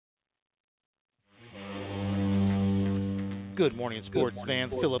Good morning, sports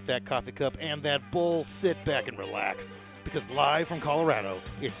fans. Fill up that coffee cup and that bowl. Sit back and relax. Because live from Colorado,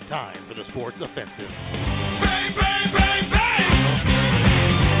 it's time for the Sports Offensive. Bang, bang, bang, bang!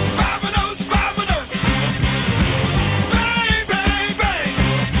 Vamonos, vamonos! Bang, bang, bang!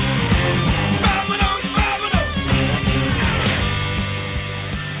 Vamonos, vamonos!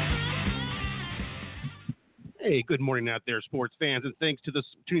 Hey, good morning out there, sports fans, and thanks to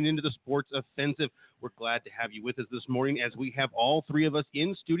tuning into the Sports Offensive. We're glad to have you with us this morning as we have all three of us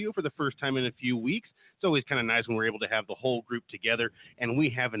in studio for the first time in a few weeks. It's always kind of nice when we're able to have the whole group together, and we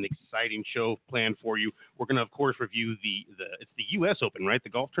have an exciting show planned for you. We're going to, of course, review it's the U.S. Open, right?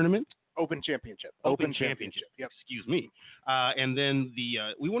 The golf tournament? Open Championship. Open Championship. Yep. Excuse me. And then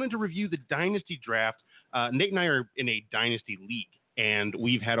we wanted to review the Dynasty Draft. Nate and I are in a Dynasty League, and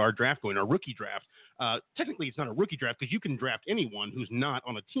we've had our draft going, our rookie draft. Technically, it's not a rookie draft because you can draft anyone who's not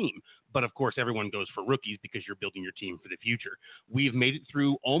on a team. But, of course, everyone goes for rookies because you're building your team for the future. We've made it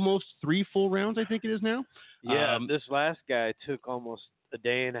through almost 3 full rounds, I think it is now. Yeah, this last guy took almost a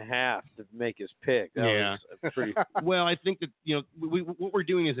day and a half to make his pick. That was pretty. Well, I think that, what we're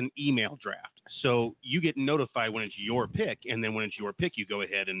doing is an email draft. So you get notified when it's your pick, and then when it's your pick, you go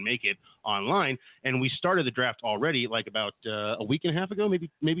ahead and make it online. And we started the draft already, like about a week and a half ago,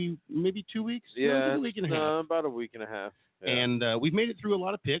 maybe 2 weeks. Yeah, a week and a half. About a week and a half. Yeah. And we've made it through a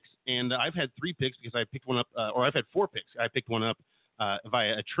lot of picks, and I've had 3 picks because I picked one up, or I've had 4 picks. I picked one up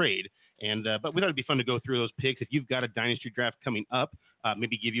via a trade. And but we thought it'd be fun to go through those picks. If you've got a dynasty draft coming up,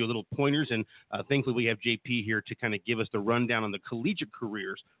 maybe give you a little pointers. And thankfully, we have JP here to kind of give us the rundown on the collegiate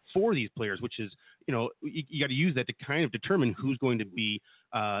careers for these players, which is, you got to use that to kind of determine who's going to be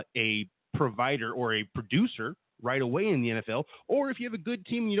a provider or a producer right away in the NFL. Or if you have a good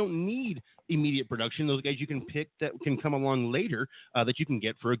team and you don't need immediate production, those guys you can pick that can come along later that you can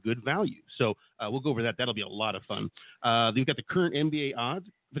get for a good value. So we'll go over that. That'll be a lot of fun. We've got the current NBA odds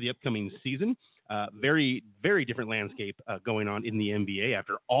for the upcoming season. Very, very different landscape going on in the NBA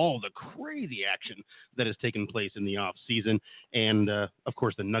after all the crazy action that has taken place in the off season. And of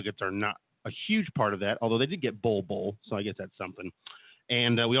course, the Nuggets are not a huge part of that, although they did get bowl, so I guess that's something.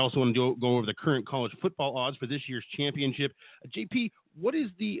 And we also want to go over the current college football odds for this year's championship. JP,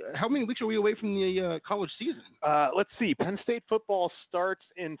 how many weeks are we away from the college season? Let's see. Penn State football starts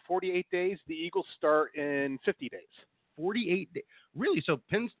in 48 days. The Eagles start in 50 days. 48 days. Really? So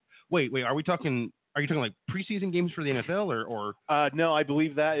wait, are you talking like preseason games for the NFL or? No, I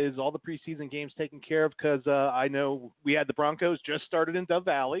believe that is all the preseason games taken care of because I know we had the Broncos just started in Dove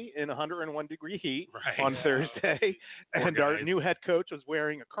Valley in 101-degree heat on Thursday, and our new head coach was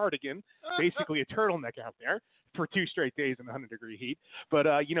wearing a cardigan, basically a turtleneck out there for 2 straight days in 100-degree heat. But,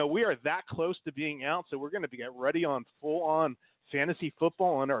 we are that close to being out, so we're going to get ready on full-on fantasy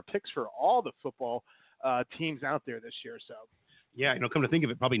football and our picks for all the football teams out there this year. So. Yeah, come to think of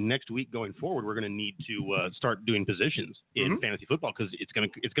it, probably next week going forward, we're going to need to start doing positions in fantasy football because it's going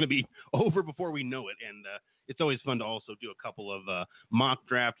to be over before we know it. And it's always fun to also do a couple of mock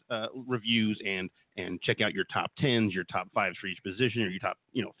draft reviews and check out your top 10s, your top 5s for each position, or your top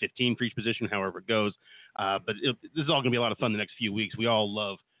 15 for each position, however it goes. But this is all going to be a lot of fun the next few weeks. We all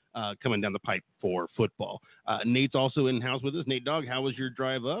love coming down the pipe for football. Nate's also in house with us. Nate Dogg, how was your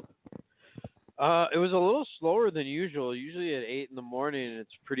drive up? It was a little slower than usual. Usually at 8 in the morning,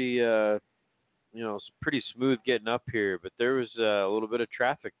 it's pretty, it's pretty smooth getting up here. But there was a little bit of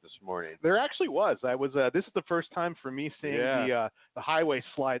traffic this morning. There actually was. This is the first time for me seeing the highway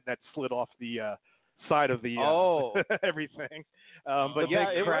slide that slid off the side of the everything. But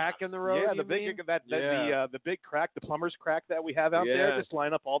big crack in the road. Yeah, the big crack, the plumber's crack that we have out there. Just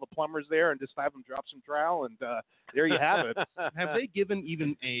line up all the plumbers there and just have them drop some trowel, and there you have it. Have they given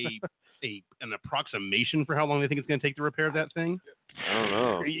even an approximation for how long they think it's going to take to repair that thing? I don't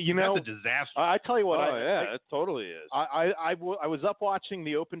know. That's a disaster. I tell you what. It totally is. I was up watching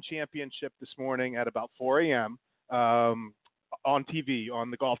the Open Championship this morning at about 4 a.m. On TV on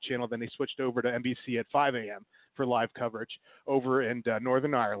the Golf Channel. Then they switched over to NBC at 5 a.m. for live coverage over in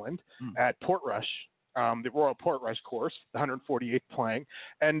Northern Ireland at Portrush. The Royal Portrush course, the 148th playing.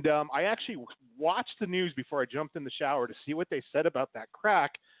 And I actually watched the news before I jumped in the shower to see what they said about that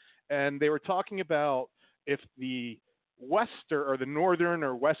crack. And they were talking about if the western or the northern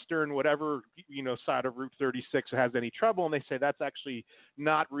or western, whatever, side of Route 36 has any trouble. And they say that's actually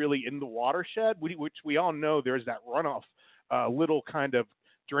not really in the watershed, which we all know there's that runoff, little kind of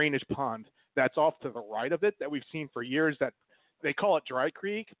drainage pond that's off to the right of it that we've seen for years that they call it Dry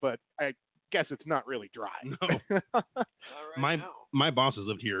Creek, but I guess it's not really dry. No. My boss has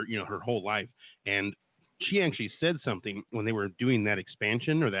lived here, her whole life, and she actually said something when they were doing that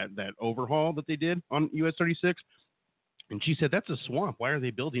expansion or that overhaul that they did on US 36. And she said, that's a swamp. Why are they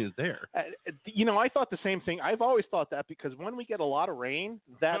building it there? I thought the same thing. I've always thought that because when we get a lot of rain,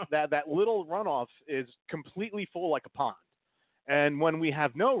 that little runoff is completely full like a pond. And when we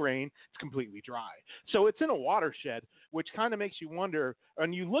have no rain, it's completely dry. So it's in a watershed, which kind of makes you wonder.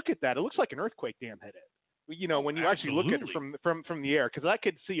 And you look at that, it looks like an earthquake dam hit it. When you actually look at it from the air, because I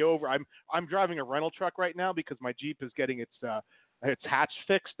could see over. I'm driving a rental truck right now because my Jeep is getting its hatch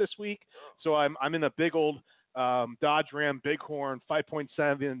fixed this week. So I'm in a big old Dodge Ram Bighorn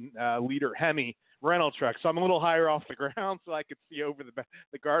 5.7 liter Hemi rental truck. So I'm a little higher off the ground, so I could see over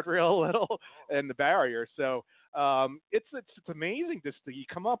the guardrail a little and the barrier. So it's amazing just that you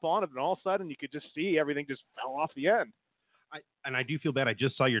come up on it and all of a sudden you could just see everything just fell off the end. I do feel bad. I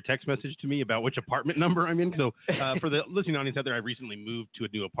just saw your text message to me about which apartment number I'm in. So for the listening audience out there, I recently moved to a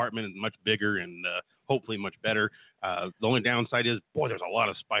new apartment and much bigger and hopefully much better. The only downside is, boy, there's a lot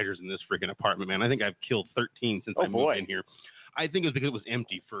of spiders in this freaking apartment, man. I think I've killed 13 since I moved in here. I think it was because it was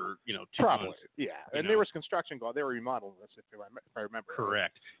empty for 2 Probably, months. yeah. And there was construction going. They were remodeling this, if I remember.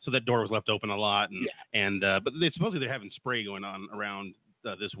 Correct. So that door was left open a lot, but supposedly they're having spray going on around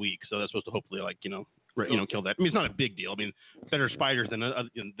this week, so that's supposed to hopefully kill that. I mean, it's not a big deal. I mean, better spiders than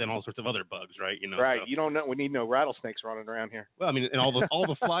all sorts of other bugs, right? Right. So. You don't know. We need no rattlesnakes running around here. Well, I mean, and all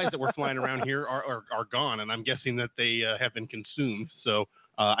the flies that were flying around here are gone, and I'm guessing that they have been consumed. So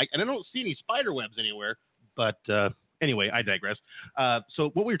I don't see any spider webs anywhere, but. Anyway, I digress. So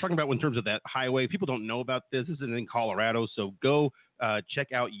what we were talking about in terms of that highway, people don't know about this. This is in Colorado, so go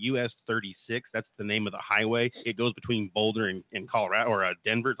check out US 36. That's the name of the highway. It goes between Boulder and Colorado, or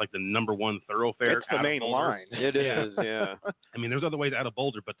Denver. It's like the number one thoroughfare. It's the main line. It is, yeah. I mean, there's other ways out of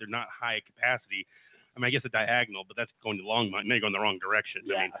Boulder, but they're not high capacity. I mean, I guess a diagonal, but that's going to Longmont. Now you're going the wrong direction.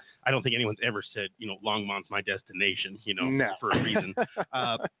 Yeah. I mean, I don't think anyone's ever said, Longmont's my destination, No. for a reason.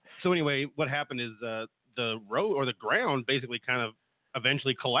 So anyway, what happened is the road or the ground basically kind of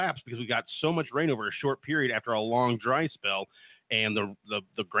eventually collapsed because we got so much rain over a short period after a long dry spell, and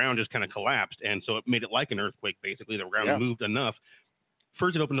the ground just kind of collapsed, and so it made it like an earthquake. Basically, the ground moved enough.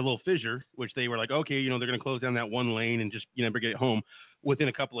 First, it opened a little fissure, which they were like, okay, they're going to close down that one lane and just never get it home. Within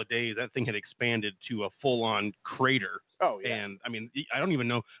a couple of days, that thing had expanded to a full-on crater. Oh, yeah. And, I mean, I don't even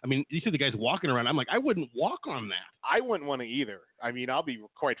know. I mean, you see the guys walking around. I'm like, I wouldn't walk on that. I wouldn't want to either. I mean, I'll be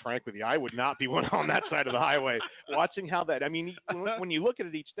quite frank with you. I would not be one on that side of the highway. Watching how that – I mean, when you look at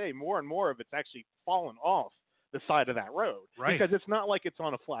it each day, more and more of it's actually fallen off the side of that road. Right. Because it's not like it's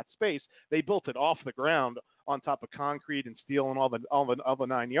on a flat space. They built it off the ground on top of concrete and steel and all the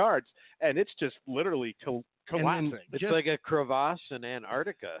 9 yards, and it's just literally collapsing. It's like a crevasse in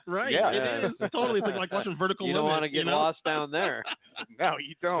Antarctica. Right. Yeah. It is. It's totally like watching Vertical You Limit. don't want to get lost down there. No,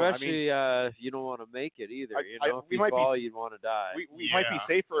 you don't. Especially, you don't want to make it either. If you fall, you'd want to die. We might be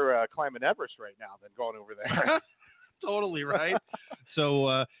safer climbing Everest right now than going over there. Totally right.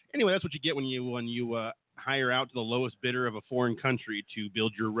 So anyway, that's what you get when you hire out to the lowest bidder of a foreign country to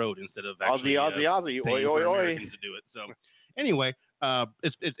build your road instead of actually Aussie, paying oi, for oi, oi. Americans to do it. So anyway,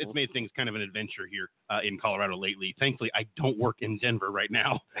 it's made things kind of an adventure here in Colorado lately. Thankfully, I don't work in Denver right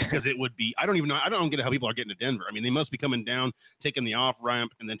now because it would be. I don't even know. I don't get how people are getting to Denver. I mean, they must be coming down, taking the off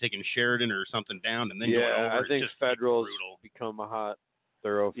ramp, and then taking Sheridan or something down, and then going over. I think it's just Federal's brutal. become a hot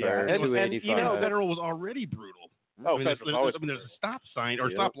thoroughfare. Yeah, and 285. Federal was already brutal. Oh, there's Federal's a stop sign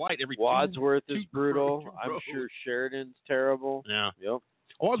or stop light every Wadsworth is two brutal. I'm roads. sure Sheridan's terrible. Yeah. Yep.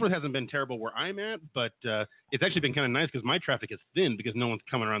 Wadsworth hasn't been terrible where I'm at, but it's actually been kind of nice because my traffic is thin because no one's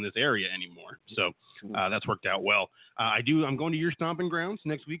coming around this area anymore. So that's worked out well. I'm going to your stomping grounds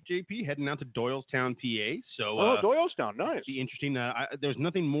next week, JP, heading out to Doylestown, PA. So Doylestown, nice. Be interesting. There's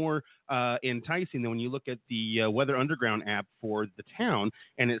nothing more enticing than when you look at the Weather Underground app for the town,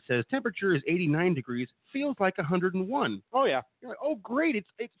 and it says temperature is 89 degrees, feels like 101. Oh yeah. You're like, oh great, it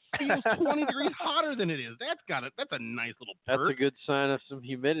feels 20 degrees hotter than it is. That's a nice little perk. That's a good sign of some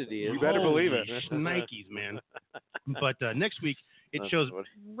humidity. You better believe it. Nikes, man. But next week it shows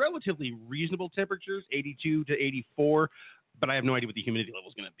relatively reasonable temperatures, 82 to 84, but I have no idea what the humidity level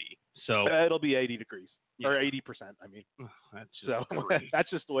is going to be. So it'll be 80 degrees. Or 80%, I mean. That's just that's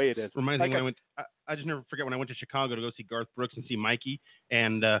just the way it is. Reminds me when I just never forget when I went to Chicago to go see Garth Brooks and see Mikey,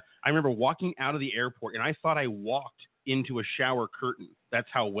 and I remember walking out of the airport, and I thought I walked into a shower curtain. That's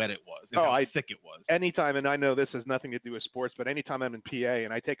how wet it was and how thick it was. Anytime, and I know this has nothing to do with sports, but anytime I'm in PA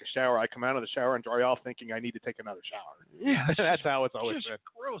and I take a shower, I come out of the shower and dry off thinking I need to take another shower. Yeah, that's how it's always just been.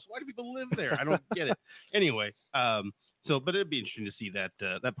 Gross. Why do people live there? I don't get it. Anyway, but it'd be interesting to see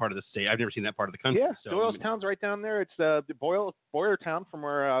that part of the state. I've never seen that part of the country. Yeah, so, Doylestown's right down there. It's the Boyertown from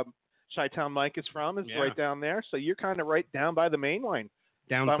where Chi-Town Mike is from is right down there. So you're kind of right down by the main line.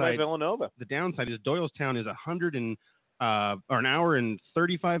 Downside, by Villanova. The downside is Doylestown is or an hour and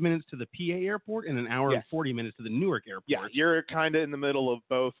 35 minutes to the PA airport, and an hour and 40 minutes to the Newark airport. Yeah, you're kind of in the middle of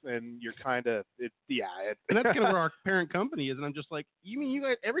both, and you're kind of and that's kind of where our parent company is. And I'm just like, you mean you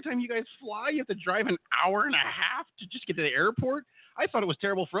guys every time you guys fly, you have to drive an hour and a half to just get to the airport? I thought it was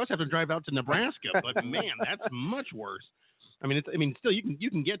terrible for us to have to drive out to Nebraska, but man, that's much worse. I mean, still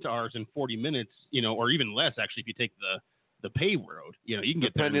you can get to ours in 40 minutes, or even less actually if you take the paved road. You can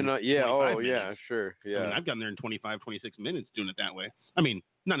get depending there in on 25 minutes. sure, yeah. I mean, I've gotten there in 25, 26 minutes doing it that way. I mean,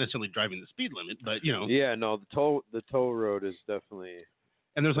 not necessarily driving the speed limit, but Yeah, no, the toll road is definitely.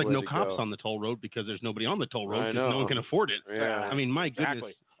 And there's like the way no to cops go. on the toll road because there's nobody on the toll road I because no know. one can afford it. Yeah. I mean, my goodness.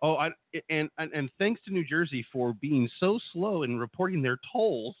 Exactly. Oh, and thanks to New Jersey for being so slow in reporting their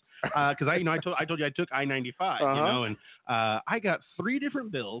tolls. Because I told you I took I-95, and I got 3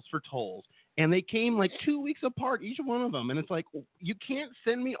 different bills for tolls, and they came like 2 weeks apart, each one of them, and it's like, you can't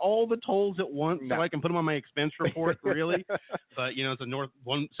send me all the tolls at once so I can put them on my expense report, really. But it's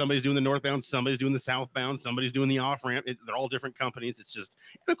somebody's doing the northbound, somebody's doing the southbound, somebody's doing the off ramp. They're all different companies. It's just,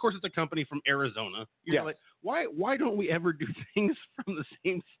 and of course, it's a company from Arizona. You're like, why don't we ever do things from the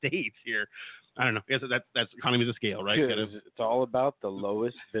same states here? I don't know. I guess that's economies of scale, right? It's all about the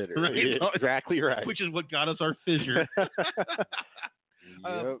lowest bidder. Right. Exactly right. Which is what got us our fissure.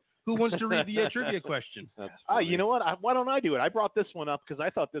 Yep. Who wants to read the trivia question? You know what? Why don't I do it? I brought this one up because I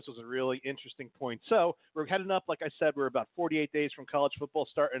thought this was a really interesting point. So we're heading up, like I said, we're about 48 days from college football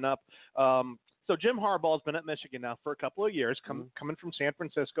starting up. So Jim Harbaugh's been at Michigan now for a couple of years, coming from San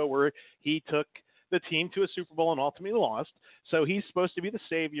Francisco, where he took the team to a Super Bowl and ultimately lost. So he's supposed to be the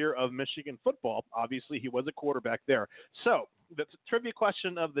savior of Michigan football. Obviously, he was a quarterback there. So the trivia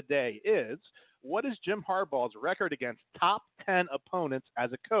question of the day is, what is Jim Harbaugh's record against top 10 opponents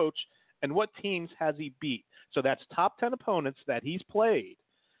as a coach, and what teams has he beat? So that's top 10 opponents that he's played,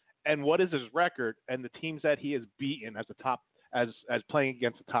 and what is his record and the teams that he has beaten as a top as playing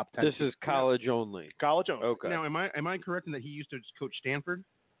against the top 10. This is college only. College only. Okay. Now, am I correct in that he used to coach Stanford?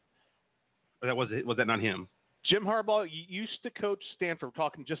 Or was that not him? Jim Harbaugh used to coach Stanford. We're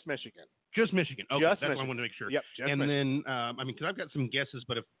talking just Michigan. Just Michigan. Okay, just that's Michigan. what I wanted to make sure. Yep. Just and Michigan. then, because I've got some guesses,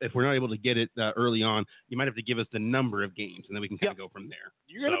 but if we're not able to get it early on, you might have to give us the number of games, and then we can kind of go from there.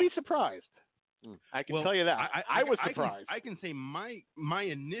 You're going to be surprised. I can tell you that. I was surprised. I can say my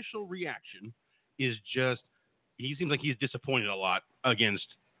initial reaction is just he seems like he's disappointed a lot against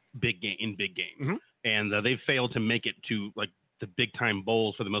big games, Mm-hmm. and they've failed to make it to like the big time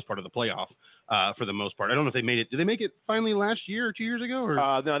bowls for the most part of the playoff. For the most part, I don't know if they made it. Did they make it finally last year or 2 years ago? Or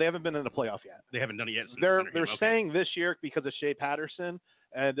no, they haven't been in the playoff yet. They haven't done it yet. They're saying this year because of Shea Patterson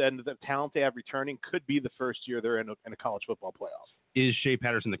and the talent they have returning could be the first year they're in a college football playoff. Is Shea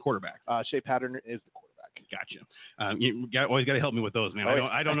Patterson the quarterback? Shea Patterson is the quarterback. Gotcha. You always got to help me with those, man.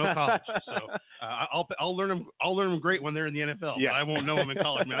 I don't know college, so I'll learn them. I'll learn them great when they're in the NFL. Yeah. But I won't know them in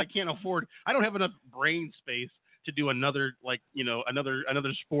college, man. I can't afford. I don't have enough brain space to do another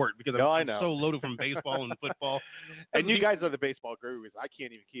sport because I'm so loaded from baseball and football. And you guys are the baseball gurus. I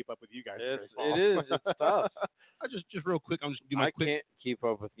can't even keep up with you guys. It is. It's tough. Just real quick. I'm just do my quick. I can't keep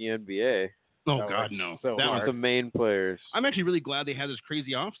up with the NBA. Oh God, no. So that was the main players. I'm actually really glad they had this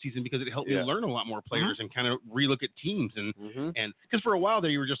crazy off season because it helped me learn a lot more players and kind of relook at teams and because for a while there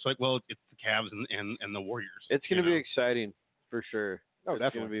you were just like, well, it's the Cavs and the Warriors. It's going to be exciting for sure. Oh,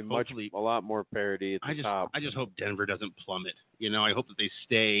 it's going to be a lot more parity at the top. I just hope Denver doesn't plummet. I hope that they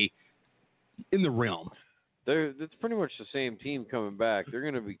stay in the realm. It's pretty much the same team coming back. They're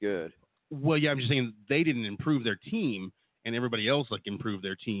going to be good. Well, yeah, I'm just saying they didn't improve their team, and everybody else improved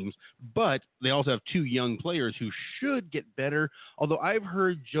their teams. But they also have 2 young players who should get better. Although I've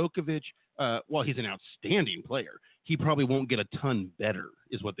heard Djokovic, well, he's an outstanding player. He probably won't get a ton better,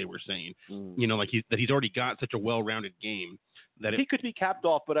 is what they were saying. That he's already got such a well-rounded game. That he could be capped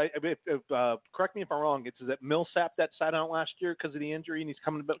off, but correct me if I'm wrong. Is it Millsap that sat out last year because of the injury, and he's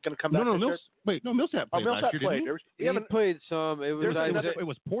going to come back? Millsap played last year. Played. He played some. It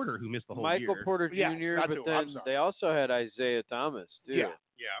was Porter who missed the whole Michael year. Porter Jr. But then they also had Isaiah Thomas too. Yeah.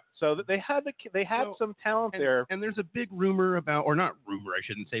 So they had some talent there. And there's a big rumor about, or not rumor, I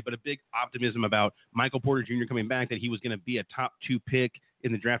shouldn't say, but a big optimism about Michael Porter Jr. coming back, that he was going to be a top 2 pick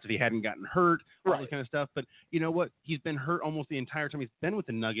in the draft if he hadn't gotten hurt, all this kind of stuff. But you know what? He's been hurt almost the entire time he's been with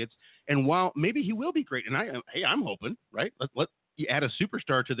the Nuggets. And while maybe he will be great, and I'm hoping, right? Let you add a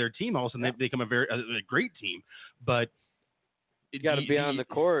superstar to their team, all of a sudden they become a great team. But you got to be on the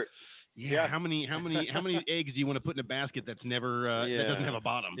court. Yeah. How many eggs do you want to put in a basket that's never that doesn't have a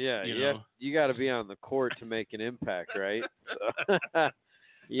bottom? Yeah. You got to be on the court to make an impact, right? So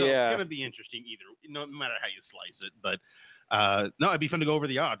it's gonna be interesting no matter how you slice it. But no, it'd be fun to go over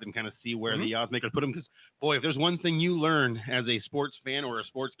the odds and kind of see where the odds makers put them. Because, boy, if there's one thing you learn as a sports fan or a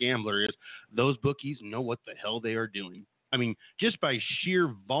sports gambler is those bookies know what the hell they are doing. I mean, just by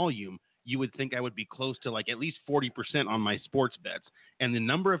sheer volume, you would think I would be close to like at least 40% on my sports bets. And the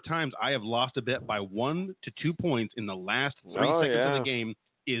number of times I have lost a bet by 1 to 2 points in the last 3 seconds of the game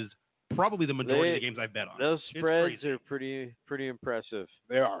is probably the majority of the games I've bet on. Those spreads are pretty impressive.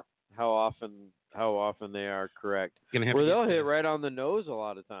 They are. How often they are correct. Where they'll hit right on the nose a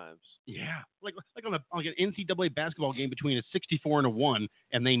lot of times. Yeah, like on an NCAA basketball game between a 64 and a 1,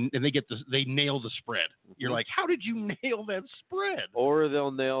 and they nail the spread. You're like, how did you nail that spread? Or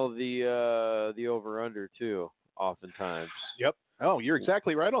they'll nail the over under too. Oftentimes. Yep. Oh, you're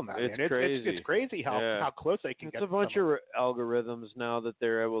exactly right on that. It's man. crazy. It's crazy how close they can get. It's a bunch of algorithms now that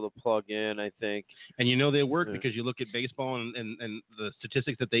they're able to plug in, I think. And you know they work because you look at baseball and the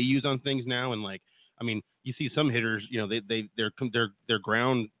statistics that they use on things now, and like, I mean, you see some hitters, you know, their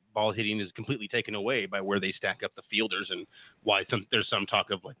ground ball hitting is completely taken away by where they stack up the fielders, and why there's some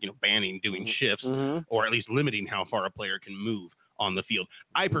talk of, like, you know, banning doing shifts or at least limiting how far a player can move on the field.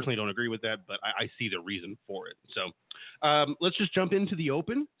 I personally don't agree with that, but I see the reason for it. So let's just jump into the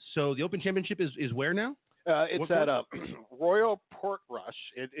Open. So the Open Championship is where now? It's at Royal Portrush.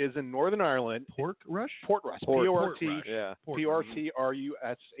 It is in Northern Ireland. Portrush? Portrush. P-O-R-T. Yeah.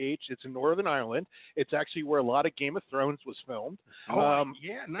 P-O-R-T-R-U-S-H. It's in Northern Ireland. It's actually where a lot of Game of Thrones was filmed.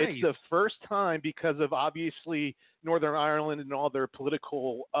 Yeah, nice. It's the first time, because of obviously Northern Ireland and all their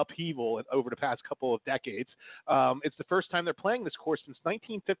political upheaval over the past couple of decades. It's the first time they're playing this course since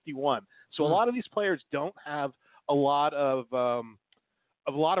 1951. So a lot of these players don't have a lot of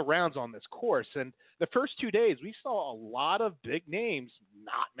rounds on this course. And the first 2 days, we saw a lot of big names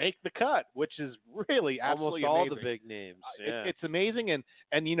not make the cut, which is really absolutely almost all amazing. the big names. Yeah. It's amazing.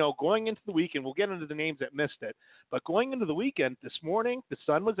 And you know, going into the weekend, we'll get into the names that missed it, but going into the weekend, this morning, the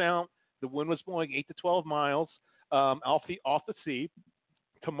sun was out, the wind was blowing 8 to 12 miles off the sea.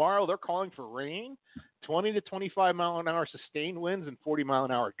 Tomorrow, they're calling for rain, 20 to 25 mile an hour sustained winds, and 40 mile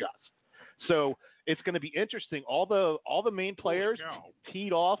an hour gusts. So it's going to be interesting. All the main players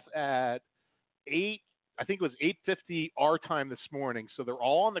teed off at 8. I think it was 8:50 our time this morning. So they're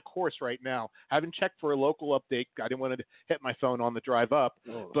all on the course right now. I haven't checked for a local update. I didn't want to hit my phone on the drive up.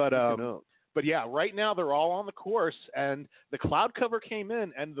 But yeah, right now they're all on the course, and the cloud cover came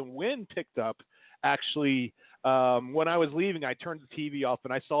in, and the wind picked up. Actually, when I was leaving, I turned the TV off,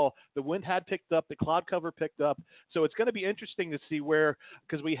 and I saw the wind had picked up, the cloud cover picked up. So it's going to be interesting to see where,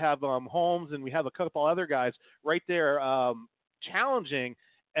 because we have Holmes and we have a couple other guys right there challenging,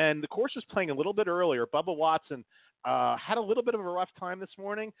 and the course was playing a little bit earlier. Bubba Watson had a little bit of a rough time this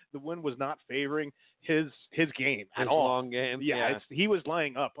morning. The wind was not favoring his game at all. Long game. Yeah. He was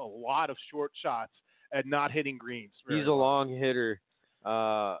laying up a lot of short shots and not hitting greens. He's a long hitter.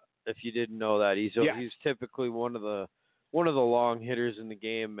 If you didn't know that, he's typically one of the long hitters in the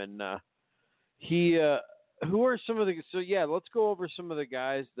game, and who are some of the? So yeah, let's go over some of the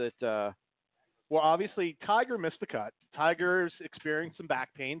guys that. Well, obviously, Tiger missed the cut. Tiger's experienced some back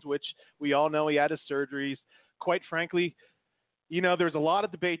pains, which we all know he had his surgeries. Quite frankly, you know, there's a lot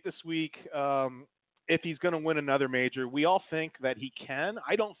of debate this week if he's going to win another major. We all think that he can.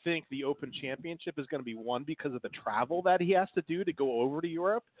 I don't think the Open Championship is going to be won because of the travel that he has to do to go over to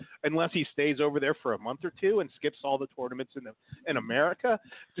Europe, unless he stays over there for a month or two and skips all the tournaments in America,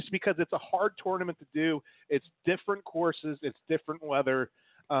 just because it's a hard tournament to do. It's different courses. It's different weather.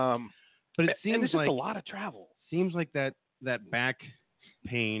 But it seems like a lot of travel. Seems like that back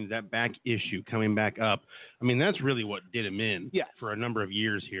pain, that back issue coming back up. I mean, that's really what did him in for a number of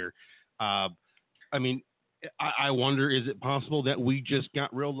years here. I mean, I wonder, is it possible that we just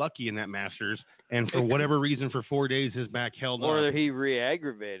got real lucky in that Masters, and for whatever reason, for 4 days, his back held or up? he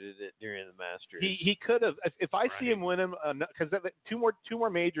re-aggravated it during the Masters. He could have. If I see him win him, because two more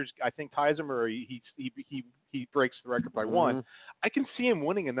majors, I think ties him, or he breaks the record by one. I can see him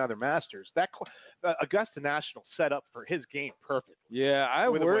winning another Masters. That Augusta National set up for his game perfect. Yeah, I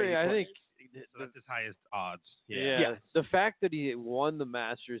worry. I think so that's his highest odds. Yeah. The fact that he won the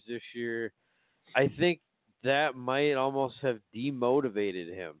Masters this year, I think that might almost have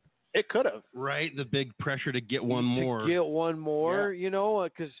demotivated him. It could have. Right, the big pressure to get one more. You know,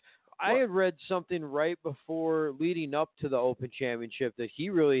 because I had read something right before leading up to the Open Championship that he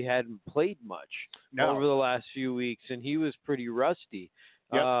really hadn't played much over the last few weeks, and he was pretty rusty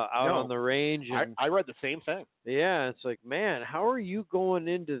out on the range. And, I read the same thing. Yeah, it's like, man, how are you going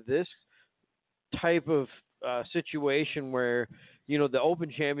into this type of situation where, the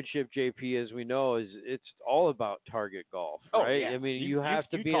Open Championship, JP, as we know, it's all about target golf, Oh, right? yeah. I mean, you have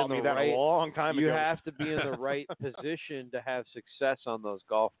to be taught in the me that right. a long time You ago. have to be in the right position to have success on those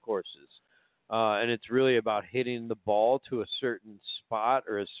golf courses, and it's really about hitting the ball to a certain spot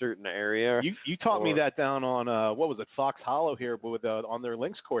or a certain area. You taught me that down on what was it, Fox Hollow here, with on their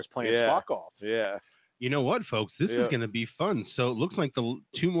links course playing spot golf. Yeah. You know what, folks? This is going to be fun. So it looks like the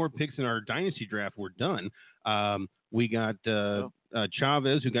 2 more picks in our dynasty draft were done. We got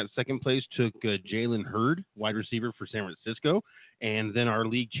Chavez, who got second place, took Jalen Hurd, wide receiver for San Francisco. And then our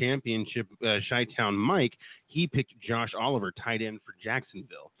league championship, Chi-Town Mike, he picked Josh Oliver, tight end for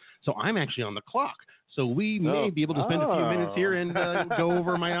Jacksonville. So I'm actually on the clock. So we may be able to spend a few minutes here and go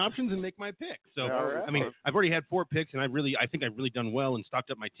over my options and make my pick. So, right. I mean, I've already had 4 picks, and I think I've really done well and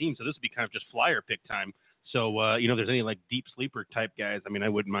stocked up my team. So this would be kind of just flyer pick time. So, if there's any like deep sleeper type guys, I mean, I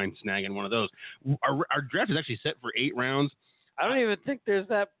wouldn't mind snagging one of those. Our draft is actually set for 8 rounds. I don't even think there's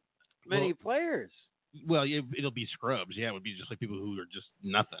that many players. Well, it'll be scrubs. Yeah, it would be just like people who are just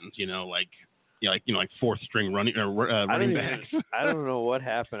nothings, like 4th string running backs. I don't know what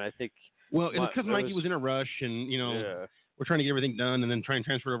happened. I think. Well, it's because Mikey was in a rush, and we're trying to get everything done, and then try and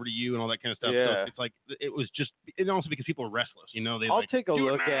transfer it over to you and all that kind of stuff. Yeah. So it's like and also because people are restless, I'll take a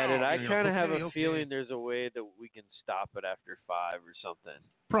look at it. I kind of have a okay. feeling there's a way that we can stop it after 5 or something.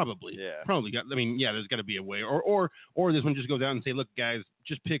 Probably. Yeah. Probably. There's got to be a way, or this one just goes out and say, look, guys,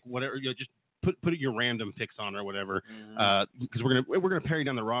 just pick whatever. Just put your random picks on or whatever, because we're gonna parry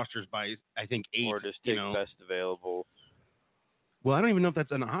down the rosters by I think 8. Or just take best available. Well, I don't even know if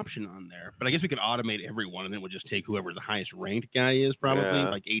that's an option on there, but I guess we could automate everyone, and then we'll just take whoever the highest ranked guy is, probably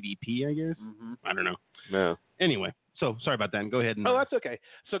like ADP, I guess. Mm-hmm. I don't know. Yeah. Anyway, so sorry about that. And go ahead and. Oh, that's okay.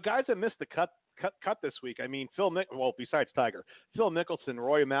 So guys that missed the cut this week. I mean, besides Tiger, Phil Mickelson,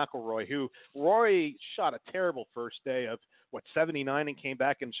 Rory McIlroy, who Rory shot a terrible first day of 79 and came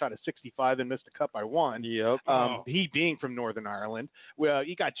back and shot a 65 and missed the cut by 1. Yep. He being from Northern Ireland. Well,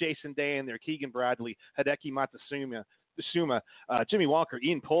 you got Jason Day in there, Keegan Bradley, Hideki Matsuyama, Jimmy Walker,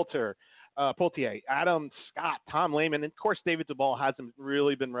 Ian Poultier, Adam Scott, Tom Lehman, and of course David Duval hasn't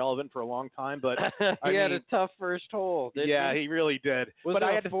really been relevant for a long time, but he had a tough first hole. Didn't he? He really did. Was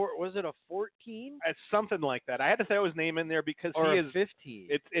it a 14? It's something like that. I had to throw his name in there because or he a is 15.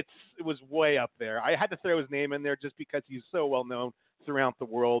 It was way up there. I had to throw his name in there just because he's so well known throughout the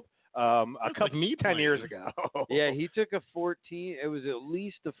world. A couple like 10 years ago. Yeah, he took a 14. It was at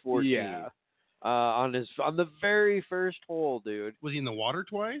least a 14. Yeah. On the very first hole, dude. Was he in the water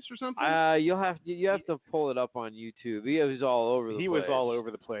twice or something? You have to pull it up on YouTube. He was all over the place. He was all over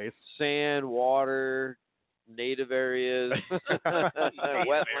the place. Sand, water, native areas,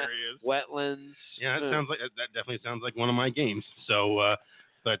 wetlands. Yeah, that definitely sounds like one of my games. So,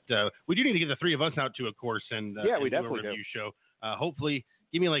 but we do need to get the 3 of us out to a course and we do a definitely review show. Hopefully.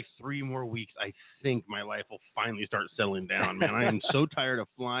 Give me like 3 more weeks. I think my life will finally start settling down, man. I am so tired of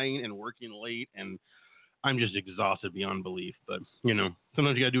flying and working late, and I'm just exhausted beyond belief. But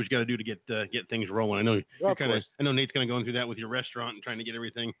sometimes you gotta do what you gotta do to get things rolling. I know I know Nate's kind of going through that with your restaurant and trying to get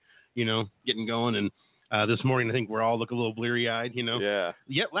everything, getting going. And this morning, I think we're all looking a little bleary-eyed. Yeah.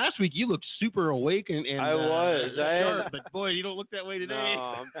 Yet last week you looked super awake and I was. sharp, but boy, you don't look that way today.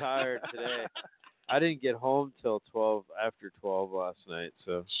 No, I'm tired today. I didn't get home till after 12 last night,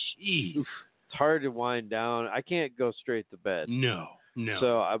 so Jeez. It's hard to wind down. I can't go straight to bed. No.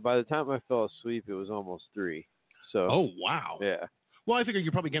 So by the time I fell asleep, it was almost 3. So. Oh wow. Yeah. Well, I figure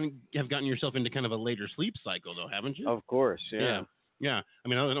you're probably going to have gotten yourself into kind of a later sleep cycle, though, haven't you? Of course. Yeah. Yeah. I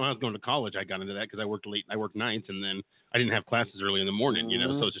mean, when I was going to college, I got into that because I worked late. I worked nights, and then I didn't have classes early in the morning.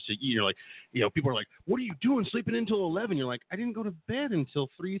 So it's just you're like, people are like, "What are you doing, sleeping until 11?" You're like, "I didn't go to bed until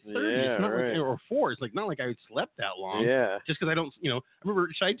 3:30." Yeah, it's not right. or 4. It's like not like I slept that long. Yeah. Just because I don't, I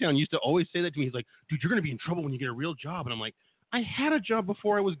remember Chi-Town used to always say that to me. He's like, "Dude, you're going to be in trouble when you get a real job." And I'm like, I had a job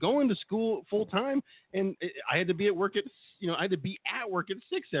before I was going to school full time, and I had to be at work at, I had to be at work at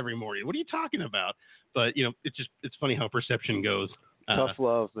 6 every morning. What are you talking about? But it's funny how perception goes. Tough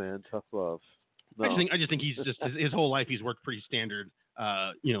love, man. Tough love. No. I just think he's just his whole life he's worked pretty standard.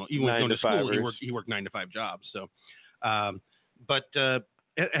 Even when going to school, he worked 9 to 5 jobs. So, but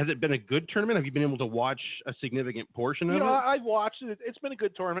has it been a good tournament? Have you been able to watch a significant portion of it? I watched it. It's been a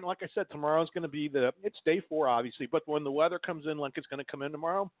good tournament. Like I said, tomorrow's going to be it's day 4, obviously. But when the weather comes in like it's going to come in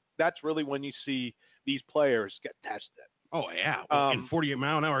tomorrow, that's really when you see these players get tested. Oh yeah, in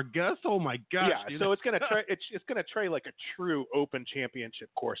 48-mile-an-hour gusts. Oh my gosh. Yeah, dude. so it's gonna trade like a true Open Championship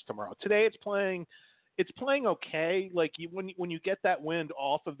course tomorrow. Today it's playing okay. Like when you get that wind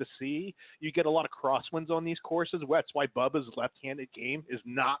off of the sea, you get a lot of crosswinds on these courses. That's why Bubba's left-handed game is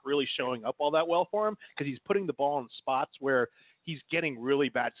not really showing up all that well for him because he's putting the ball in spots where he's getting really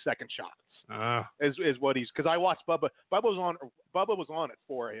bad second shots. Is what he's, because I watched Bubba. Bubba was on at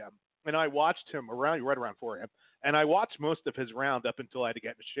 4 a.m. and I watched him right around 4 a.m. and I watched most of his round up until I had to get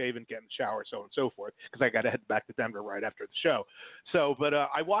in the shave and get in the shower, so on and so forth, because I got to head back to Denver right after the show. So, but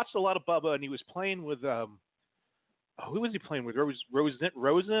I watched a lot of Bubba, and he was playing with who was he playing with?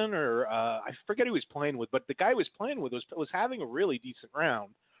 Rosen or I forget who he was playing with, but the guy he was playing with was having a really decent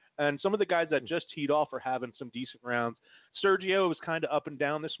round. And some of the guys that just teed off are having some decent rounds. Sergio was kind of up and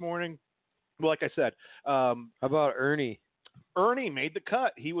down this morning. Well, like I said, how about Ernie? Ernie made the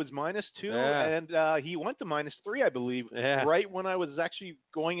cut. He was -2, and he went to -3, I believe, right when I was actually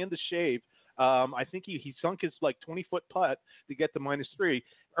going in to shave. I think he sunk his 20-foot putt to get to -3.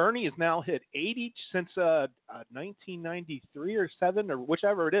 Ernie has now hit 80 since 1993 or 7 or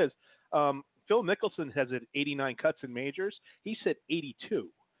whichever it is. Phil Mickelson has hit 89 cuts in majors. He's hit 82.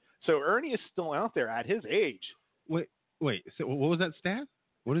 So Ernie is still out there at his age. Wait. So what was that stat?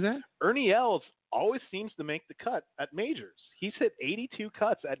 What is that? Ernie Els always seems to make the cut at majors. He's hit 82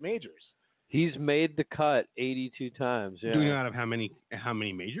 cuts at majors. He's made the cut 82 times. Yeah. Do we know out of how many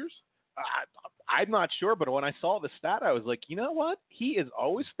majors? I'm not sure, but when I saw the stat, I was like, you know what? He is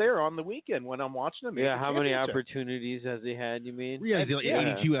always there on the weekend when I'm watching him. Yeah, how many opportunities has he had, you mean? Yeah,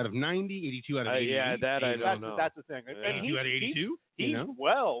 82 out of 90, 82 out of 80. Yeah, that I don't know. That's the thing. Yeah. And 82 out of 82? He's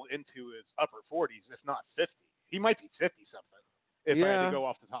well into his upper 40s, if not 50. He might be 50-something, if I had to go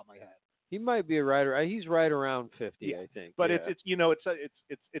off the top of my head. He might be he's right around 50, I think. But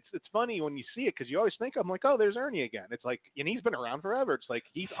it's funny when you see it, because you always think, I'm like, oh, there's Ernie again. It's like, and he's been around forever. It's like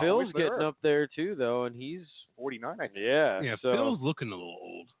he's Phil's always there. getting up there too, though, and he's 49, I think. Yeah, so, Phil's looking a little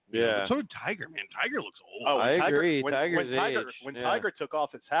old. Yeah. But so did Tiger, man. Tiger looks old. Oh, I agree. When Tiger's Tiger took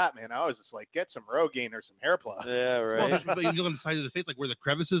off his hat, man, I was just like, get some Rogaine or some hair plus. Yeah, right. Well, but you look on the side of the face, like where the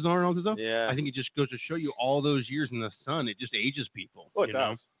crevices are and all this stuff. Yeah. I think it just goes to show you all those years in the sun, it just ages people. Oh, it you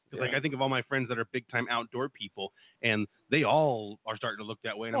does. know? Like I think of all my friends that are big time outdoor people, and they all are starting to look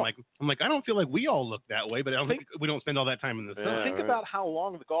that way. And I'm like, I don't feel like we all look that way, but I don't think we don't spend all that time in the sun. Think about how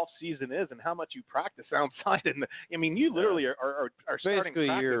long the golf season is and how much you practice outside. And you literally are starting basically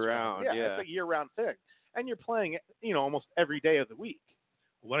practice year round. Yeah, it's a year round thing, and you're playing almost every day of the week.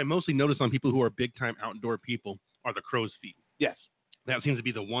 What I mostly notice on people who are big time outdoor people are the crow's feet. Yes. That seems to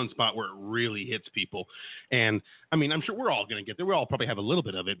be the one spot where it really hits people. And, I'm sure we're all going to get there. We all probably have a little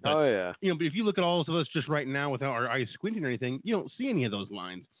bit of it. But, but if you look at all of us just right now without our eyes squinting or anything, you don't see any of those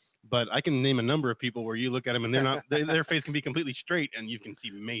lines. But I can name a number of people where you look at them and they're not, their face can be completely straight and you can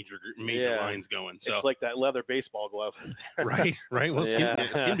see major lines going. So it's like that leather baseball glove. Right. Well,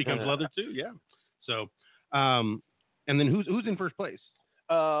 skin becomes leather too. Yeah. So, and then who's in first place?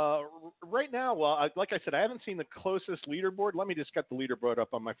 Right now, well, like I said, I haven't seen the closest leaderboard. Let me just get the leaderboard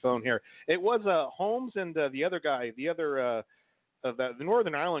up on my phone here. It was Holmes and the other guy, the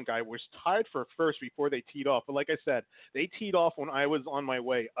Northern Ireland guy was tied for first before they teed off. But like I said, they teed off when I was on my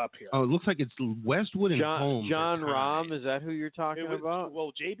way up here. Oh, it looks like it's Westwood and Holmes. John Rahm, is that who you're talking about?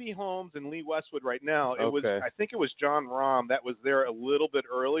 Well, J.B. Holmes and Lee Westwood right now. I think it was John Rahm that was there a little bit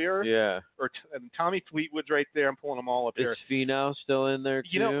earlier. Yeah. And Tommy Fleetwood's right there. I'm pulling them all up here. Is Finau still in there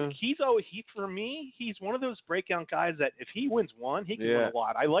too? For me, he's one of those breakout guys that if he wins one, he can win a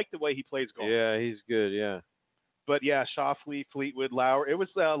lot. I like the way he plays golf. Yeah, he's good. Yeah. But yeah, Schauffele, Fleetwood, Lowry. It was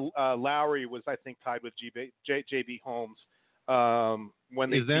Lowry was, I think, tied with J.B. Holmes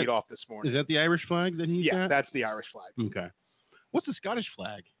when they teed off this morning. Is that the Irish flag that he's got? Yeah, that's the Irish flag. Okay. What's the Scottish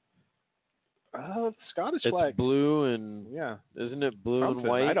flag? Scottish it's flag. Blue and isn't it blue something. and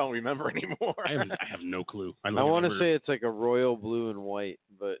white? I don't remember anymore. I have no clue. I want to say it's like a royal blue and white,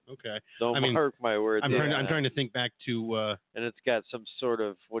 but don't mark my words. I'm trying to think back to. And it's got some sort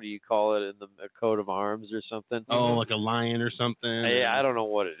of, what do you call it, in a coat of arms or something? Oh, like a lion or something. Yeah, I don't know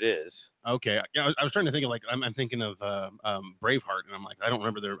what it is. Okay, yeah, I was trying to think of I'm thinking of Braveheart, and I'm like, I don't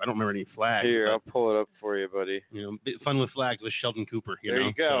remember any flags. Here, I'll pull it up for you, buddy. Fun with flags with Sheldon Cooper. There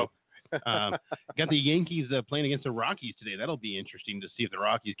you go. So, got the Yankees playing against the Rockies today. That'll be interesting to see if the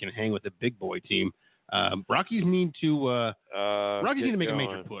Rockies can hang with the big boy team. Rockies need to make a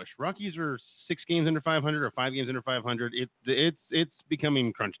major push. Rockies are 6 games under 500 or 5 games under 500. It's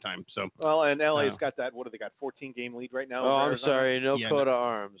becoming crunch time. So and LA's got that. What do they got? 14-game lead right now. Oh, I'm sorry, no coat of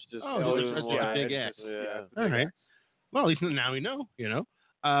arms. Just a big X. All right. Well, at least now we know.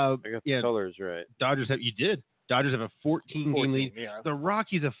 I got the colors right. Dodgers have a 14-game lead. Yeah. The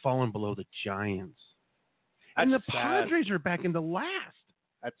Rockies have fallen below the Giants. And the Padres are back into last.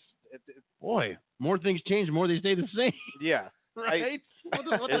 Boy, more things change, more they stay the same. Yeah. Right?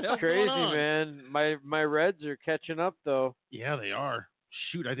 It's crazy, man. My Reds are catching up, though. Yeah, they are.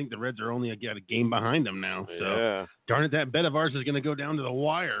 shoot, I think the Reds are only got a game behind them now. So Yeah. darn it, that bet of ours is going to go down to the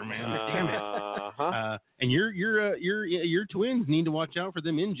wire, man. Damn it. Uh-huh. And your Twins need to watch out for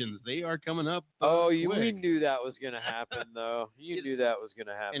them engines. They are coming up. We quick. knew that was going to happen, though. You knew that was going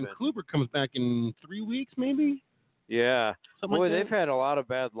to happen. And Kluber comes back in 3 weeks, maybe. Yeah. Something Boy, like that. they've had a lot of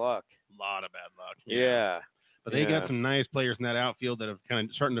bad luck. A lot of bad luck. Yeah. But they got some nice players in that outfield that have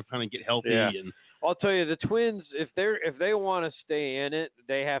starting to get healthy. Yeah. And I'll tell you, the Twins, if they want to stay in it,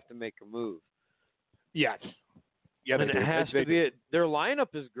 they have to make a move. Yes. Yeah, and it has to be. Their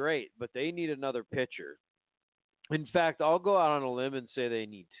lineup is great, but they need another pitcher. In fact, I'll go out on a limb and say they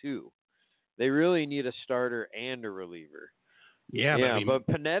need two. They really need a starter and a reliever. Yeah, but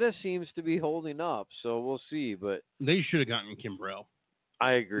Pineda seems to be holding up, so we'll see. But they should have gotten Kimbrel.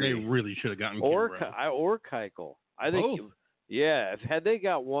 I agree. They really should have gotten or Kimbrel. Or Keuchel. I think. Both. Yeah, had they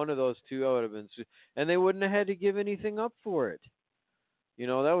got one of those two, I would have been. And they wouldn't have had to give anything up for it. That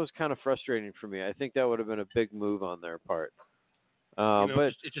was kind of frustrating for me. I think that would have been a big move on their part.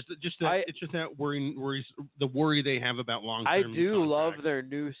 But it's just that the worry they have about long term. I do love their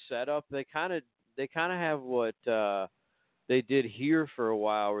new setup. They kind of have what they did here for a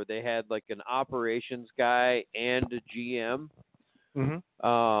while, where they had like an operations guy and a GM.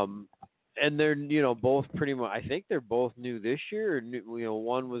 Mm-hmm. And they're both pretty much. I think they're both new this year. Or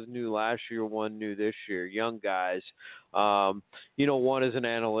one was new last year, one new this year. Young guys. One is an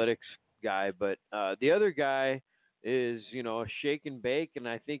analytics guy, but the other guy is a shake and bake, and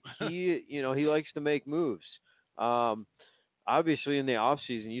I think he he likes to make moves. Obviously in the off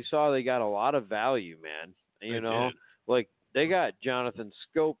season, you saw they got a lot of value, man. Like they got Jonathan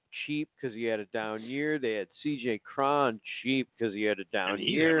Scope cheap because he had a down year. They had C.J. Cron cheap because he had a down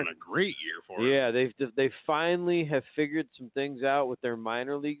year. He's having a great year for him. Yeah, they finally have figured some things out with their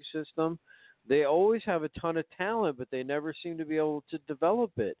minor league system. They always have a ton of talent, but they never seem to be able to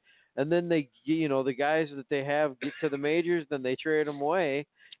develop it. And then they, the guys that they have get to the majors, then they trade them away,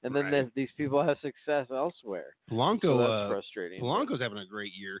 and then these people have success elsewhere. Polanco, so that's frustrating. Polanco's having a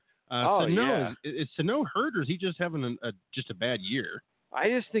great year. Is Sano hurt, or is he just having a bad year? I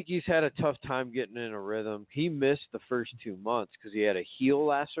just think he's had a tough time getting in a rhythm. He missed the first 2 months because he had a heel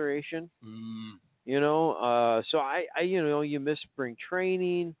laceration. So you miss spring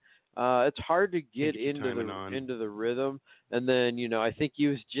training. It's hard to get into the rhythm, and then I think he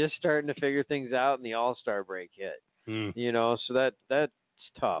was just starting to figure things out, and the All-Star break hit. So that's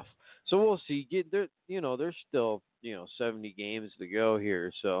tough. So we'll see. There's still 70 games to go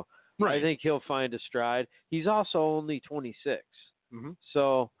here, so I think he'll find a stride. He's also only 26. Mm-hmm.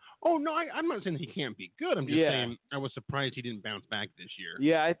 So. Oh no, I'm not saying he can't be good. I'm just saying I was surprised he didn't bounce back this year.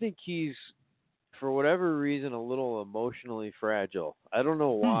 Yeah, I think he's, for whatever reason, a little emotionally fragile. I don't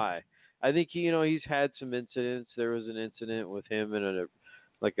know why. I think he's had some incidents. There was an incident with him and a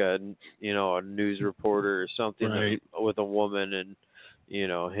news reporter or something with a woman, and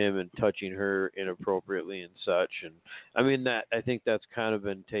him and touching her inappropriately and such. And I mean I think that's kind of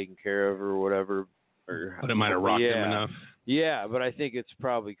been taken care of or whatever. But it might have rocked him enough. Yeah, but I think it's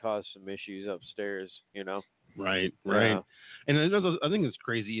probably caused some issues upstairs. Right. Yeah. And another thing that's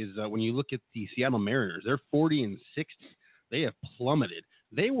crazy is when you look at the Seattle Mariners, they're 40 and 60. They have plummeted.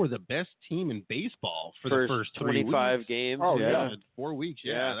 They were the best team in baseball for the first 25 weeks. games. Oh, yeah. 4 weeks.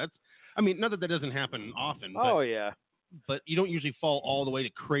 Yeah. That's. I mean, not that doesn't happen often. But, oh, yeah. But you don't usually fall all the way to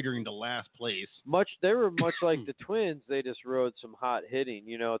cratering to last place. They were much like the Twins. They just rode some hot hitting.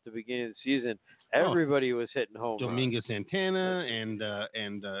 At the beginning of the season, everybody was hitting home runs. Domingo Santana and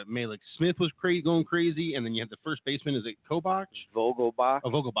Malik Smith was going crazy, and then you had the first baseman. Is it Kobach? Vogelbach. Oh,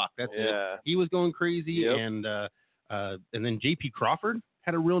 Vogelbach. That's it. He was going crazy, and then J.P. Crawford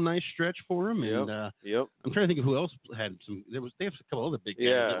had a real nice stretch for him. And I'm trying to think of who else had some. They have a couple other big guys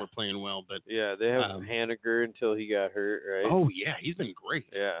that were playing well, but they have Haniger until he got hurt, right? Oh yeah, he's been great.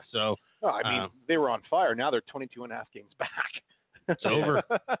 Yeah. So they were on fire. Now they're 22 and a half games back. It's over.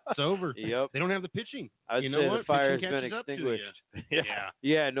 It's over. Yep. They don't have the pitching. I'd say the fire's been extinguished.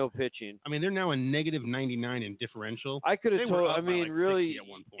 Yeah, no pitching. I mean, they're now a -99 in differential. I could have told. I mean, really,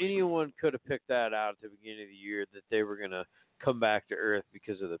 anyone could have picked that out at the beginning of the year that they were going to come back to earth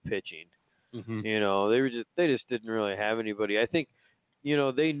because of the pitching. Mm-hmm. They just didn't really have anybody. I think,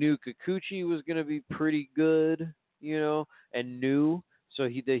 they knew Kikuchi was going to be pretty good, and so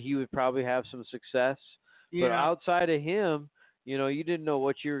he would probably have some success. Yeah. But outside of him, you didn't know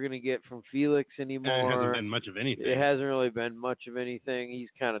what you were going to get from Felix anymore. It hasn't been much of anything. It hasn't really been much of anything.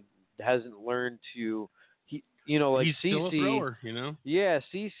 He's kind of hasn't learned to, like he's still a thrower, Yeah,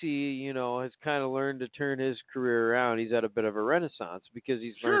 CC, has kind of learned to turn his career around. He's had a bit of a renaissance because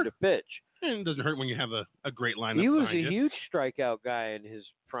he's learned to pitch. And it doesn't hurt when you have a great lineup. He was behind a you. huge strikeout guy in his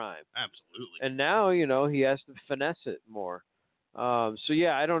prime. Absolutely. And now, he has to finesse it more. So,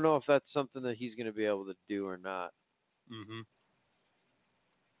 yeah, I don't know if that's something that he's going to be able to do or not. Mm-hmm.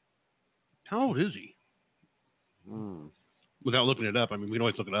 How old is he? Without looking it up. I mean, we can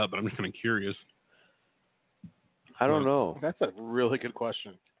always look it up, but I'm just kind of curious. I don't know. That's a really good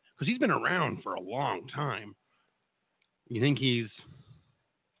question. Because he's been around for a long time. You think he's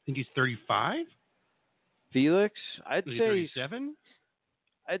 35? Felix, I'd Is he say 37?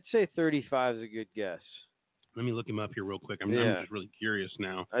 I'd say 35 is a good guess. Let me look him up here real quick. I'm just really curious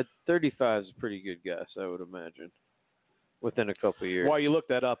now. 35 is a pretty good guess, I would imagine. Within a couple of years. While you look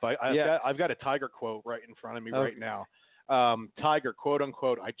that up, I've got a Tiger quote right in front of me right now. Tiger, quote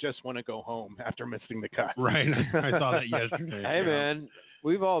unquote, I just want to go home after missing the cut. Right. I saw that yesterday. Hey, man,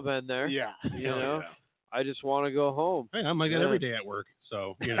 we've all been there. Yeah. You know, I just want to go home. Hey, I'm like that every day at work.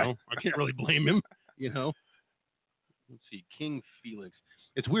 So, I can't really blame him, Let's see. King Felix.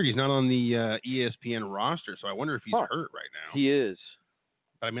 It's weird. He's not on the ESPN roster, so I wonder if he's hurt right now. He is.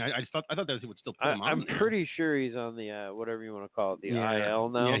 But I mean, I thought that it would still put him on. I'm there. pretty sure he's on the whatever you want to call it, the IL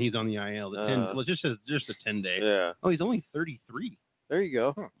now. Yeah, he's on the IL. It just says just a 10-day. Yeah. Oh, he's only 33. There you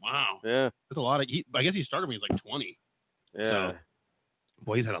go. Huh. Wow. Yeah. That's a lot of. I guess he started when he was like 20. Yeah. So,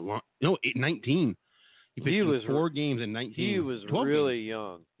 boy, he's had a long. 19. He pitched in 4 games in 19. He was really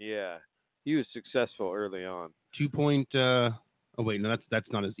young. Yeah. He was successful early on. 2 point. Oh wait, no,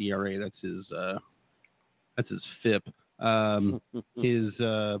 that's not his ERA. That's his FIP. His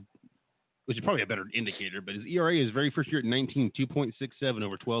which is probably a better indicator, but his ERA his very first year at 19, 2.67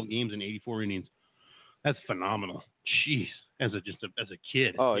 over 12 games and 84 innings. That's phenomenal. Jeez, as a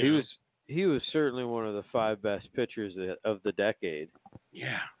kid. Oh, he was certainly one of the 5 best pitchers of the decade.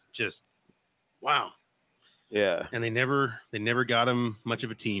 Yeah, just wow. Yeah. And they never got him much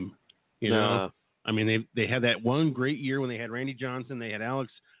of a team. You know, I mean they had that one great year when they had Randy Johnson, they had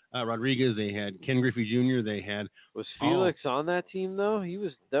Alex Rodriguez, they had Ken Griffey Jr., they had. Was Felix on that team though? He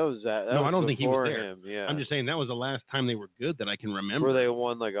was. No, I don't think he was there. Him. Yeah. I'm just saying that was the last time they were good that I can remember. Where they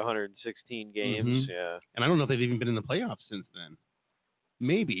won like 116 games. Mm-hmm. Yeah. And I don't know if they've even been in the playoffs since then.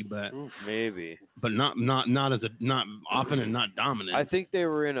 Maybe, but not often and not dominant. I think they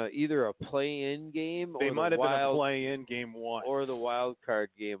were in either a play-in game or they might have been a play-in game once or the wild card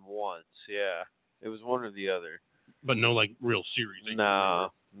game once. Yeah, it was one or the other. But no like real series.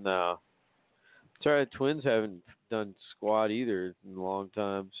 No. Sorry, the Twins haven't done squad either in a long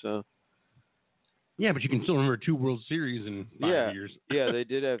time. So. Yeah, but you can still remember 2 World Series in 5 years. Yeah, they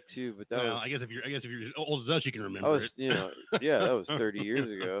did have 2, but that well, was. I guess if you're as old as us, you can remember it. Yeah, that was 30 years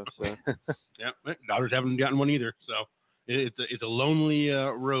ago. So. Yeah, Dodgers haven't gotten one either. So it's a lonely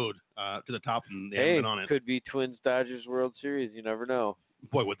road to the top, and they haven't been on it. Could be Twins Dodgers World Series. You never know.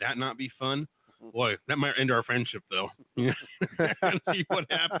 Boy, would that not be fun? Boy, that might end our friendship though. See what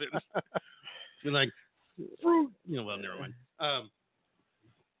happens. Be like, fruit. Well, never mind.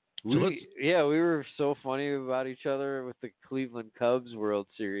 We were so funny about each other with the Cleveland Cubs World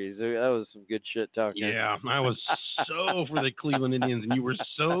Series. That was some good shit talking. Yeah, I was so for the Cleveland Indians, and you were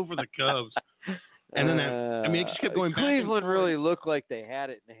so for the Cubs. And then it just kept going back. Cleveland really looked like they had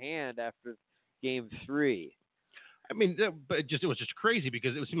it in hand after Game 3. I mean, but it was just crazy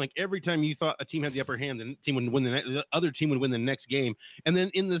because it seemed like every time you thought a team had the upper hand, the team would win the other team would win the next game. And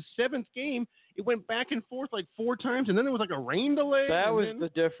then in the 7th game, it went back and forth like 4 times, and then there was like a rain delay. That was the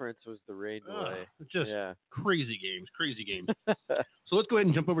difference, was the rain delay. Crazy games. So let's go ahead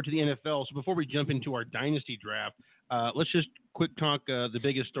and jump over to the NFL. So before we jump into our dynasty draft, let's just quick talk. The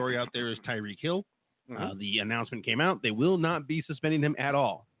biggest story out there is Tyreek Hill. Mm-hmm. The announcement came out. They will not be suspending him at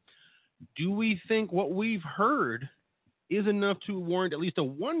all. Do we think what we've heard is enough to warrant at least a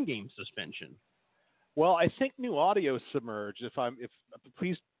 1-game suspension? Well, I think new audio submerged.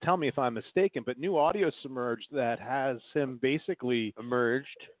 Please tell me if I'm mistaken, but new audio submerged that has him basically emerged.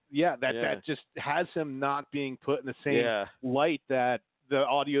 Yeah, that just has him not being put in the same light that the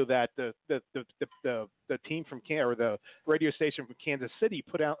audio that the team from or the radio station from Kansas City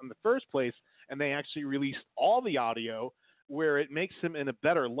put out in the first place, and they actually released all the audio where it makes him in a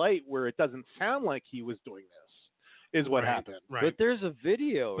better light, where it doesn't sound like he was doing this. Is what happened. Right. But there's a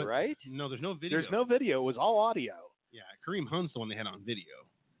video, right? No, there's no video. There's no video. It was all audio. Yeah, Kareem Hunt's the one they had on video.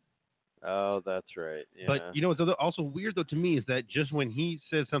 Oh, that's right. Yeah. But, what's also weird, though, to me is that just when he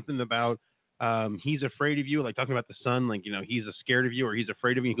says something about he's afraid of you, like talking about the son, like, he's scared of you or he's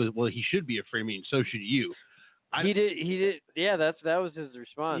afraid of you, he goes, well, he should be afraid of me and so should you. He did. Yeah, that was his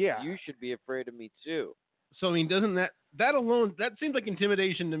response. Yeah. You should be afraid of me, too. So, I mean, doesn't that that alone, that seems like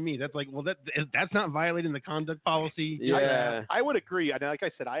intimidation to me. That's like, well, that's not violating the conduct policy. Yeah. I would agree. And like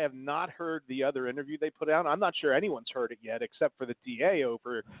I said, I have not heard the other interview they put out. I'm not sure anyone's heard it yet, except for the DA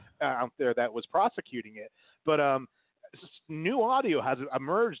over out there that was prosecuting it. But new audio has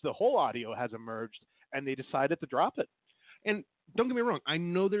emerged. The whole audio has emerged, and they decided to drop it. And don't get me wrong, I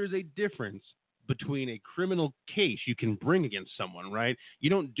know there's a difference between a criminal case you can bring against someone, right? You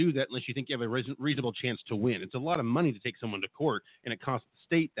don't do that unless you think you have a reasonable chance to win. It's a lot of money to take someone to court, and it costs the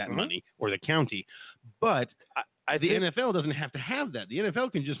state that money or the county. But the NFL doesn't have to have that. The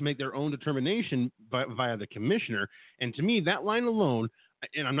NFL can just make their own determination via the commissioner. And to me, that line alone,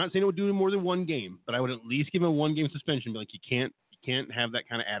 and I'm not saying it would do more than one game, but I would at least give him a one-game suspension. Be like, you can't have that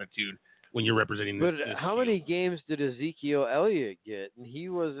kind of attitude when you're representing this. But how many games did Ezekiel Elliott get? And he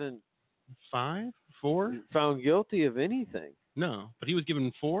wasn't 5, 4 found guilty of anything. No, but he was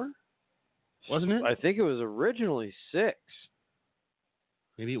given 4, wasn't it? I think it was originally 6.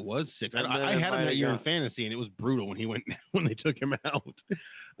 Maybe it was 6. And I had him that year in fantasy, and it was brutal when they took him out.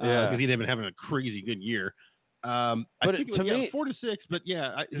 Because he'd been having a crazy good year. I think it was, to me, 4 to 6, but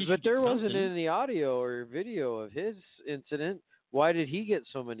yeah. But there wasn't any audio or video of his incident. Why did he get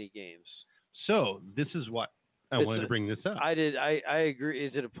so many games? So this is what I wanted to bring this up. I agree.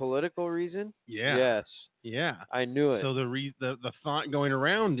 Is it a political reason? Yeah. Yes. Yeah. I knew it. So the thought going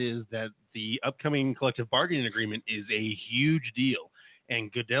around is that the upcoming collective bargaining agreement is a huge deal, and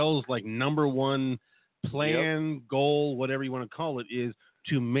Goodell's like number one plan, goal, whatever you want to call it, is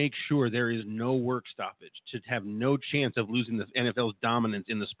to make sure there is no work stoppage, to have no chance of losing the NFL's dominance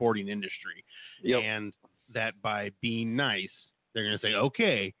in the sporting industry, and that by being nice, they're going to say,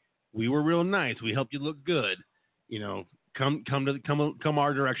 okay, we were real nice, we helped you look good, come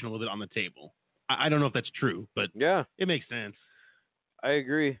our direction a little bit on the table. I don't know if that's true, but it makes sense. I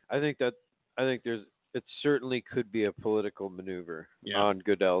agree. I think it certainly could be a political maneuver on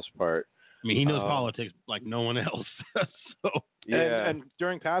Goodell's part. I mean, he knows politics like no one else. So and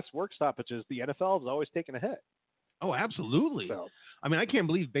during past work stoppages, the NFL has always taken a hit. Oh, absolutely. So, I mean, I can't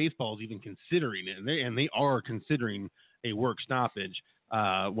believe baseball is even considering it, and they are considering a work stoppage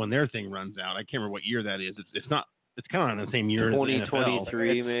when their thing runs out. I can't remember what year that is. It's not. It's kind of on the same year as the NFL.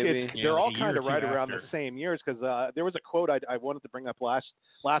 2023, maybe. They're all kind of right around the same years because there was a quote I wanted to bring up last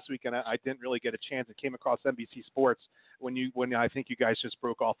week, and I didn't really get a chance. It came across NBC Sports when I think you guys just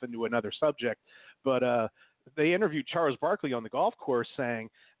broke off into another subject. But they interviewed Charles Barkley on the golf course saying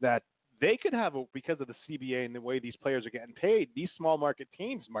that they could have, because of the CBA and the way these players are getting paid, these small market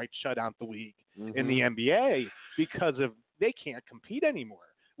teams might shut out the league in the NBA because they can't compete anymore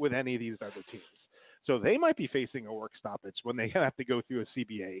with any of these other teams. So they might be facing a work stoppage when they have to go through a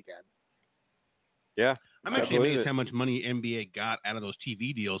CBA again. Yeah, I'm actually amazed how much money NBA got out of those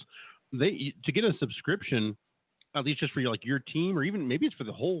TV deals. To get a subscription, at least just for your team, or even maybe it's for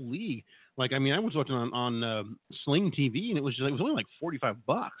the whole league. Like, I mean, I was watching on Sling TV, and it was only like $45,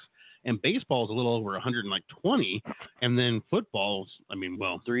 and baseball is a little over 120, and then football's, I mean,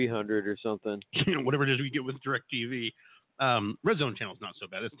 well, 300 or something. Whatever it is we get with DirecTV. Red Zone channel is not so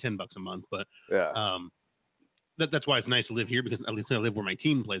bad. It's $10 a month, but that's why it's nice to live here, because at least I live where my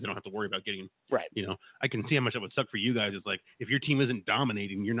team plays. I don't have to worry about getting right. I can see how much that would suck for you guys. It's like, if your team isn't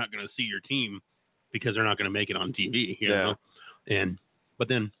dominating, you're not going to see your team because they're not going to make it on TV. You know? But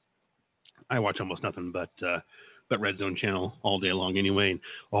then I watch almost nothing but Red Zone channel all day long anyway. And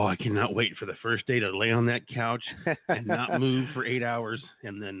I cannot wait for the first day to lay on that couch and not move for 8 hours,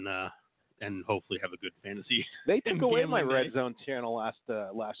 and then and hopefully have a good fantasy. They took away my Red Zone channel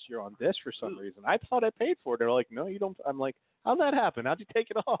last year on Dish for some reason. I thought I paid for it. They're like, no, you don't. I'm like, how'd that happen? How'd you take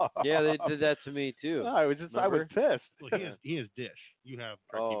it off? Yeah, they did that to me too. No, I was pissed. Well, he has Dish. You have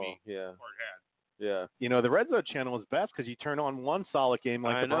RTV. Yeah. Or Yeah. The Red Zone channel is best because you turn on one solid game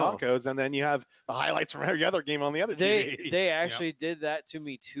like the Broncos, and then you have the highlights from every other game on the other TV. They actually did that to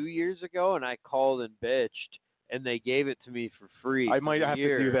me 2 years ago, and I called and bitched, and they gave it to me for free. I might have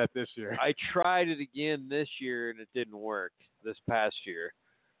to do that this year. I tried it again this year, and it didn't work this past year.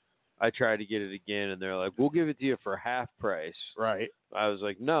 I tried to get it again, and they're like, we'll give it to you for half price. Right. I was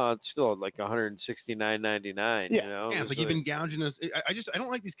like, no, it's still like $169.99. Yeah, it's like you've been gouging us. I don't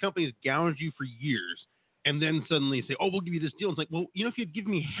like these companies gouge you for years and then suddenly say, we'll give you this deal. It's like, well, if you'd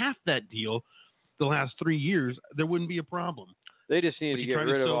given me half that deal the last 3 years, there wouldn't be a problem. They just need to get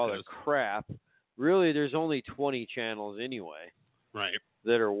rid of all the crap. Really, there's only 20 channels anyway. Right.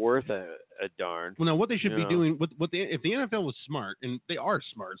 That are worth a darn. Well, now what they should be doing, if the NFL was smart, and they are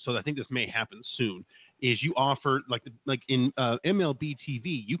smart, so I think this may happen soon, is you offer like in MLB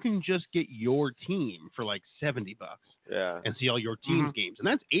TV, you can just get your team for like $70. Yeah. And see all your team's games, and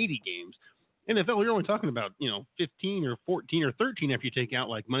that's 80 games. NFL, you're only talking about 15 or 14 or 13 after you take out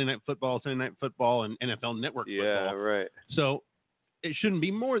like Monday Night Football, Sunday Night Football, and NFL Network Yeah, football. right. So it shouldn't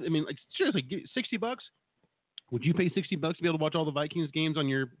be more. I mean, like seriously, $60. Would you pay $60 to be able to watch all the Vikings games on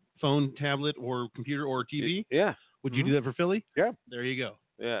your phone, tablet, or computer or TV? Yeah. Would you do that for Philly? Yeah. There you go.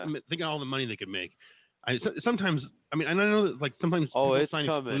 Yeah. I mean, think of all the money they could make. Sometimes, I mean, and I know that like sometimes people sign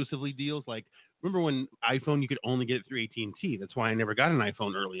exclusively deals. Like, remember when iPhone you could only get it through AT&T? That's why I never got an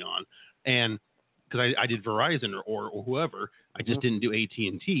iPhone early on, and because I did Verizon or whoever, I just didn't do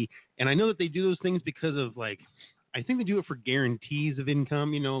AT&T. And I know that they do those things because of like, I think they do it for guarantees of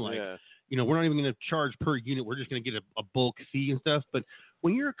income. We're not even going to charge per unit. We're just going to get a bulk fee and stuff. But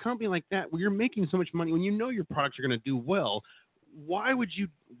when you're a company like that, where you're making so much money, when you know your products are going to do well, why would you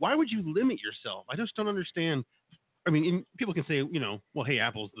limit yourself? I just don't understand. I mean, people can say, well, hey,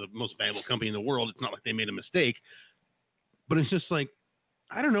 Apple's the most valuable company in the world. It's not like they made a mistake. But it's just like,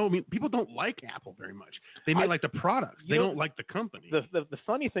 I don't know. I mean, people don't like Apple very much. They may like the products. They don't like the company. The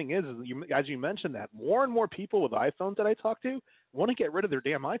funny thing is as you mentioned that, more and more people with iPhones that I talk to want to get rid of their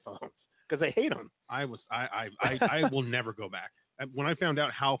damn iPhones because they hate them. I will never go back. When I found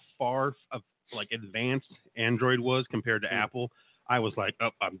out how far of like advanced Android was compared to Apple, I was like,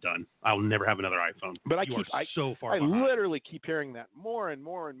 oh, I'm done. I'll never have another iPhone. But I literally keep hearing that more and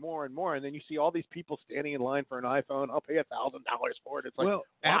more and more and more, and then you see all these people standing in line for an iPhone. I'll pay $1,000 for it. It's like, well,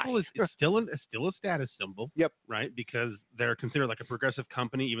 why? Apple is still a status symbol. Yep. Right, because they're considered like a progressive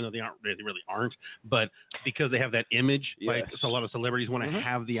company, even though they really aren't. But because they have that image, like so a lot of celebrities want to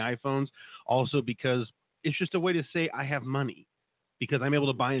have the iPhones. Also because it's just a way to say I have money, because I'm able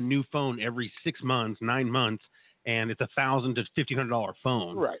to buy a new phone every 6 months, 9 months. And it's $1,000 to $1,500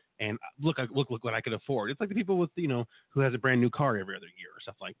 phone, right? And look what I could afford. It's like the people with who has a brand new car every other year or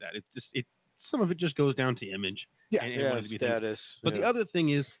stuff like that. It's just some of it just goes down to image, and status. But the other thing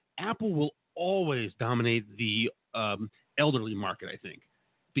is, Apple will always dominate the elderly market, I think,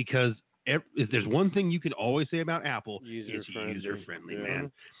 because if there's one thing you can always say about Apple, it's user-friendly,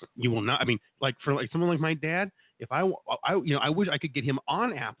 man. You will not. I mean, like for like someone like my dad. If I wish I could get him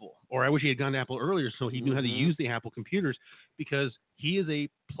on Apple, or I wish he had gone to Apple earlier so he knew how to use the Apple computers, because he is a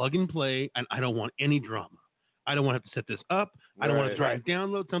plug and play, and I don't want any drama. I don't want to have to set this up. I don't want to try and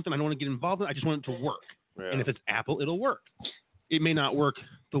download something. I don't want to get involved in it. I just want it to work. And if it's Apple, it'll work. It may not work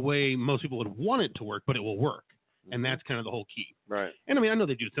the way most people would want it to work, but it will work. And that's kind of the whole key. Right. And I mean, I know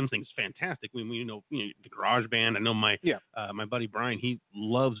they do some things fantastic. We the GarageBand. I know my buddy Brian, he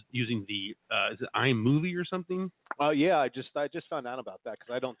loves using the is it iMovie or something? Oh yeah, I just found out about that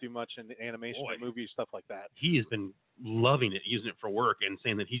because I don't do much in animation or movie stuff like that. He has been loving it, using it for work, and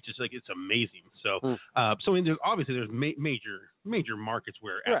saying that he's just like, it's amazing. So, so I mean, there's major markets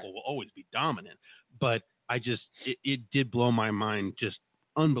where Apple will always be dominant, but it did blow my mind, just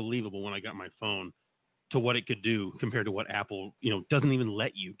unbelievable when I got my phone to what it could do compared to what Apple, doesn't even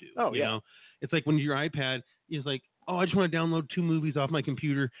let you do. You know, it's like when your iPad is like, oh, I just want to download 2 movies off my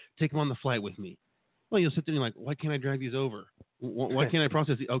computer, take them on the flight with me. Well, you'll sit there and you're like, why can't I drag these over? Why can't I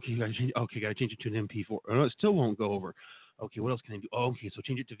process it? Okay, gotta change it to an MP4. Oh, no, it still won't go over. Okay, what else can I do? Oh, okay, so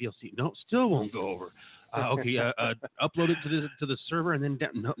change it to VLC. No, still won't go over. Upload it to the server and then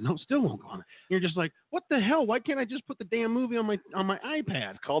no, still won't go on. You're just like, what the hell? Why can't I just put the damn movie on my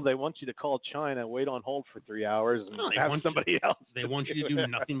iPad? They want you to call China, wait on hold for 3 hours, and have somebody else. They want you to do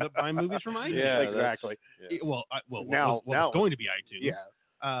nothing but buy movies from iTunes. Yeah, exactly. Now it's going to be iTunes.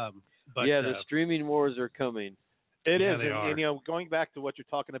 Yeah. But the streaming wars are coming. It is, and going back to what you're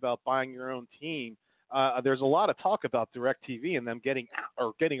talking about, buying your own team. There's a lot of talk about DirecTV and them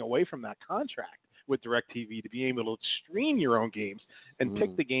getting away from that contract with DirecTV to be able to stream your own games and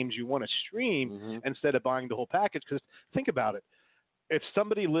pick the games you want to stream instead of buying the whole package. Because think about it. If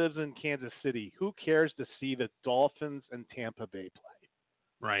somebody lives in Kansas City, who cares to see the Dolphins and Tampa Bay play?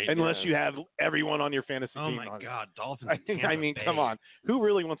 Right. Unless you have everyone on your fantasy team. Oh, my God. Dolphins and Tampa Bay. Come on. Who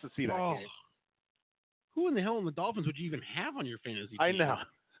really wants to see that game? Who in the hell in the Dolphins would you even have on your fantasy team? I know.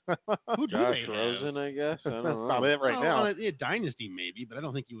 Who do Josh they Rosen, I guess. I don't know. Probably right now. Yeah, dynasty maybe, but I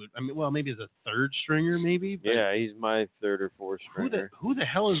don't think you would. I mean, well, maybe as a third stringer, maybe. But yeah, he's my third or fourth stringer. Who the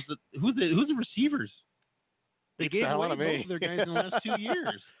hell is who's the receivers? They gave away both of their guys in the last 2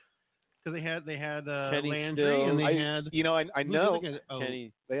 years because they had Landry Still. and they had. I know.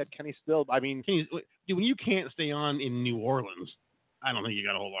 Kenny. They had Kenny Still. I mean, when you can't stay on in New Orleans, I don't think you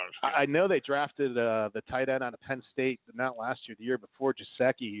got a whole lot of. I know they drafted the tight end out of Penn State, not last year, the year before,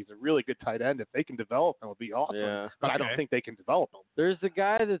 Gesicki. He's a really good tight end. If they can develop him, it would be awesome. Yeah. But I don't think they can develop him. There's the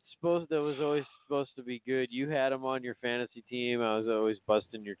guy that was always supposed to be good. You had him on your fantasy team. I was always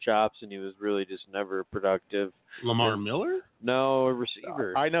busting your chops, and he was really just never productive. Lamar Miller? No, a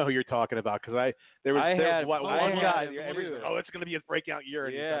receiver. I know who you're talking about because there was one guy. It's going to be his breakout year.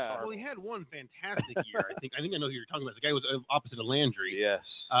 And yeah. Well, he had one fantastic year. I think I know who you're talking about. The guy was opposite of Landry. Yes.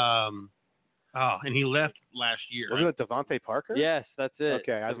 And he left last year. Wasn't it Devontae Parker? Yes, that's it.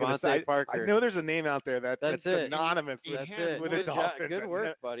 Okay, I was going to Devontae say. Parker. I know there's a name out there that's synonymous That's with it. the Dolphins. Good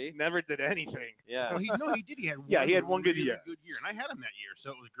work, buddy. Never did anything. Yeah. He did. He had one. Yeah, he had one good really year. Good year, and I had him that year, so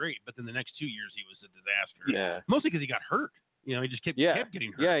it was great. But then the next 2 years, he was a disaster. Yeah. Mostly because he got hurt. He just kept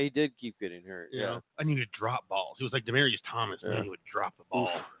getting hurt. Yeah, he did keep getting hurt. You know? And he would drop balls. He was like Demaryius Thomas, and then he would drop the ball.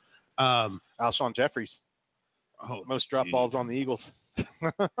 Alshon Jeffries. Most drop balls on the Eagles.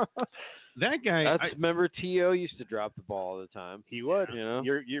 That guy. Remember T.O. used to drop the ball all the time. He would.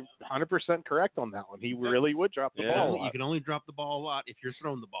 You're 100% correct on that one. He really would drop the ball a lot. You can only drop the ball a lot if you're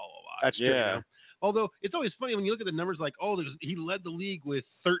throwing the ball a lot. That's true. Yeah. Although it's always funny when you look at the numbers like, he led the league with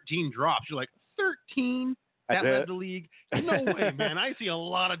 13 drops. You're like, 13? That led the league? No way, man. I see a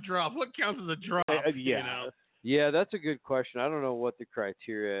lot of drops. What counts as a drop? Yeah, that's a good question. I don't know what the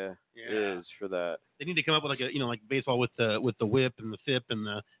criteria is for that. They need to come up with like baseball with the whip and the FIP and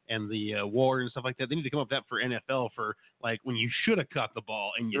the WAR and stuff like that. They need to come up with that for NFL for like when you should have caught the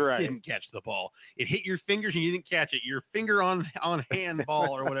ball and you didn't catch the ball. It hit your fingers and you didn't catch it. Your finger on hand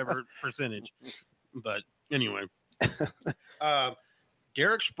ball or whatever percentage. But anyway,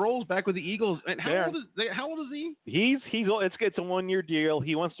 Derek Sproles back with the Eagles. And how old is he? It's a 1-year deal.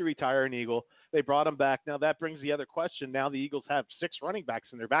 He wants to retire an Eagle. They brought him back. Now that brings the other question. Now the Eagles have 6 running backs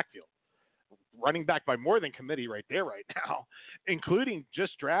in their backfield. Running back by more than committee right there right now, including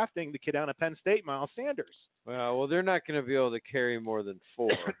just drafting the kid out of Penn State, Miles Sanders. Well, they're not going to be able to carry more than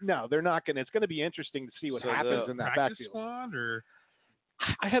 4. No, they're not going to. It's going to be interesting to see what happens in that backfield. Squad or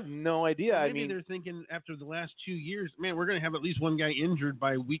I have no idea. Maybe they're thinking after the last 2 years, man, we're going to have at least one guy injured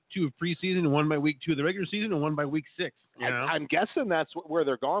by week 2 of preseason, and one by week 2 of the regular season, and one by week 6. I'm guessing that's where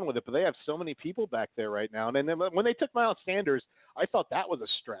they're going with it, but they have so many people back there right now. And then when they took Miles Sanders, I thought that was a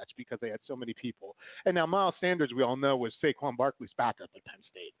stretch because they had so many people. And now Miles Sanders, we all know, was Saquon Barkley's backup at Penn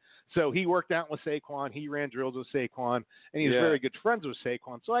State. So he worked out with Saquon. He ran drills with Saquon, and he's very good friends with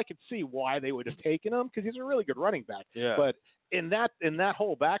Saquon. So I could see why they would have taken him because he's a really good running back. Yeah. But in that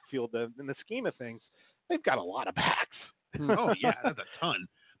whole backfield, in the scheme of things, they've got a lot of backs. Oh, yeah, that's a ton.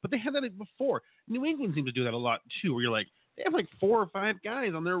 But they had that before. New England seems to do that a lot, too, where you're like, they have like 4 or 5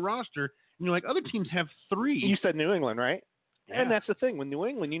 guys on their roster, and you're like, other teams have 3. You said New England, right? Yeah. And that's the thing. With New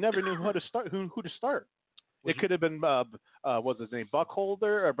England, you never knew who to start. It could have been, what's his name,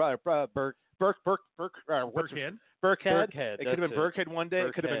 Buckholder or Burkhead. Burkhead. It could have been Burkhead one day.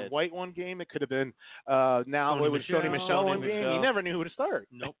 It could have been White one game. It could have been Sony Michel one game. You never knew who to start.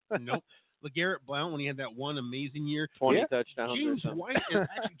 Nope. LeGarrette Blount, when he had that one amazing year, 20 touchdowns.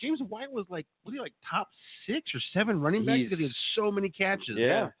 James White was like, top 6 or 7 running backs because he had so many catches.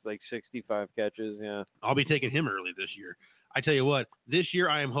 Yeah, like 65 catches. Yeah, I'll be taking him early this year. I tell you what, this year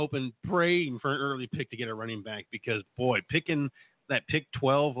I am praying for an early pick to get a running back because, boy, picking that pick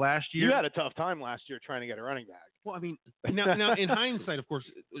 12 last year. You had a tough time last year trying to get a running back. Well, I mean, now in hindsight, of course,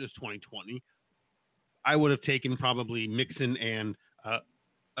 it was 2020. I would have taken probably Mixon and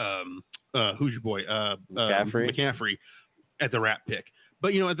who's your boy? McCaffrey at the wrap pick.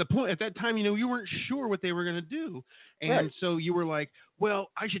 But at that time, you weren't sure what they were going to do, and so you were like,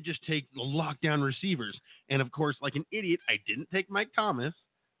 well, I should just take the lockdown receivers. And of course, like an idiot, I didn't take Mike Thomas,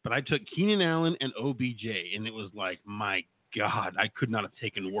 but I took Keenan Allen and OBJ, and it was like, my God, I could not have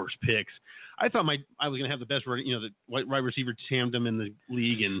taken worse picks. I thought I was going to have the best, the wide receiver tandem in the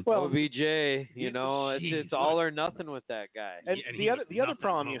league, and OBJ, it's all or nothing with that guy. And the other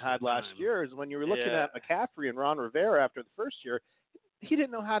problem you had last year is when you were looking at McCaffrey and Ron Rivera after the first year, he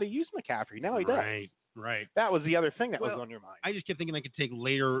didn't know how to use McCaffrey. Now he does. Right. That was the other thing that was on your mind. I just kept thinking I could take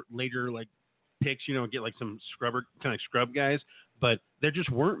later like picks, get like some scrub guys, but there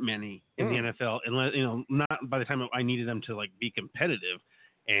just weren't many in the NFL, unless not by the time I needed them to like be competitive.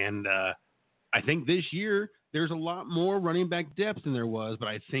 And I think this year there's a lot more running back depth than there was, but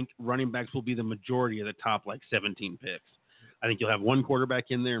I think running backs will be the majority of the top like 17 picks. I think you'll have 1 quarterback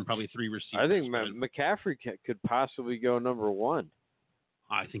in there and probably 3 receivers. I think McCaffrey could possibly go number 1.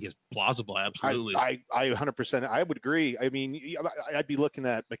 I think it's plausible, absolutely. I 100%. I would agree. I mean, I'd be looking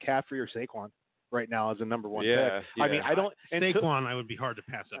at McCaffrey or Saquon right now as a number 1 pick. Yeah. I mean, I don't. Saquon, I would be hard to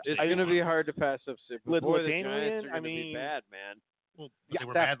pass up. It's going to be hard to pass up. With boy, the Daniel Giants in, are going to be bad, man. Well, Yeah, they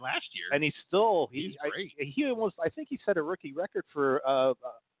were that- bad last year. and he's still He's great. he almost, I think he set a rookie record for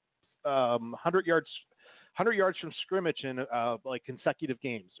 100 yards from scrimmage in like consecutive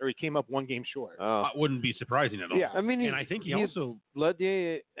games, or he came up one game short. Oh. It wouldn't be surprising at all. Yeah. I mean, and I think he he also led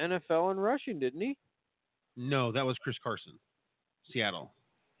the NFL in rushing, didn't he? no, that was Chris Carson, Seattle.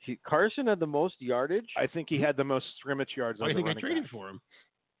 Carson had the most yardage. I think he had the most scrimmage yards. I as a think I running traded back. for him.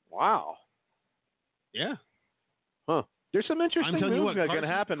 Wow. Yeah. There's some I'm interesting telling you moves what, that are going to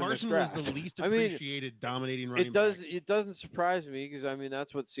happen Carson in this draft. was the least I mean, appreciated dominating running It does. back. It doesn't surprise me because I mean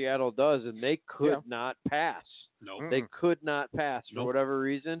that's what Seattle does, and they could not pass. No. They could not pass for Nope. whatever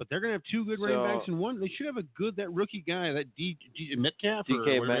reason. But they're going to have two good running So- backs and one. They should have a good, that rookie guy, that Metcalf. or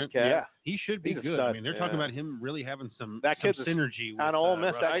DK whatever. Metcalf. Yeah. He should be He's a good. stud. I mean, they're talking Yeah. about him really having some That kid's a- synergy. On with, Ole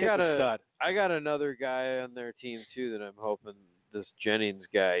Miss, Russ. that kid's a stud. I got another guy on their team too that I'm hoping. This Jennings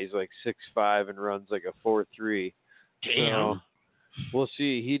guy. He's like 6'5" and runs like a 4.3. Damn. So, we'll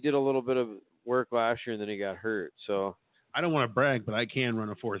see. He did a little bit of work last year and then he got hurt. So I don't want to brag, but I can run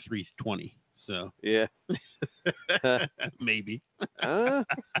a 4.320. So yeah. maybe. I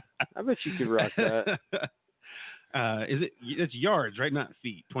bet you could rock that. Is it? It's yards, right? Not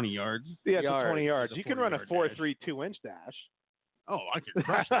feet. 20 yards. Yeah, it's Yards. 20 yards. It's a You can run a 40-yard 4.3 2-inch dash. Oh, I could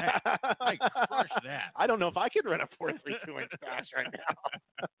crush that. I could crush that. I don't know if I could run a 4.3 2-inch dash right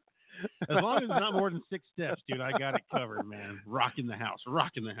now. As long as it's not more than 6 steps, dude, I got it covered, man. Rocking the house.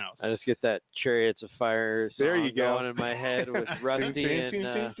 Rocking the house. I just get that Chariots of Fire song There you go. going in my head with Rusty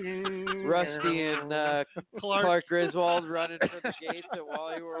and Rusty and Clark. Clark Griswold running for the gates at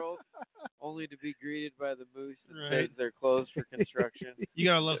Wally World, only to be greeted by the Moose and Right. say they're closed for construction. You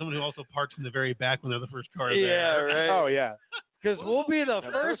gotta love someone who also parks in the very back when they're the first car Yeah, there. right. Oh, yeah. Because we'll be the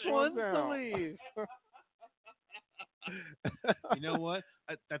The first first ones ones to out. leave. You know what?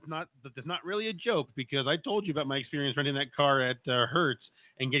 That's not really a joke, because I told you about my experience renting that car at Hertz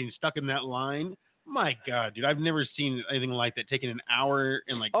and getting stuck in that line. My God, dude, I've never seen anything like that. Taking an hour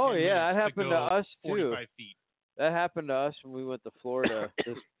and like 10 Oh yeah, that minutes happened to to go us too. 45 feet. That happened to us when we went to Florida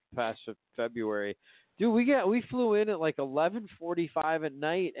this past February. Dude, we flew in at like 11:45 at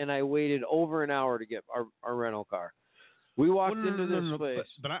night, and I waited over an hour to get our rental car. We walked into this place.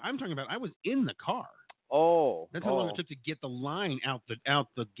 But I'm talking about I was in the car. Oh, That's how long it took to get the line out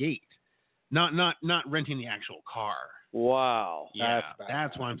the gate. Not renting the actual car. Wow. Yeah, That's bad.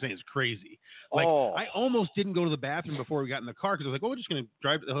 that's why I'm saying it's crazy. Like, Oh. I almost didn't go to the bathroom before we got in the car because I was like, well, we're just going to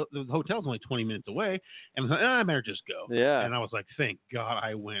drive. The hotel's only 20 minutes away. And I was like, I better just go. Yeah. And I was like, thank God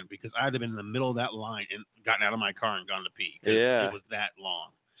I went, because I'd have been in the middle of that line and gotten out of my car and gone to pee. 'Cause Yeah. It was that long.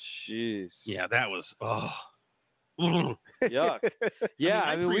 Jeez. Yeah, that was, Yuck. Yeah,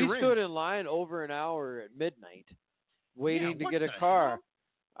 I mean, we pre-arranged. stood in line over an hour at midnight waiting to what get a the car. hell?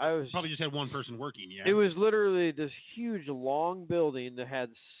 I was Probably just had one person working, yeah. It was literally this huge long building that had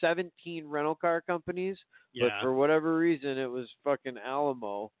 17 rental car companies, but yeah. for whatever reason it was fucking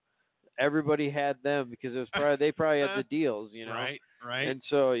Alamo. Everybody had them because it was probably they probably had the deals, you know. Right. And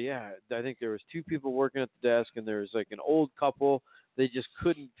so yeah, I think there was 2 people working at the desk, and there was like an old couple. They just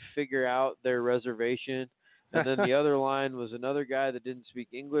couldn't figure out their reservation, and then the other line was another guy that didn't speak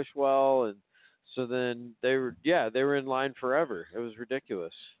English well, and so then they were in line forever. It was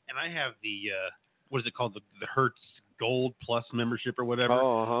ridiculous. And I have the what is it called, the Hertz Gold Plus membership or whatever.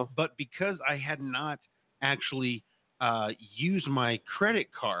 Oh, uh-huh. But because I had not actually used my credit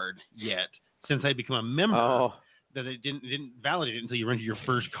card yet since I become a member, Oh. that it didn't validate it until you rented your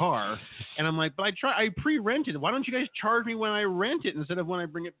first car. And I'm like, but I pre-rented. Why don't you guys charge me when I rent it instead of when I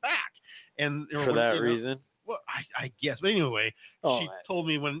bring it back? And For that reason. Well, I guess. But anyway, she told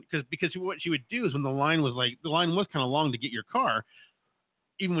me because what she would do is when the line was kind of long to get your car,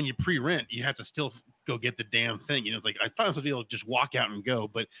 even when you pre-rent, you have to still go get the damn thing. You know, it's like I thought I was able to just walk out and go,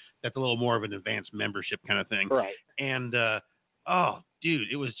 but that's a little more of an advanced membership kind of thing. Right. And oh, dude,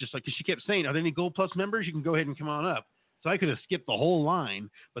 it was just like, because she kept saying, "Are there any Gold Plus members? You can go ahead and come on up." So I could have skipped the whole line,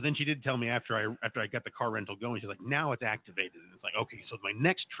 but then she did tell me after I got the car rental going, she's like, "Now it's activated." And it's like, okay, so my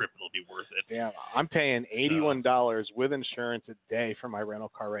next trip will be worth it. Yeah, I'm paying $81 with insurance a day for my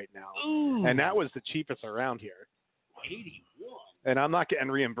rental car right now, Ooh, and that was the cheapest around here. 81. And I'm not getting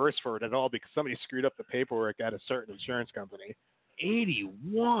reimbursed for it at all because somebody screwed up the paperwork at a certain insurance company.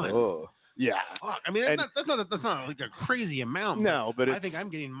 81. Oh. Yeah. Fuck. I mean, that's not like a crazy amount. No, but I think I'm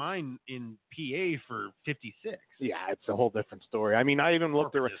getting mine in PA for 56. Yeah, it's a whole different story. I mean, I even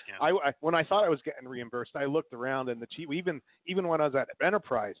looked around. Discount. When I thought I was getting reimbursed, I looked around, and the chief, even when I was at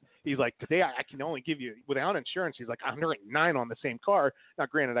Enterprise, he's like, "Today I can only give you without insurance." He's like, "109 on the same car." Now,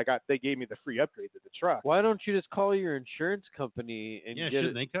 granted, they gave me the free upgrade to the truck. Why don't you just call your insurance company and Yeah, get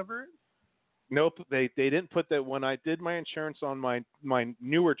shouldn't it? they cover it? Nope, they didn't put that. When I did my insurance on my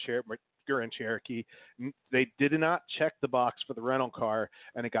newer Grand Cherokee, they did not check the box for the rental car,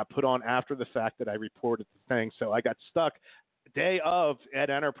 and it got put on after the fact that I reported the thing. So I got stuck day of at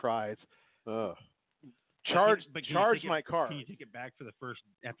Enterprise. Charged my car. Can you take it back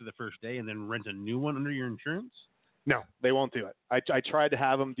after the first day and then rent a new one under your insurance? No, they won't do it. I tried to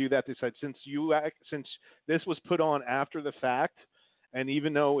have them do that. They said since this was put on after the fact, and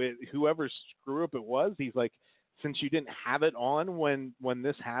even though whoever's screw up it was, he's like, since you didn't have it on when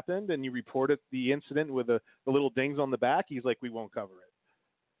this happened and you reported the incident with the little dings on the back, he's like, we won't cover it.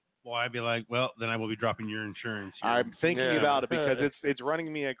 Well, I'd be like, well, then I will be dropping your insurance here. I'm thinking about it because it's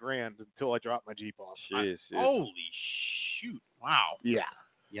running me $1,000 until I drop my Jeep off. Jeez, holy shoot! Wow. Yeah.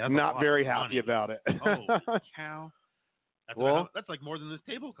 Yeah. I'm not very happy about it. Holy cow! That's like more than this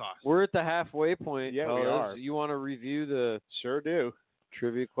table costs. We're at the halfway point. Yeah, we are. You want to review the Sure do.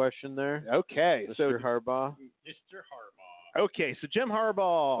 trivia question there? Okay. Mr. Harbaugh. Mr. Harbaugh. Okay, so Jim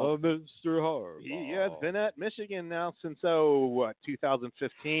Harbaugh. Mr. Harbaugh. He has been at Michigan now since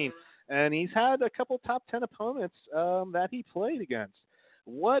 2015, and he's had a couple top 10 opponents that he played against.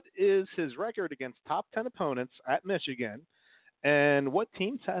 What is his record against top 10 opponents at Michigan, and what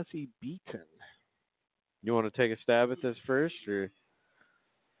teams has he beaten? You want to take a stab at this first, or? Okay,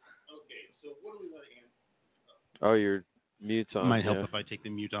 so what do we want to answer? Oh, your mute's on. Might help if I take the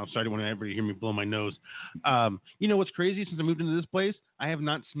mute off. Sorry, I don't want everybody to hear me blow my nose. You know what's crazy? Since I moved into this place, I have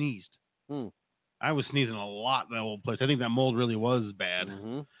not sneezed. I was sneezing a lot in that old place. I think that mold really was bad.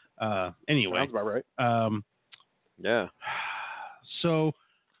 Anyway. Sounds about right. Yeah. So,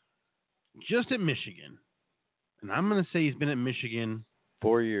 just at Michigan, and I'm going to say he's been at Michigan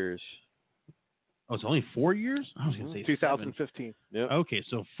 4 years. Oh, it's only 4 years? I was going to say 2015. Yep. Okay,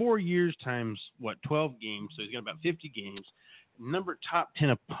 so 4 years times, 12 games? So he's got about 50 games. Number top 10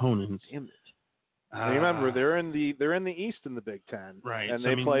 opponents. Damn it. Remember, they're in the East in the Big Ten. Right. And so,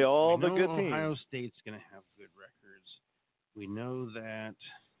 they play all the good teams. Ohio State's going to have good records. We know that.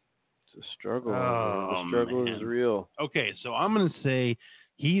 It's a struggle. Oh, the struggle man. is real. Okay, so I'm going to say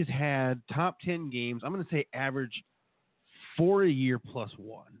he's had top 10 games. I'm going to say average 4 a year plus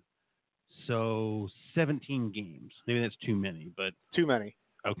 1. So 17 games. Maybe that's too many, but Too many.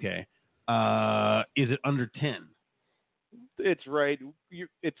 okay. Is it under 10? It's right.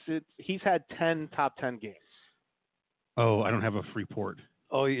 He's had 10 top 10 games. Oh, I don't have a free port.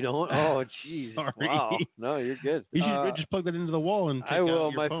 Oh, you don't? Oh, jeez. Sorry. Wow. No, you're good. You should just plug that into the wall and take I will.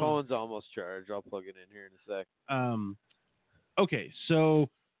 out your My phone. phone's almost charged. I'll plug it in here in a sec. Okay, so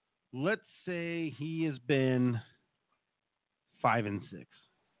let's say he has been 5-6. It's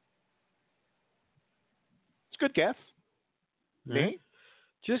a good guess. Right? Nate?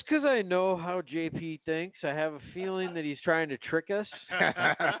 Just because I know how JP thinks, I have a feeling that he's trying to trick us.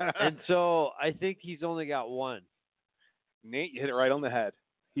 And so I think he's only got one. Nate, you hit it right on the head.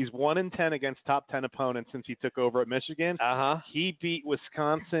 He's 1-10 against top 10 opponents since he took over at Michigan. He beat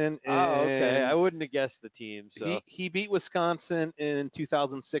Wisconsin. Okay. I wouldn't have guessed the team. So He beat Wisconsin in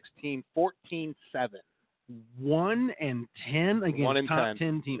 2016, 14-7. 1-10 against top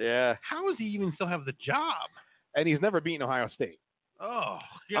 10 teams. Yeah. How does he even still have the job? And he's never beaten Ohio State. Oh,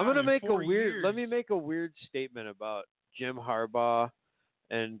 I'm gonna make a weird. Let me make a weird statement about Jim Harbaugh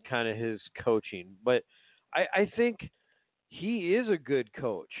and kind of his coaching. But I think he is a good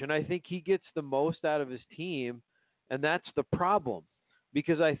coach, and I think he gets the most out of his team, and that's the problem.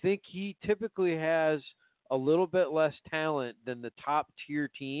 Because I think he typically has a little bit less talent than the top tier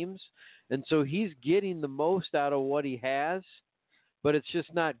teams, and so he's getting the most out of what he has, but it's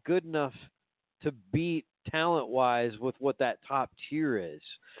just not good enough to beat talent-wise with what that top tier is.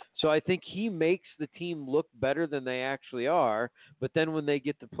 So I think he makes the team look better than they actually are, but then when they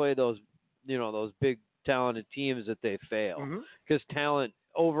get to play those, those big talented teams, that they fail. Because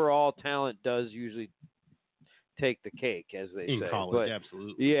overall talent does usually take the cake, as they in say. college, but,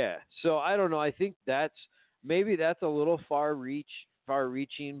 absolutely. Yeah. So I don't know. I think that's a little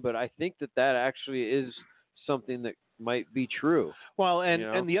far-reaching, but I think that actually is something that might be true. Well,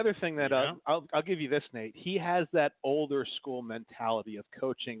 and the other thing that I'll give you this, Nate. He has that older school mentality of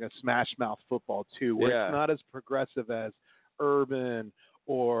coaching a smash mouth football too, where it's not as progressive as Urban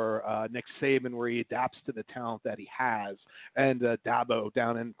or Nick Saban, where he adapts to the talent that he has, and Dabo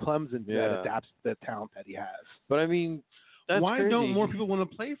down in Clemson that adapts to the talent that he has. But I mean, that's why crazy. don't more people want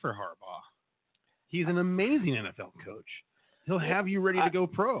to play for Harbaugh? He's an amazing NFL coach. He'll have you ready to go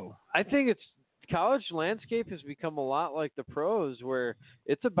pro. I think college landscape has become a lot like the pros, where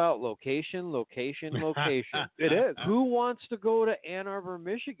it's about location. It is. Who wants to go to Ann Arbor,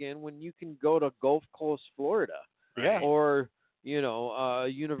 Michigan, when you can go to Gulf Coast, Florida? Yeah. Or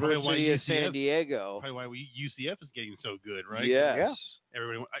University of San Diego. Probably why UCF is getting so good, right? Yes. Yeah.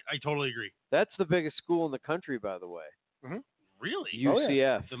 Everybody, I totally agree. That's the biggest school in the country, by the way. Mm-hmm. Really?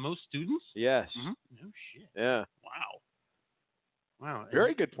 UCF. The most students? Yes. Mm-hmm. No shit. Yeah. Wow.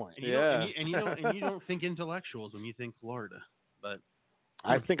 Very good point. And you don't think intellectuals when you think Florida, but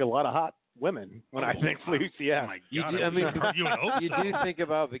I think a lot of hot women when I think UCF. Oh my You God, do- I mean, you would hope You so. do think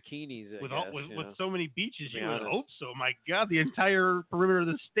about bikinis, I with guess, with so many beaches, be you would honest. hope so. My God, the entire perimeter of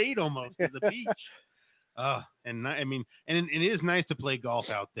the state almost is a beach. And it is nice to play golf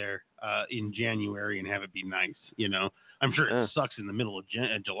out there in January and have it be nice. I'm sure it sucks in the middle of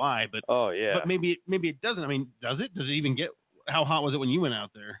July, but Oh, yeah. but maybe it doesn't. I mean, does it? Does it even get? How hot was it when you went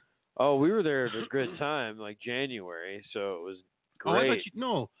out there? Oh, we were there at a good time, like January, so it was Oh, I great.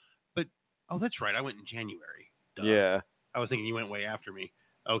 thought that's right. I went in January. Duh. Yeah. I was thinking you went way after me.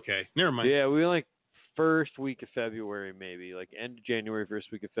 Okay, never mind. Yeah, we were like first week of February, maybe, like end of January,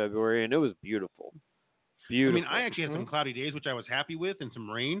 first week of February, and it was beautiful. Beautiful. I mean, I actually had some cloudy days, which I was happy with, and some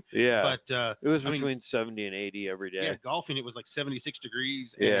rain. Yeah. But it was between 70 and 80 every day. Yeah, golfing it was like 76 degrees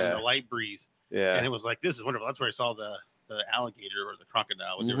Yeah. and a light breeze. Yeah. And it was like, this is wonderful. That's where I saw the alligator or the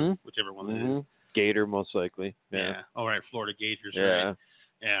crocodile, whichever one it is. Gator, most likely. Yeah. All right, Florida Gators. Yeah. Right.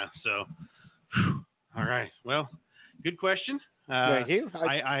 Yeah. So, all right. Well, good question. Thank you.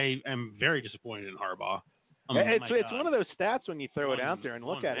 I am very disappointed in Harbaugh. It's one of those stats when you throw it out there and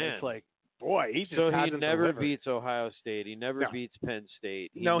look at it. It's like, boy, he just So he hasn't never delivered. beats Ohio State. He never beats Penn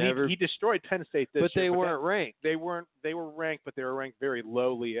State. He destroyed Penn State this but year. they weren't ranked. They were ranked, but they were ranked very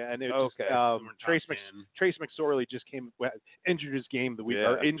lowly. And it was Okay. Trace McSorley just injured his game the week,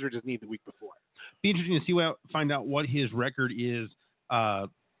 or injured his knee the week before. Be interesting to find out what his record is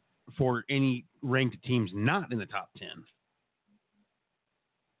for any ranked teams not in the top 10.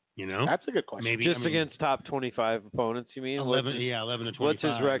 That's a good question. Maybe Just against top 25 opponents, you mean? 11 to 25. What's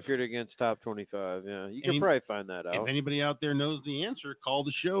his record against top 25? Yeah, you can probably find that out. If anybody out there knows the answer, call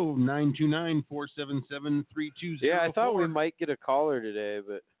the show 929-477-3204. Yeah, I thought we might get a caller today,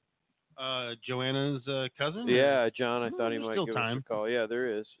 but Joanna's cousin. Yeah, John. I thought he might still give time. us a call. Yeah, there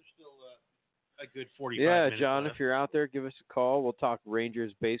is. There's still a good 45 Yeah, minutes John, left. if you're out there, give us a call. We'll talk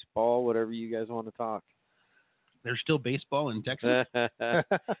Rangers baseball, whatever you guys want to talk. There's still baseball in Texas.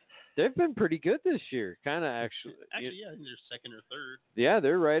 They've been pretty good this year, kind of actually. Actually, yeah, I think they're second or third. Yeah,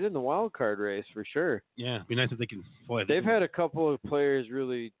 they're right in the wild card race for sure. Yeah, it'd be nice if they can. Boy, They've had a couple of players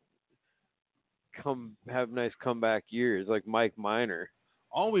really have nice comeback years, like Mike Minor.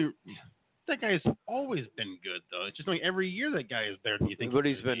 That guy has always been good, though. It's just like every year that guy is better than you think. But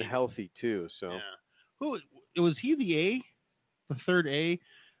he's been healthy too, so. Yeah. Who was he? The third A.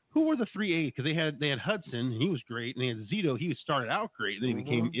 Who were the 3A? Because they had Hudson, and he was great, and they had Zito. He started out great, and then he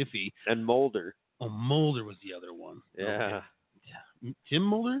became iffy. And Mulder. Oh, Mulder was the other one. Yeah. Okay. Tim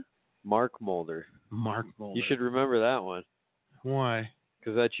Mulder? Mark Mulder. Mark Mulder. You should remember that one. Why?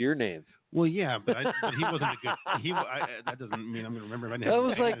 Because that's your name. Well, yeah, but he wasn't a good. That doesn't mean I'm going to remember. If I didn't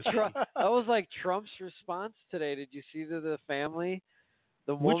That was like Trump's response today. Did you see the family?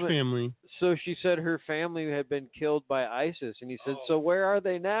 The Which woman, family? So she said her family had been killed by ISIS, and he said, "So where are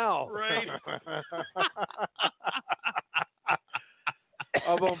they now?" Right.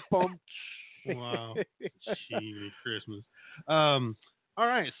 Bum. Wow. Gee, Christmas. All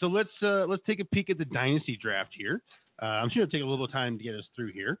right, so let's take a peek at the dynasty draft here. I'm sure it'll take a little time to get us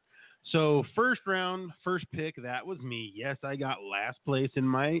through here. So first round, first pick, that was me. Yes, I got last place in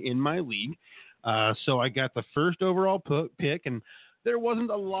my league. So I got the first overall pick, and there wasn't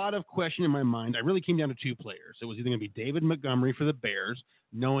a lot of question in my mind. I really came down to two players. It was either going to be David Montgomery for the Bears,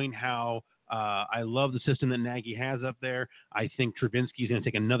 knowing how I love the system that Nagy has up there. I think Trubinsky is going to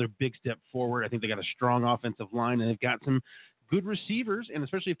take another big step forward. I think they got a strong offensive line, and they've got some good receivers, and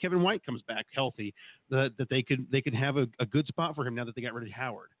especially if Kevin White comes back healthy, that they could have a good spot for him now that they got rid of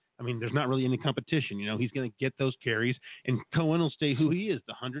Howard. I mean, there's not really any competition. He's going to get those carries, and Cohen will stay who he is,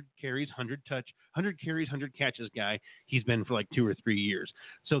 the 100 carries, 100 carries, 100 catches guy he's been for like 2 or 3 years.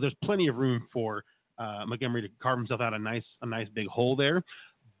 So there's plenty of room for Montgomery to carve himself out a nice big hole there.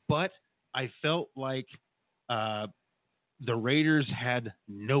 But I felt like the Raiders had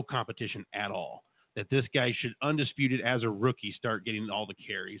no competition at all, that this guy should, undisputed as a rookie, start getting all the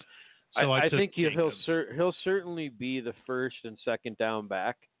carries. So I think he'll certainly be the first and second down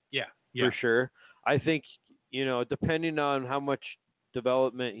back. Yeah. For sure. I think, depending on how much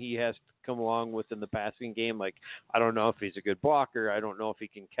development he has to come along with in the passing game, like, I don't know if he's a good blocker. I don't know if he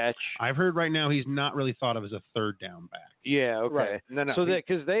can catch. I've heard right now he's not really thought of as a third down back. Yeah, okay. Right. No, so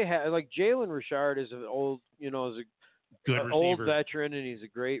because they have, like, Jalen Richard is an old, is a good receiver. old veteran, and he's a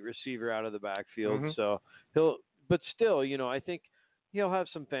great receiver out of the backfield. So but still, I think he'll have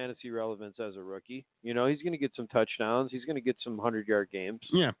some fantasy relevance as a rookie. He's going to get some touchdowns. He's going to get some 100-yard games.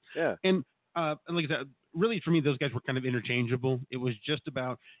 Yeah. Yeah. And like I said, really for me, those guys were kind of interchangeable. It was just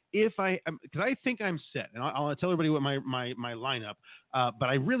about because I think I'm set, and I'll tell everybody what my lineup. But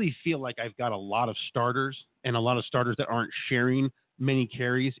I really feel like I've got a lot of starters and a lot of starters that aren't sharing many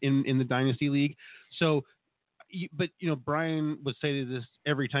carries in the Dynasty League. So, but Brian would say this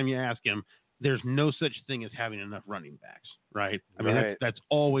every time you ask him. There's no such thing as having enough running backs, right? I mean, that's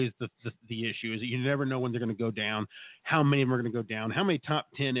always the issue is that you never know when they're going to go down, how many of them are going to go down, how many top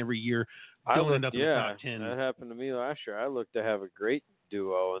 10 every year don't end up in the top 10. That happened to me last year. I looked to have a great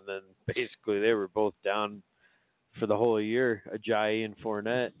duo, and then basically they were both down for the whole year, Ajayi and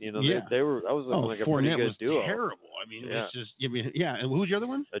Fournette. They were. I was looking like a Fournette pretty good was duo. Terrible. I mean, it's just yeah. And who was the other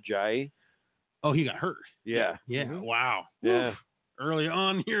one? Ajayi. Oh, he got hurt. Yeah. Yeah. Mm-hmm. Wow. Yeah. Oof. Early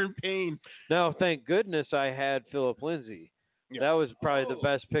on here in pain. Now, thank goodness I had Philip Lindsay. Yeah. That was probably the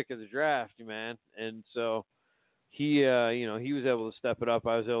best pick of the draft, man. And so he, he was able to step it up.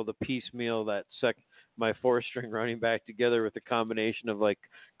 I was able to piecemeal my 4-string running back together with a combination of like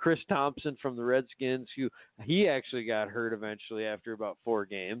Chris Thompson from the Redskins, who he actually got hurt eventually after about 4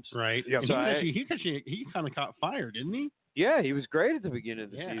 games. Right. Yeah. So he kind of caught fire, didn't he? Yeah, he was great at the beginning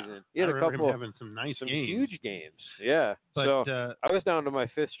of the season. He had I a remember couple him having some nice games. huge games. Yeah. But so I was down to my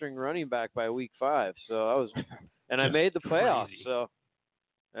 5th-string running back by week 5. So I was, and I made the playoffs. Crazy. So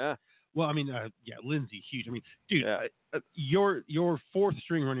yeah. Well, I mean, Lindsey, huge. I mean, dude, your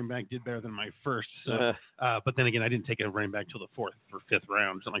 4th-string running back did better than my first. So, but then again, I didn't take a running back till the 4th or 5th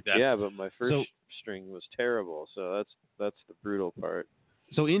round, something like that. Yeah, but my first string was terrible. So that's the brutal part.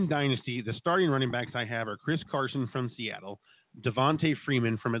 So in Dynasty, the starting running backs I have are Chris Carson from Seattle, Devontae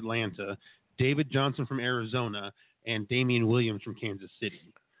Freeman from Atlanta, David Johnson from Arizona, and Damian Williams from Kansas City.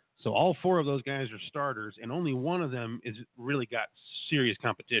 So all 4 of those guys are starters, and only one of them is really got serious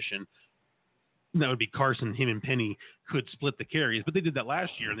competition. That would be Carson. Him and Penny could split the carries, but they did that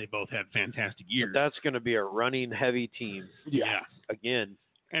last year, and they both had fantastic years. But that's going to be a running-heavy team. Yeah. Again.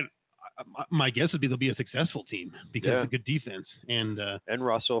 And my guess would be they'll be a successful team because of a good defense. And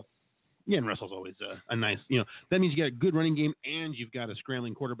Russell. Yeah, and Russell's always a nice, that means you got a good running game and you've got a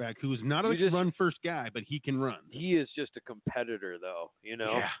scrambling quarterback who's not a run-first guy, but he can run. He is just a competitor, though,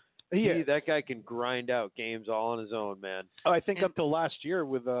 Yeah. That guy can grind out games all on his own, man. Oh, I think up till last year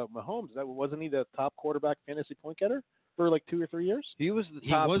with Mahomes, wasn't he the top quarterback fantasy point getter for like 2 or 3 years? He was the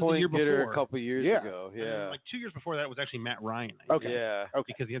top point getter a couple years ago. Yeah, like 2 years before that was actually Matt Ryan. Okay. Yeah.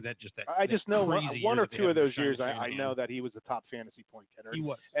 Okay. Because he had that. I just know one or two of those years. I I know that he was the top fantasy point getter. He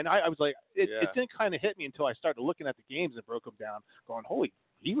was. And I was like, it didn't kind of hit me until I started looking at the games and broke them down, going, holy,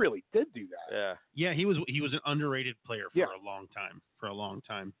 he really did do that. Yeah. Yeah, he was an underrated player for a long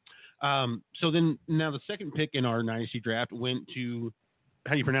time. So then now the second pick in our Dynasty draft went to,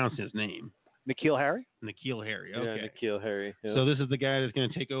 how do you pronounce his name? N'Keal Harry? N'Keal Harry. Okay. Yeah, N'Keal Harry. Yeah. So this is the guy that's going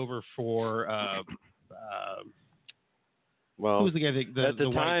to take over for well, who's the guy at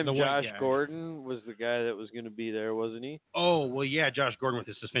the time, Josh guy? Gordon was the guy that was going to be there, wasn't he? Oh, well, yeah, Josh Gordon with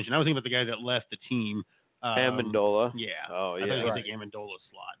his suspension. I was thinking about the guy that left the team. Amendola. Yeah. Oh, yeah. I thought he was going to take Amendola's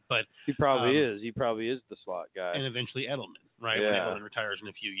slot. But he probably is. He probably is the slot guy. And eventually Edelman, right? Yeah. When Edelman retires in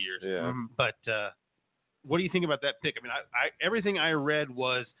a few years. Yeah. Mm-hmm. But what do you think about that pick? I mean, I everything I read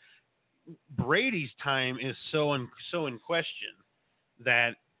was Brady's time is so in question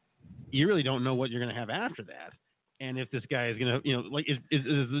that you really don't know what you're going to have after that. And if this guy is going to,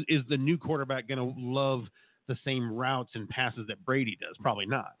 is the new quarterback going to love the same routes and passes that Brady does? Probably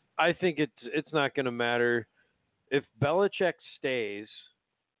not. I think it's not going to matter if Belichick stays,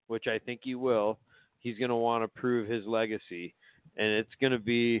 which I think he will. He's going to want to prove his legacy, and it's going to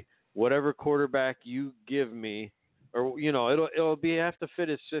be whatever quarterback you give me, or it'll have to fit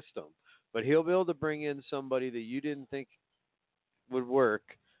his system. But he'll be able to bring in somebody that you didn't think would work,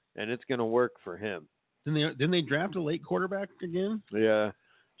 and it's going to work for him. Didn't they draft a late quarterback again? Yeah.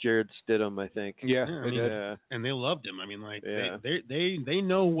 Jared Stidham, I think. Yeah, and they loved him. I mean, like yeah. they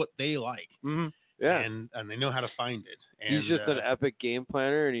know what they like, yeah, and they know how to find it. And, he's just an epic game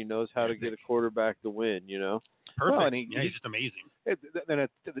planner, and he knows how to get a quarterback to win. Perfect. Well, and he's just amazing. The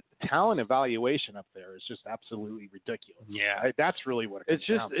talent evaluation up there is just absolutely ridiculous. Yeah, that's really what it it's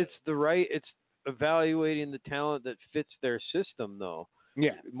just. Down to. It's evaluating the talent that fits their system, though.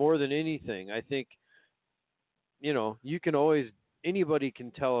 Yeah, more than anything, I think. You can always. Anybody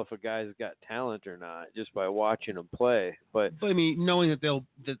can tell if a guy's got talent or not just by watching him play. But I mean, knowing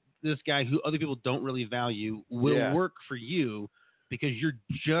that this guy who other people don't really value will work for you because you're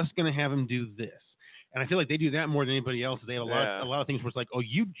just going to have him do this. And I feel like they do that more than anybody else. They have a lot of things where it's like, oh,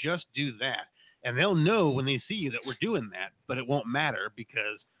 you just do that, and they'll know when they see you that we're doing that, but it won't matter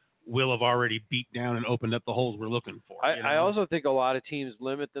because we'll have already beat down and opened up the holes we're looking for. I also think a lot of teams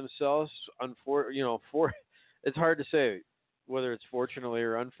limit themselves it's hard to say whether it's fortunately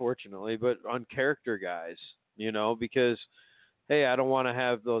or unfortunately, but on character guys, because hey, I don't want to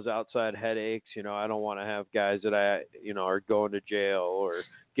have those outside headaches, I don't want to have guys that are going to jail or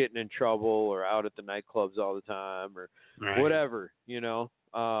getting in trouble or out at the nightclubs all the time or whatever,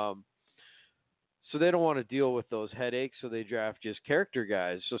 so they don't want to deal with those headaches, so they draft just character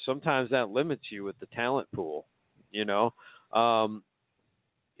guys. So sometimes that limits you with the talent pool,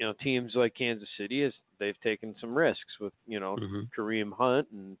 teams like Kansas City, they've taken some risks with, Kareem Hunt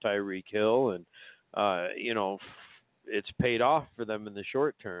and Tyreek Hill, and, it's paid off for them in the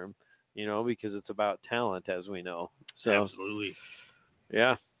short term, because it's about talent, as we know. So, absolutely.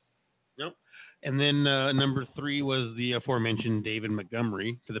 Yeah. Yep. And then number 3 was the aforementioned David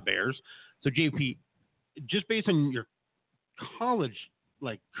Montgomery for the Bears. So, JP, just based on your college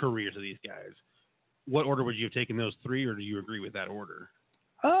careers of these guys, what order would you have taken those 3, or do you agree with that order?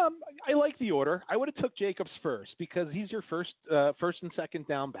 I like the order. I would have took Jacobs first because he's your first and second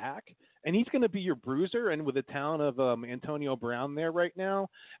down back, and he's going to be your bruiser. And with the talent of Antonio Brown there right now,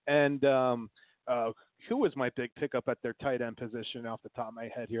 and who was my big pickup at their tight end position off the top of my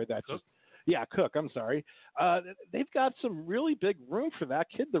head here? Cook. I'm sorry. They've got some really big room for that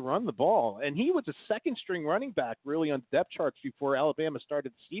kid to run the ball, and he was a second string running back really on depth charts before Alabama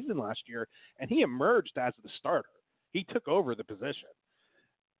started the season last year, and he emerged as the starter. He took over the position.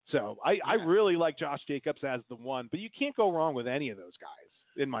 So I really like Josh Jacobs as the one, but you can't go wrong with any of those guys,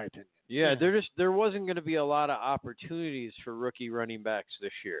 in my opinion. Yeah, there wasn't going to be a lot of opportunities for rookie running backs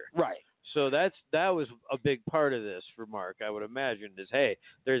this year. Right. So that was a big part of this for Mark, I would imagine, is, hey,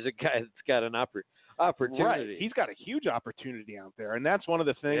 there's a guy that's got an opportunity. Right. He's got a huge opportunity out there, and that's one of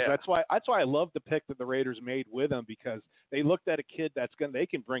the things. Yeah. That's why I love the pick that the Raiders made with him, because they looked at a kid they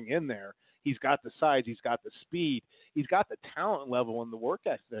can bring in there. He's got the size, he's got the speed, he's got the talent level and the work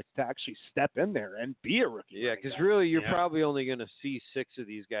ethic to actually step in there and be a rookie. Yeah, because really you're probably only going to see 6 of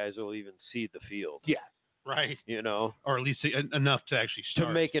these guys will even see the field. Yeah. Right. Or at least enough to actually start.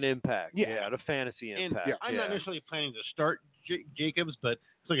 To make an impact. Yeah, the fantasy impact. I'm not necessarily planning to start Jacobs, but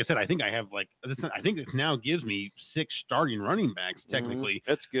like I said, I think I have I think this now gives me 6 starting running backs technically.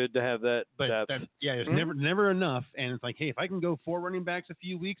 Mm-hmm. That's good to have that. But it's never enough. And it's like, hey, if I can go 4 running backs a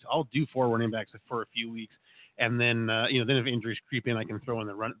few weeks, I'll do 4 running backs for a few weeks. And then then if injuries creep in, I can throw in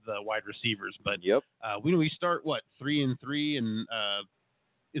the wide receivers. But we start 3-3 and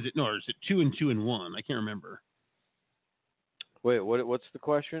is it 2 and 2 and 1? I can't remember. Wait, what's the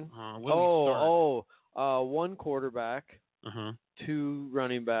question? One quarterback. 2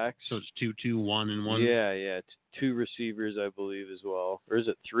 running backs. So it's 2, 2, 1, and 1. Yeah. 2 receivers, I believe, as well. Or is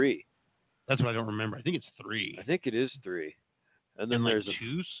it 3? That's what I don't remember. I think it's 3. I think it is 3. And then there's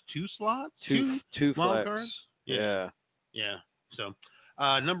two slots. Two wild flex. Cards. Yeah. So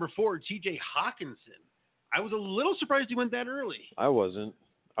number 4, T.J. Hawkinson. I was a little surprised he went that early. I wasn't.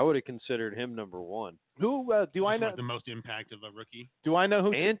 I would have considered him number 1. Who do I know? The most impact of a rookie. Do I know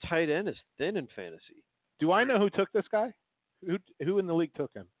who? And tight end is thin in fantasy. Do I know who took this guy? Who in the league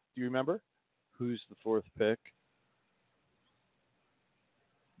took him? Do you remember? Who's the 4th pick?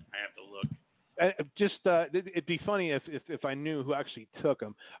 I have to look. It'd be funny if I knew who actually took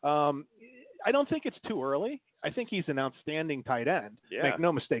him. I don't think it's too early. I think he's an outstanding tight end. Yeah. Make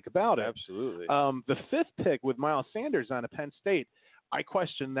no mistake about it. Absolutely. The 5th pick with Miles Sanders out of Penn State, I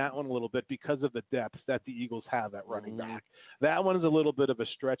question that one a little bit because of the depth that the Eagles have at running back. That one is a little bit of a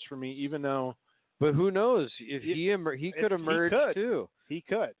stretch for me, even though. But who knows? If he could emerge too. He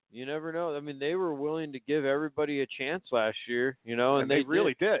could. You never know. I mean, they were willing to give everybody a chance last year, and they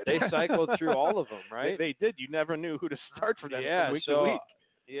really did. They cycled through all of them, right? They did. You never knew who to start for them from week to week.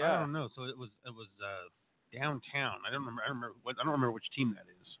 Yeah. I don't know. So it was downtown. I don't remember which team that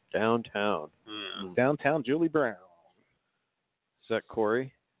is. Downtown. Yeah. Downtown Julie Brown. Is that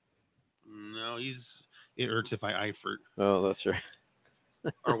Corey? No, it hurts if I Eifert. Oh, that's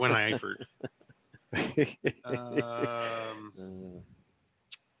right. Or when I Eifert.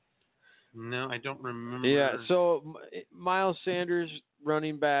 No, I don't remember. Yeah, so Miles Sanders,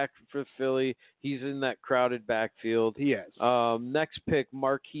 running back for Philly, he's in that crowded backfield. He is. Next pick,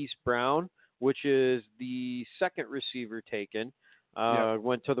 Marquise Brown, which is the 2nd receiver taken,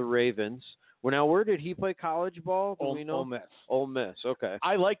 went to the Ravens. Well, now, where did he play college ball? Do we know? Ole Miss. Ole Miss, okay.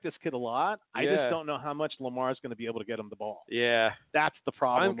 I like this kid a lot. I just don't know how much Lamar's going to be able to get him the ball. Yeah. That's the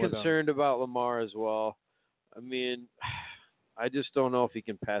problem. I'm concerned about Lamar as well. I mean, I just don't know if he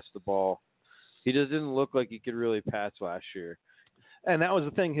can pass the ball. He just didn't look like he could really pass last year. And that was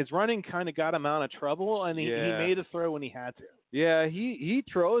the thing. His running kind of got him out of trouble, and he Yeah. made a throw when he had to. Yeah, he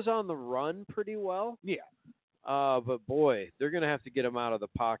throws on the run pretty well. Yeah. But boy, they're gonna have to get him out of the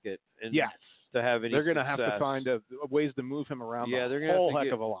pocket and Yes. to have any. They're going to have to success. find ways to move him around Yeah, the they're gonna whole have to heck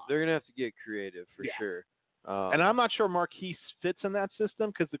get, of a lot. They're gonna have to get creative for Yeah. sure. And I'm not sure Marquise fits in that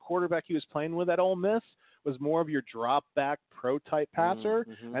system because the quarterback he was playing with at Ole Miss was more of your drop back pro type passer,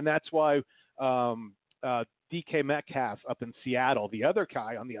 Mhm. and that's why DK Metcalf up in Seattle, the other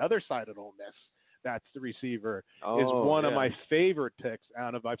guy on the other side of Ole Miss, that's the receiver, is one of my favorite picks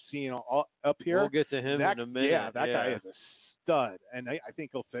out of I've seen up here. We'll get to him in a minute. Yeah, that guy is a stud, and I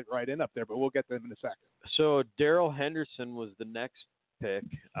think he'll fit right in up there. But we'll get to him in a second. So Darrell Henderson was the next pick.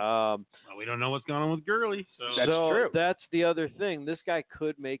 Well, we don't know what's going on with Gurley, so That's true. That's the other thing. This guy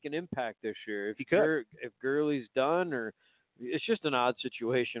could make an impact this year if He could. If Gurley's done, or it's just an odd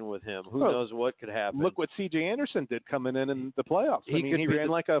situation with him. Who Well, knows what could happen? Look what C.J. Anderson did coming in the playoffs. He could he be ran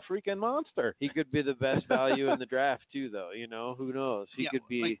like a freaking monster. He could be the best value in the draft too, though. You know, who knows? He could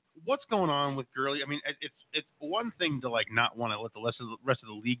be. Like, what's going on with Gurley? I mean, it's one thing to like not want to let the rest of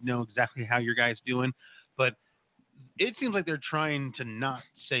the league know exactly how your guy's doing, but it seems like they're trying to not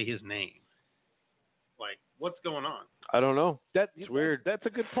say his name. Like, what's going on? I don't know. It's weird. That's a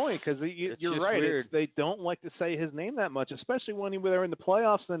good point because you're just right. weird. They don't like to say his name that much, especially when they were in the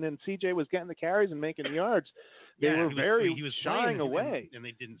playoffs and then CJ was getting the carries and making the yards. They were he was shying playing away. and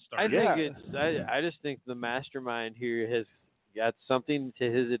they didn't start. I him. think it's. I just think the mastermind here has got something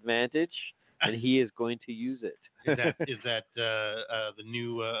to his advantage, and he is going to use it. Is that the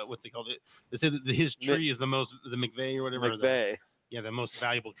new what they called it? They said that his tree is the McVay or whatever. McVay. The most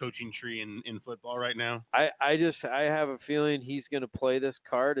valuable coaching tree in football right now. I have a feeling he's going to play this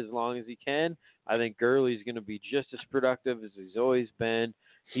card as long as he can. I think Gurley's going to be just as productive as he's always been.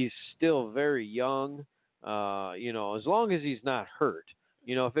 He's still very young. As long as he's not hurt.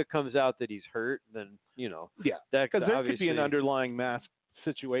 If it comes out that he's hurt, then that because there could be an underlying mass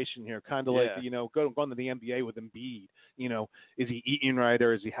situation here, kind of like going to the NBA with Embiid. Is he eating right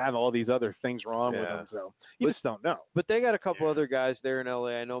or is he having all these other things wrong with him? So you just don't know. But they got a couple other guys there in LA.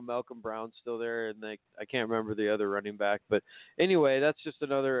 I know Malcolm Brown's still there, and I can't remember the other running back. But anyway, that's just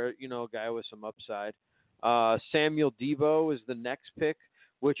another guy with some upside. Samuel Debo is the next pick,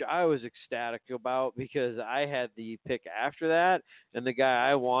 which I was ecstatic about because I had the pick after that, and the guy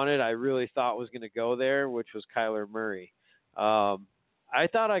I wanted, I really thought was going to go there, which was Kyler Murray. I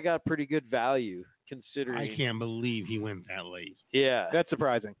thought I got pretty good value considering. I can't believe he went that late. Yeah. That's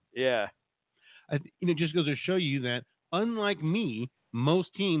surprising. Yeah. It just goes to show you that, unlike me,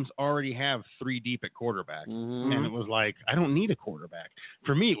 most teams already have 3 deep at quarterback. Mm-hmm. And it was like, I don't need a quarterback.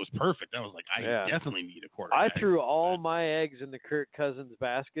 For me, it was perfect. I was like, I definitely need a quarterback. I threw all my eggs in the Kirk Cousins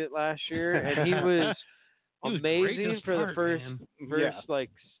basket last year, and he was amazing for the first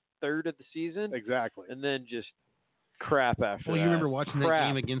like third of the season. Exactly. And then just crap after that. Well, you remember watching that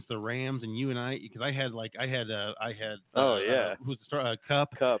game against the Rams, and you and I, because I had who's the star, Cup,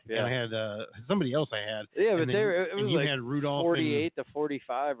 yeah. And I had somebody else I had. Yeah, but it was you like had Rudolph 48 to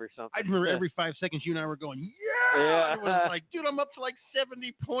 45 or something. I remember every 5 seconds you and I were going, yeah. It was like, dude, I'm up to like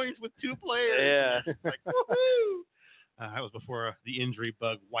 70 points with 2 players. Yeah. Like, woohoo! That was before the injury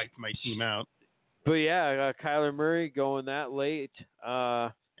bug wiped my team out. But yeah, Kyler Murray going that late.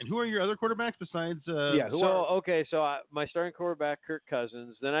 And who are your other quarterbacks besides? So my starting quarterback, Kirk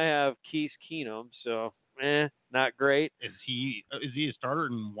Cousins. Then I have Case Keenum. So, not great. Is he a starter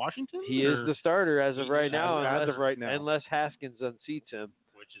in Washington? He is the starter as of right now. Unless Haskins unseats him,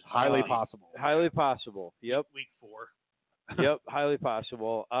 which is highly possible. Highly possible. Yep. Week 4. Yep, highly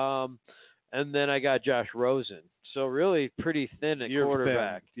possible. And then I got Josh Rosen. So really pretty thin at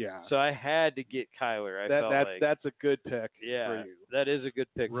quarterback. Thin. Yeah. So I had to get Kyler. That's a good pick for you. That is a good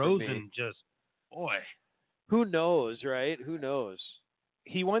pick Rosen for me. Boy. Who knows, right? Who knows?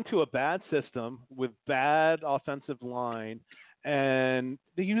 He went to a bad system with bad offensive line, and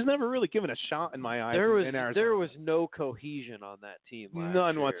he was never really given a shot in my eyes. There was no cohesion on that team last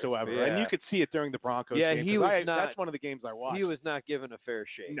None year. whatsoever, yeah. and you could see it during the Broncos game. He was not. That's one of the games I watched. He was not given a fair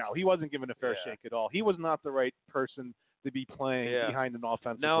shake. No, he wasn't given a fair shake at all. He was not the right person to be playing behind an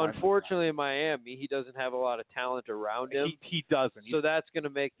offensive Now, line. unfortunately, in Miami, he doesn't have a lot of talent around him. He doesn't. So that's going to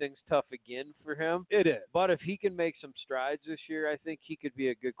make things tough again for him. It is. But if he can make some strides this year, I think he could be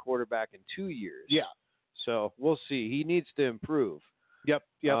a good quarterback in 2 years. Yeah. So we'll see. He needs to improve. Yep.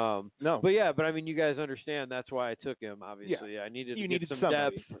 But I mean, you guys understand that's why I took him. Obviously, I needed to get some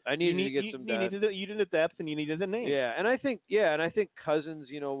depth. I needed to get some depth. You needed depth, and you needed a name. Yeah, and I think Cousins,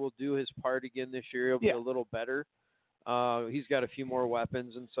 will do his part again this year. He'll be a little better. He's got a few more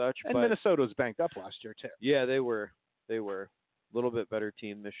weapons and such. And but Minnesota was banked up last year too. Yeah, they were. little bit better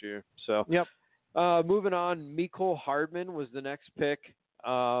team this year. So Yep. Moving on, Mecole Hardman was the next pick.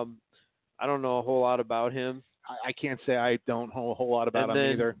 I don't know a whole lot about him. I can't say I don't know a whole lot about and him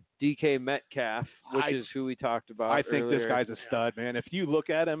then either. DK Metcalf, which is who we talked about. I think earlier. this guy's a stud, man. If you look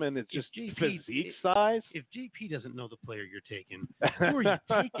at him and it's just physique size. If JP doesn't know the player you're taking, who are you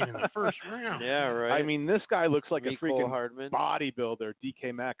taking in the first round? Yeah, right. I mean, this guy looks like Mecole a freaking Hardman. bodybuilder,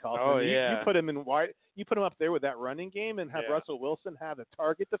 DK Metcalf. Oh, you, yeah. You put him in wide. You put him up there with that running game and have Yeah. Russell Wilson have a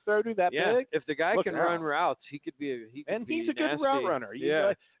target to throw to that Yeah, big. if the guy Look can out. run routes, he could be. And be he's a good nasty. route runner.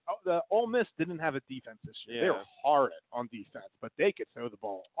 Yeah. The Ole Miss didn't have a defense this year. They Yeah. were hard on defense, but they could throw the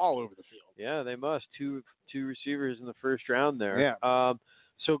ball all over the field. Yeah, they must. Two receivers in the first round there. Yeah.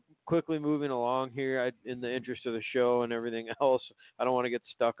 So quickly moving along here, in the interest of the show and everything else, I don't want to get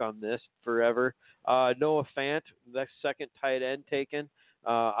stuck on this forever. Noah Fant, the second tight end taken.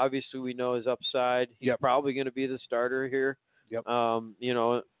 Obviously, we know his upside. He's probably going to be the starter here. Yep.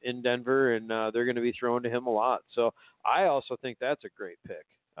 In Denver, and they're going to be throwing to him a lot. So I also think that's a great pick.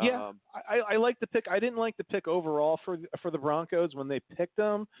 Yeah, I like the pick. I didn't like the pick overall for the Broncos when they picked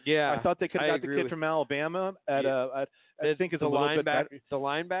him. Yeah, I thought they could have got the agree kid with- from Alabama I think is a the little bit better. The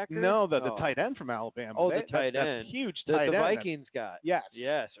linebacker? No, the tight end from Alabama. Oh, the tight that's end. Huge The tight end. Vikings got. Yes.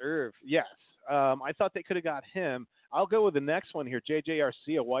 Yes, Irv. Yes. I thought they could have got him. I'll go with the next one here, J.J.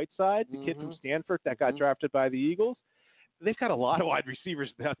 Arcea-Whiteside, the kid from Stanford that got drafted by the Eagles. They've got a lot of wide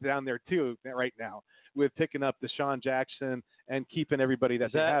receivers down there, too, right now, with picking up Deshaun Jackson and keeping everybody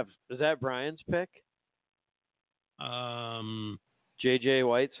that they have. Is that Brian's pick? J.J.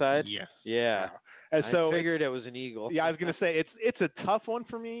 Whiteside? Yes. Yeah. And so I figured it was an Eagle. Yeah, I was going to say it's a tough one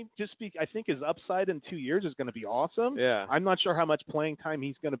for me. I think his upside in 2 years is going to be awesome. Yeah. I'm not sure how much playing time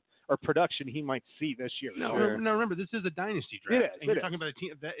he's going to or production he might see this year. No, Sure. no, remember this is a dynasty draft, It is, and it you're is. talking about a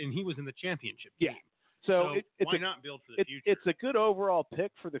team that, and he was in the championship. Yeah. Team. So why not build for the future? It's a good overall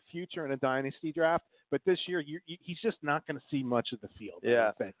pick for the future in a dynasty draft, but this year he's just not going to see much of the field. Yeah.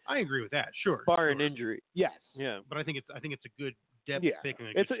 I think. I agree with that. Sure. Bar an sure. injury. Yes. Yeah. But I think it's a good depth Yeah. pick and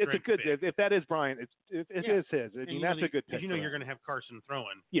a It's good a strength good pick. if that is Brian. It Yeah. is his. I mean, that's a good pick. Because you know for you're him. going to have Carson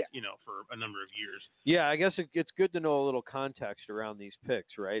throwing. Yeah. For a number of years. Yeah, I guess it's good to know a little context around these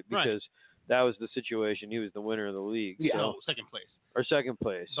picks, right? Because that was the situation. He was the winner of the league. Yeah. So, No, second place. or second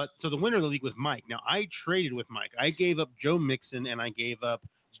place. But so the winner of the league was Mike. Now I traded with Mike. I gave up Joe Mixon and I gave up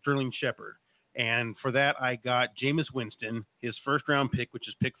Sterling Shepard. And for that I got Jameis Winston, his first round pick, which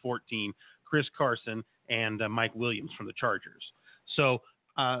is pick 14, Chris Carson, and Mike Williams from the Chargers. So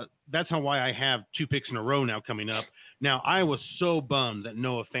that's why I have 2 picks in a row now coming up. Now, I was so bummed that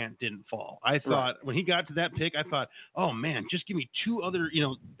Noah Fant didn't fall. I thought when he got to that pick, I thought, oh, man, just give me 2 other,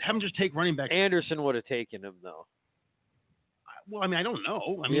 have him just take running back. Anderson would have taken him, though. Well, I mean, I don't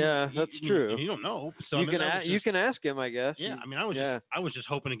know. I mean, Yeah, that's true. You don't know. So You I mean, can I was you just- can ask him, I guess. Yeah, I mean, I was Yeah. just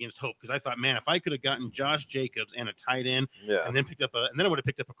hoping against hope because I thought, man, if I could have gotten Josh Jacobs and a tight end, Yeah. and then I would have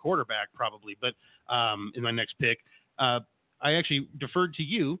picked up a quarterback probably. But in my next pick, I actually deferred to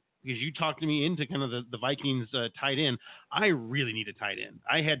you because you talked me into kind of the Vikings tight end. I really need a tight end.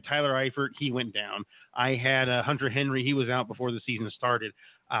 I had Tyler Eifert, he went down. I had Hunter Henry, he was out before the season started.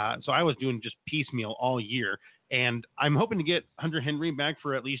 So I was doing just piecemeal all year, and I'm hoping to get Hunter Henry back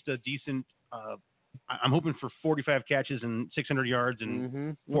for at least a decent. I'm hoping for 45 catches and 600 yards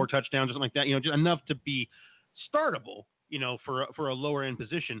and 4 touchdowns or something like that. Just enough to be startable. For a lower end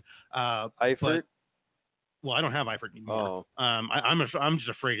position. Eifert. Well, I don't have Eifert anymore. Oh. I'm just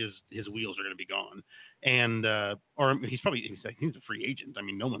afraid his wheels are going to be gone, and or he's a free agent. I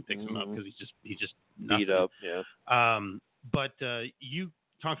mean, no one picks him up because he's just nothing. Beat up. Yeah. But you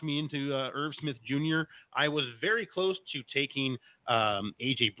talked me into Irv Smith Jr. I was very close to taking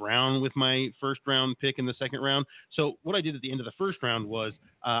A.J. Brown with my first round pick in the second round. So what I did at the end of the first round was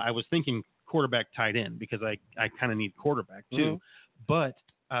I was thinking quarterback tight end because I kind of need quarterback too. But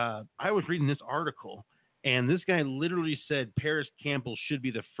I was reading this article. And this guy literally said Paris Campbell should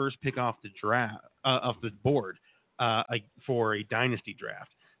be the first pick off the board for a dynasty draft.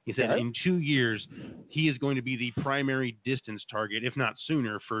 He said in 2 years he is going to be the primary distance target, if not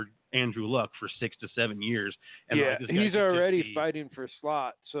sooner, for Andrew Luck for 6 to 7 years. And this guy he's could already just be, fighting for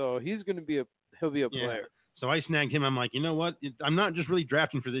slot, so he'll be a player. So I snagged him. I'm like, you know what? I'm not just really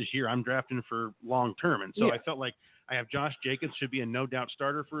drafting for this year. I'm drafting for long term. And so I felt like I have Josh Jacobs should be a no doubt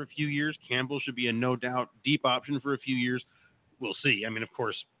starter for a few years. Campbell should be a no doubt deep option for a few years. We'll see. I mean, of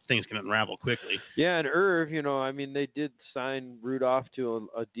course, things can unravel quickly. Yeah, and Irv, they did sign Rudolph to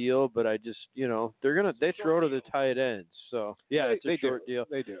a deal, but I just, they throw to the tight ends. So yeah, it's a short deal.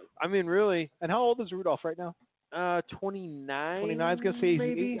 They do. I mean, really. And how old is Rudolph right now? 29. 29. Gonna say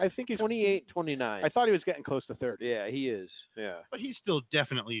maybe. I think he's 28, 29. I thought he was getting close to 30. Yeah, he is. Yeah. But he's still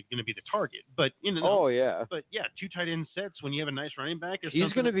definitely going to be the target. But Oh yeah. But yeah, 2 tight end sets when you have a nice running back.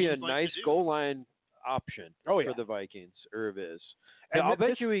 He's going to be a teams like nice to do. goal line option Oh, yeah. for the Vikings. Irv is. And I'll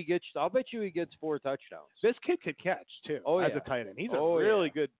bet you he gets 4 touchdowns. This kid could catch too. Oh, as yeah. a tight end. He's Oh, a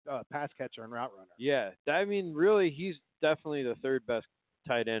really yeah. good pass catcher and route runner. Yeah. I mean, really, he's definitely the 3rd best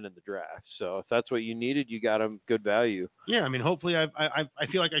tight end in the draft. So if that's what you needed, you got him good value. Yeah, I mean, hopefully I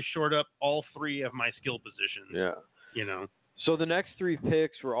feel like I shored up all 3 of my skill positions. Yeah. You know. So the next 3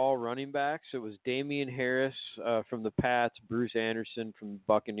 picks were all running backs. It was Damian Harris from the Pats, Bruce Anderson from the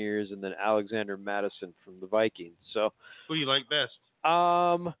Buccaneers, and then Alexander Madison from the Vikings. So Who do you like best?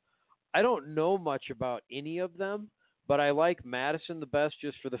 I don't know much about any of them, but I like Madison the best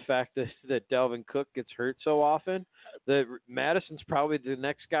just for the fact that Dalvin Cook gets hurt so often. That Madison's probably the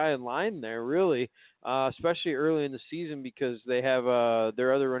next guy in line there, really, especially early in the season because they have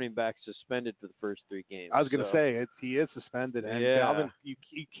their other running back suspended for the first 3 games. I was going to say he is suspended, and Yeah. Dalvin,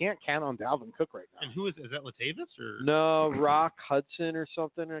 you can't count on Dalvin Cook right now. And who is that? Latavius or No, Rock Hudson or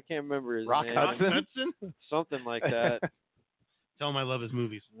something. I can't remember his Rock name. Hudson? Something like that. Tell him I love his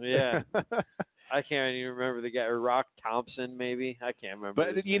movies. Yeah. I can't even remember the guy. Or Rock Thompson, maybe. I can't remember.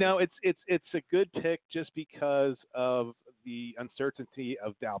 But his you name. know, it's a good pick just because of the uncertainty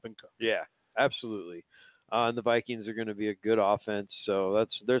of Dalvin Cook. Yeah, absolutely. And the Vikings are going to be a good offense, so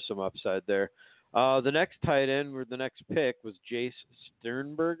there's some upside there. The next tight end, or the next pick, was Jace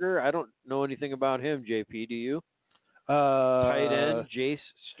Sternberger. I don't know anything about him. JP, do you? Tight end Jace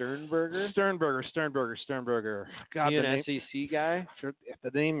Sternberger. Sternberger. God, He the an name, SEC guy.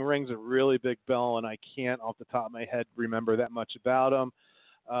 the name rings a really big bell, and I can't off the top of my head remember that much about him.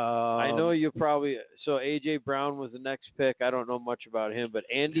 I know you probably. So A.J. Brown was the next pick. I don't know much about him, but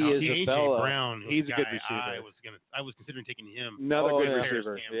Andy Isabella. A.J. Brown, he's a guy good receiver. I was considering taking him. Another Oh, good yeah.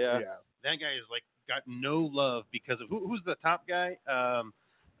 receiver. Yeah. That guy is like got no love because of who's the top guy?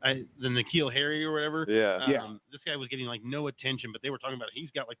 The N'Keal Harry or whatever. Yeah. This guy was getting like no attention, but they were talking about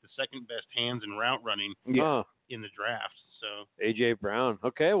he's got like the 2nd best hands in route running Huh. in the draft. So A.J. Brown.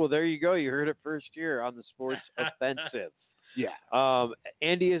 Okay, well, there you go. You heard it first here on the Sports Offensive. Yeah.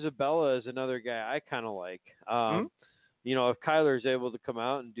 Andy Isabella is another guy I kind of like. You know, if Kyler is able to come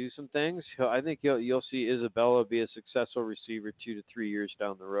out and do some things, I think you'll see Isabella be a successful receiver 2 to 3 years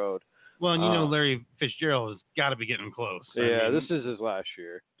down the road. well, and Larry Fitzgerald has got to be getting close. I Yeah, mean, this is his last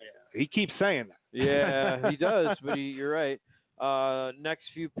year. He keeps saying that. Yeah, he does, but you're right. Next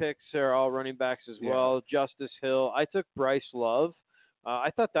few picks are all running backs as well. Justice Hill. I took Bryce Love.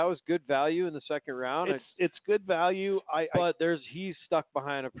 I thought that was good value in the 2nd round. It's good value. But he's stuck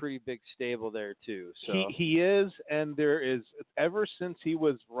behind a pretty big stable there too. So he is, and there is ever since he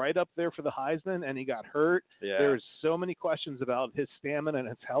was right up there for the Heisman and he got hurt. yeah. There's so many questions about his stamina and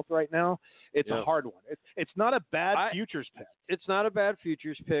his health right now. It's a hard one. It's not a bad futures pick. It's not a bad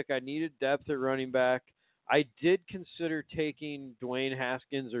futures pick. I needed depth at running back. I did consider taking Dwayne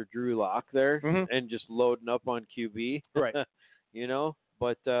Haskins or Drew Lock there and just loading up on QB. Right. You know,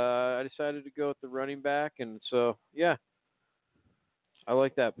 but I decided to go with the running back, and so yeah, I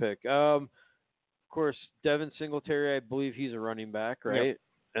like that pick. Of course, Devin Singletary, I believe he's a running back, right? Yep.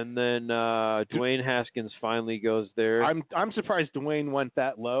 And then Dwayne Haskins finally goes there. I'm surprised Dwayne went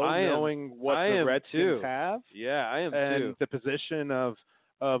that low, knowing what the Redskins have. Yeah, I am and too. the position of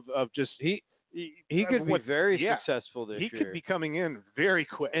just he could be very successful this year. He could be coming in very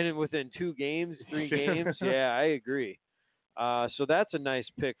quick, and within 2 games, 3 games. Yeah, I agree. So that's a nice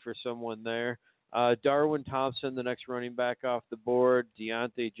pick for someone there. Darwin Thompson, the next running back off the board.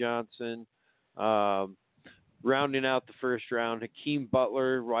 Deontay Johnson, rounding out the 1st round. Hakeem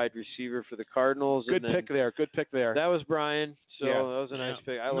Butler, wide receiver for the Cardinals. Good pick there. That was Brian. So Yeah. that was a nice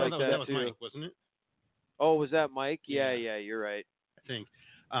pick. I like that was too. Mike, wasn't it? Oh, was that Mike? Yeah, Yeah. you're right. I think.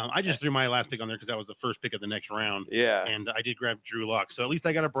 I just threw my last pick on there because that was the 1st pick of the next round. Yeah. And I did grab Drew Lock. So at least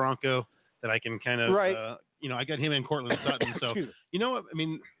I got a Bronco that I can kind of, I got him and Cortland Sutton. So, you know what? I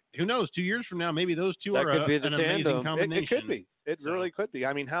mean, who knows? 2 years from now, maybe those two That are could be the an tandem. amazing combination. It could be. It really could be.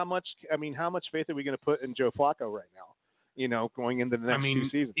 I mean, how much faith are we going to put in Joe Flacco right now? You know, going into the next 2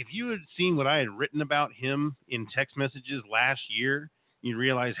 seasons. If you had seen what I had written about him in text messages last year, you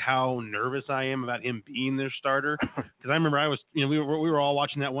realize how nervous I am about him being their starter. Because I remember I was, we were all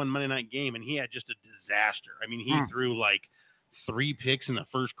watching that one Monday night game, and he had just a disaster. I mean, he threw like 3 picks in the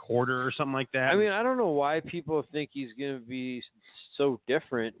 1st quarter or something like that. I mean, I don't know why people think he's going to be so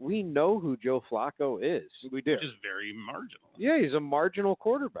different. We know who Joe Flacco is. We do. Which is very marginal. Yeah, he's a marginal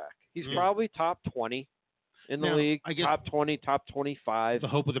quarterback. He's probably top 20 in the league. I guess top 20, top 25. The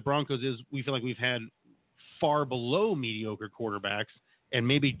hope of the Broncos is we feel like we've had far below mediocre quarterbacks, and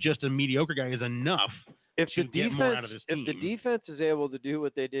maybe just a mediocre guy is enough if to the get defense, more out of this if team. the defense is able to do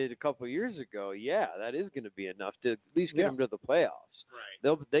what they did a couple of years ago, yeah, that is going to be enough to at least get them to the playoffs.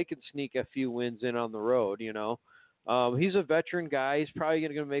 Right. They could sneak a few wins in on the road. He's a veteran guy. He's probably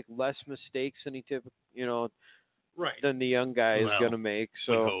going to make less mistakes than he Right. than the young guy is going to make.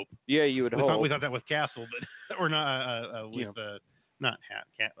 So hope. yeah, you would hope. We thought that with Castle, but or not with not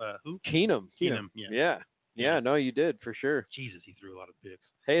who? Keenum. Yeah. Yeah. No, you did for sure. Jesus, he threw a lot of picks.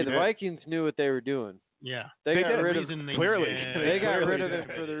 Hey, the Vikings knew what they were doing. Yeah, They got rid of clearly. They got rid of him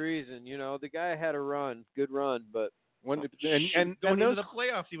for the reason. The guy had a good run, but going into the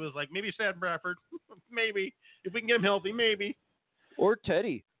playoffs, he was like, maybe Sad Bradford, maybe if we can get him healthy, maybe. Or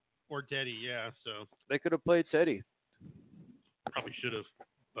Teddy. Yeah. So they could have played Teddy. Probably should have,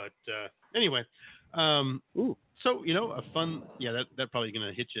 but anyway. Ooh. So a fun. Yeah, that probably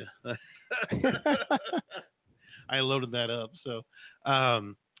gonna hit you. I loaded that up. So,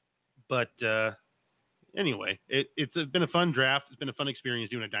 but anyway, it's been a fun draft. It's been a fun experience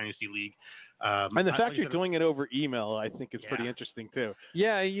doing a dynasty league. And the fact you're doing it over email, I think, is pretty interesting too.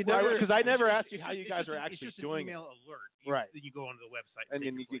 Yeah, because I never asked you how you guys are actually doing it. Email alert. Right. Then you go onto the website and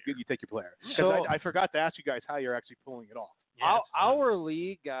then you take your player. So I forgot to ask you guys how you're actually pulling it off. Yeah, our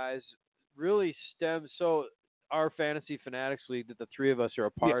league, guys, really stems. So our Fantasy Fanatics League that the three of us are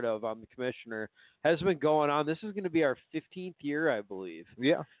a part of, I'm the commissioner, has been going on. This is going to be our 15th year, I believe.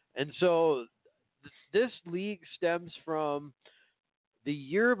 Yeah. And so this league stems from the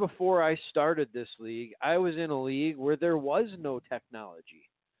year before I started this league. I was in a league where there was no technology.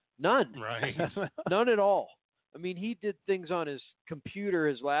 None. Right. None at all. I mean, he did things on his computer,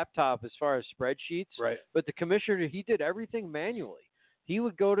 his laptop, as far as spreadsheets. Right. But the commissioner, he did everything manually. He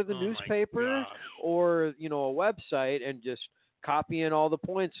would go to the newspaper or, a website and just copy in all the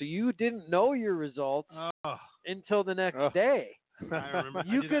points. So you didn't know your results until the next day. I remember.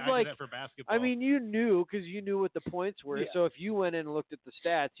 You I could did that for basketball. I mean, you knew because you knew what the points were. Yeah. So if you went in and looked at the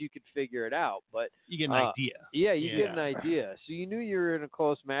stats, you could figure it out. But you get an idea. Yeah, you get an idea. So you knew you were in a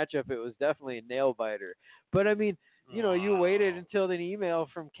close matchup. It was definitely a nail biter. But I mean, you waited until an email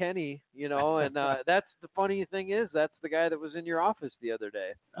from Kenny, and that's the funny thing is that's the guy that was in your office the other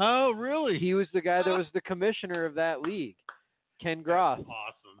day. Oh, really? He was the guy that was the commissioner of that league, Ken Groth. That's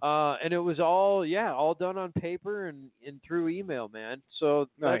awesome. And it was all done on paper and through email, man. So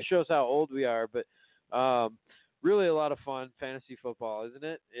that shows how old we are. But really a lot of fun, fantasy football, isn't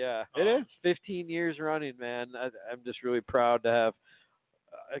it? Yeah, it is. 15 years running, man. I'm just really proud to have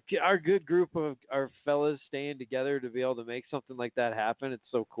our good group of our fellas staying together to be able to make something like that happen. It's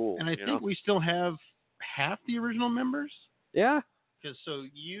so cool. And I think we still have half the original members. Yeah. Because so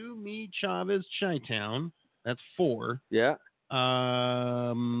you, me, Chavez, Chi-Town, that's 4. Yeah. Is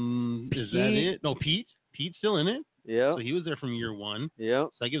that it? No, Pete. Pete's still in it. Yeah. So he was there from year 1. Yeah.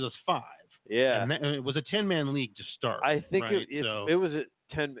 So that gives us 5. Yeah. And it was a 10-man league to start. I think right? it was a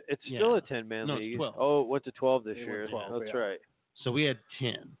 10. It's still a 10-man no, league. It's 12. Oh, it went to 12 this year. 12, That's right. So we had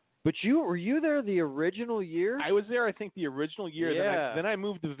 10. But were you there the original year? I was there, I think, the original year. Yeah. Then I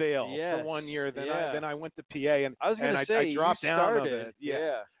moved to Vale for 1 year. Then I went to PA, and I was going to say I dropped you down started. a bit.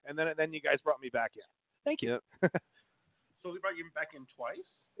 Yeah. And then you guys brought me back in. Thank you. So we brought you back in twice?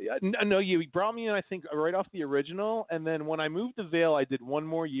 Yeah, no, you brought me in, I think, right off the original, and then when I moved to Vale, I did 1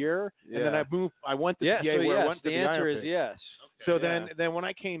 more year, and then I went to PA where I went to the answer Iron is Pig. yes. So then when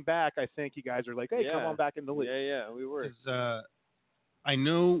I came back, I think you guys are like, hey, come on back in the league. Yeah, we were. I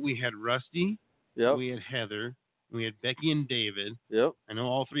know we had Rusty, Yep. we had Heather, we had Becky and David. Yep. I know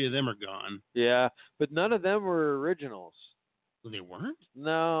all 3 of them are gone. Yeah, but none of them were originals. Well, they weren't?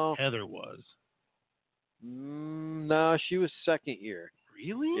 No. Heather was. No, she was second year.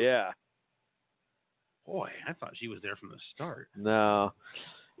 Really? Yeah. Boy, I thought she was there from the start. No.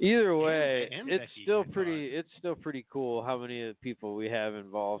 Either way, and it's Becky, still I thought. pretty pretty cool how many people we have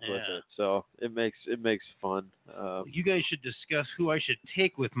involved with Yeah. it. So it makes fun. You guys should discuss who I should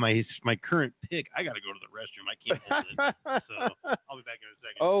take with my current pick. I got to go to the restroom. I can't hold it. So I'll be back in a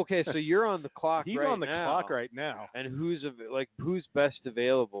second. Okay, so you're on the clock He's right now. on the clock right now. And who's best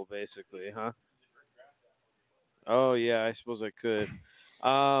available, basically, huh? Oh yeah, I suppose I could.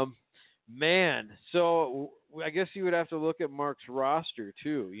 Man, so I guess you would have to look at Mark's roster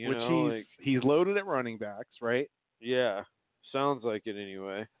too. He's loaded at running backs, right? Yeah, sounds like it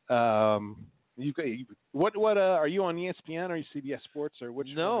anyway. What are you on ESPN or CBS Sports or which?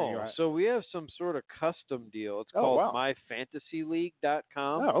 No, one are you at? so we have some sort of custom deal. It's called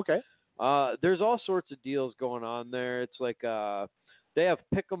myfantasyleague.com. Oh, okay. There's all sorts of deals going on there. It's like They have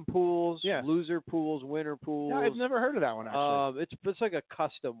pick'em pools, Yeah. loser pools, winner pools. Yeah, I've never heard of that one actually. It's like a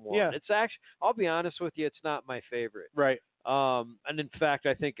custom one. Yeah. It's actually, I'll be honest with you, it's not my favorite. Right. And in fact,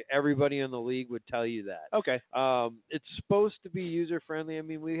 I think everybody in the league would tell you that. Okay. It's supposed to be user friendly. I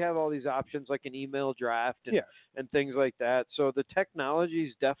mean, we have all these options like an email draft and, Yeah. and things like that. So the technology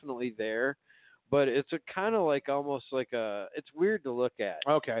is definitely there, but it's a kind of like almost like it's weird to look at,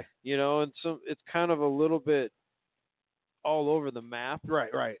 Okay. you know, and so it's kind of a little bit all over the map.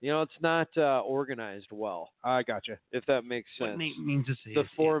 Right. Right. You know, it's not organized well, I gotcha. if that makes What sense. Nate means to say The is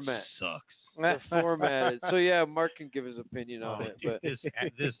format. it sucks. The format. So yeah, Mark can give his opinion on it, Dude, but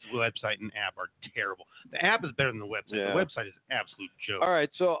this website and app are terrible. The app is better than the website. Yeah. The website is an absolute joke. all right.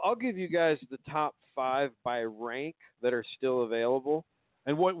 So I'll give you guys the top 5 by rank that are still available.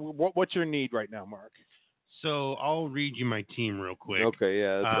 And what's your need right now, Mark? So I'll read you my team real quick. Okay,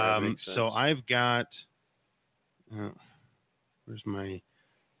 yeah, that makes sense. So I've got. Where's my?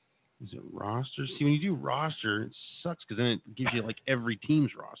 Is it roster? See, when you do roster, it sucks because then it gives you like every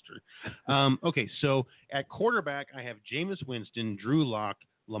team's roster. Okay, so at quarterback, I have Jameis Winston, Drew Lock,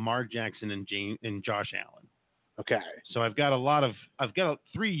 Lamar Jackson, and Josh Allen. Okay. So I've got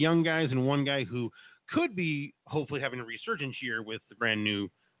 3 young guys and 1 guy who could be hopefully having a resurgence year with the brand new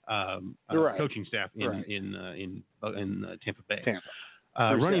Right. coaching staff in Right. in Tampa Bay. Tampa.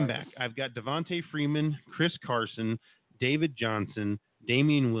 Running back, I've got Devontae Freeman, Chris Carson, David Johnson,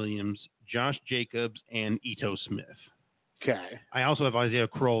 Damian Williams, Josh Jacobs, and Ito Smith. Okay. I also have Isaiah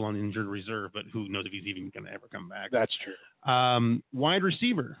Crowell on injured reserve, but who knows if he's even going to ever come back. That's true. Wide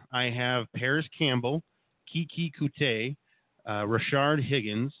receiver, I have Paris Campbell, Kiki Kute, Rashard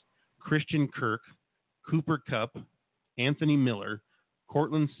Higgins, Christian Kirk, Cooper Kupp, Anthony Miller,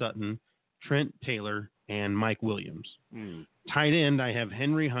 Cortland Sutton, Trent Taylor, and Mike Williams. Tight end, I have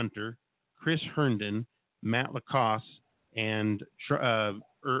Henry Hunter, Chris Herndon, Matt Lacoste, and Irv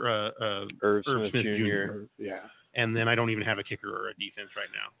Smith Jr. Yeah. And then I don't even have a kicker or a defense right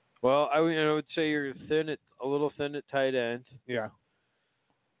now. Well, I would say you're a little thin at tight end. Yeah.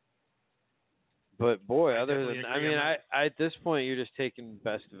 But boy, I other definitely than, I agree mean, on I at this point you're just taking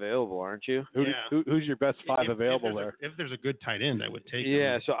best available, aren't you? Who's your best 5 available there? If there's a good tight end, I would take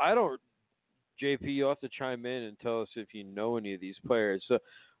Yeah. him. So I don't. JP, you'll have to chime in and tell us if you know any of these players. So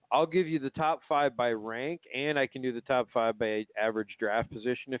I'll give you the top 5 by rank, and I can do the top 5 by average draft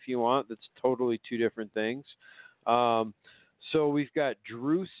position if you want. That's totally 2 different things. So we've got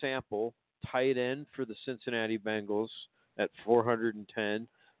Drew Sample, tight end for the Cincinnati Bengals at 410.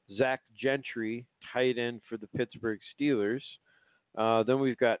 Zach Gentry, tight end for the Pittsburgh Steelers. Then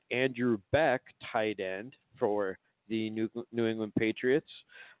we've got Andrew Beck, tight end for the New England Patriots.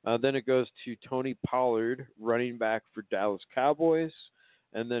 Then it goes to Tony Pollard, running back for Dallas Cowboys.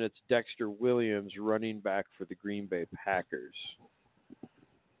 And then it's Dexter Williams, running back for the Green Bay Packers.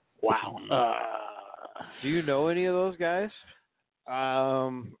 Wow. Do you know any of those guys?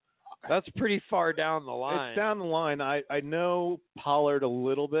 That's pretty far down the line. It's down the line. I know Pollard a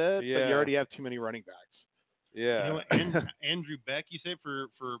little bit, but Yeah. you already have too many running backs. Yeah. You know what, Andrew Beck, you say for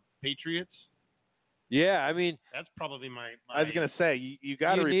Patriots? Yeah, I mean, That's probably my I was going to say, you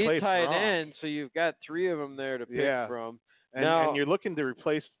got to you replace need tight Gronk. end, so you've got 3 of them there to pick Yeah. from. And you're looking to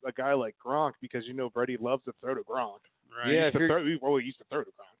replace a guy like Gronk because you know Brady loves to throw to Gronk. right. Yeah, We used to throw to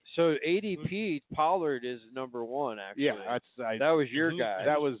Gronk. So ADP, Pollard is number 1, actually. Yeah, that was your Who- guy.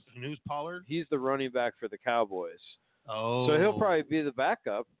 that was And who's Pollard? He's the running back for the Cowboys. Oh. So he'll probably be the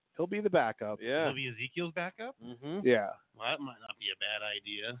backup. he'll be the backup. Yeah. He'll be Ezekiel's backup? Hmm. Yeah. Well, that might not be a bad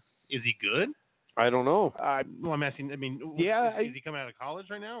idea. Is he good? I don't know. Well, I'm asking. I mean, Yeah, is he coming out of college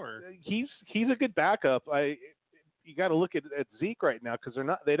right now, or? He's a good backup. You got to look at Zeke right now because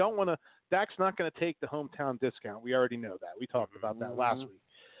they don't want to. Dak's not going to take the hometown discount. We already know that. We talked about that last week.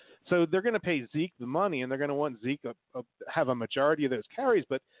 So they're going to pay Zeke the money, and they're going to want Zeke have a majority of those carries.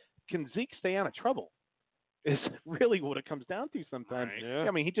 But can Zeke stay out of trouble? Is really what it comes down to sometimes. Right. Yeah.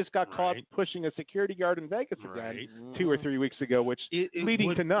 I mean, he just got caught Right. pushing a security guard in Vegas Right. again 2 or 3 weeks ago, which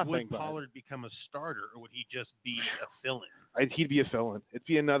leading to nothing. Would but Pollard become a starter, or would he just be a fill-in? he'd be a fill-in. It'd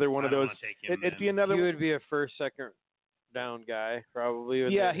be another one I of don't those. wanna take him It'd be then. another. He would be a first, second down guy, probably.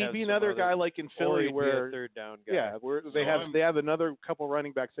 and Yeah, they'd he'd have be some another other- guy like in or Philly he'd be where a third down guy. yeah, where they So have another couple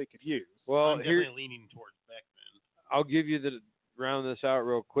running backs they could use. Well, I'm here definitely leaning towards Beck then. I'll give you the round this out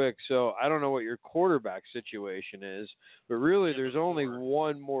real quick. So I don't know what your quarterback situation is, but really there's only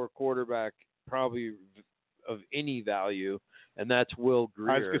one more quarterback probably of any value, and that's Will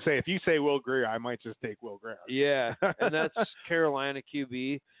Greer. I was gonna say if you say Will Greer, I might just take Will Greer. Yeah, and that's Carolina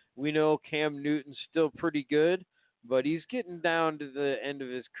QB. We know Cam Newton's still pretty good, but he's getting down to the end of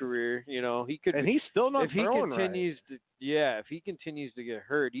his career. He could. And he's still not if he throwing continues to, if he continues to get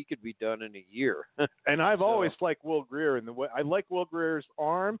hurt, he could be done in a year. And I've always liked Will Greer, and the way I like Will Greer's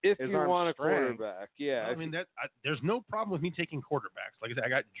arm. If his you arm want a strength. quarterback, yeah. I mean, there's no problem with me taking quarterbacks. Like I said, I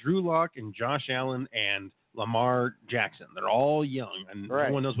got Drew Lock and Josh Allen and Lamar Jackson. They're all young, and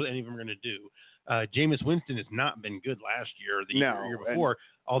no one knows what any of them are going to do. Jameis Winston has not been good last year or the year before,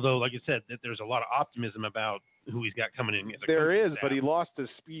 although, like I said, that there's a lot of optimism about who he's got coming in. There is, but he lost his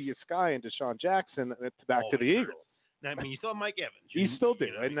speediest guy in Deshaun Jackson back to the Eagles. Now, I mean, you still have Mike Evans. You still do,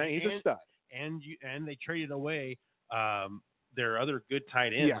 and he's a stud. And they traded away their other good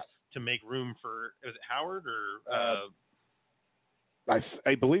tight ends to make room for, was it Howard or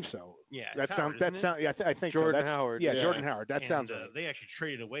I believe so. Yeah, that sounds. Yeah, I think Jordan so. Howard. Yeah, Jordan Howard. That sounds. They actually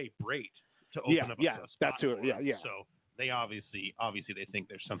traded away Brait to open up a spot that's who. for Yeah, him. yeah. So they obviously they think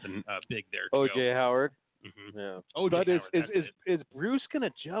there's something big there. OJ Howard. Mm-hmm. Yeah. OJ But Howard, is Bruce going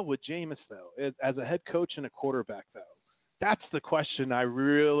to gel with Jameis though, as a head coach and a quarterback though? That's the question. I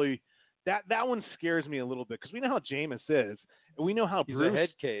really that one scares me a little bit because we know how Jameis is, and we know how He's Bruce. a head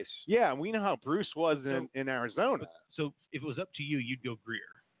case. Yeah, and we know how Bruce was in Arizona. So if it was up to you, you'd go Greer.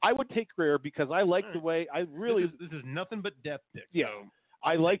 I would take Greer because I like the way I really. This is nothing but depth pick. Yeah. So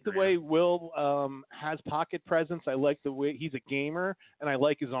I like the way Will has pocket presence. I like the way he's a gamer, and I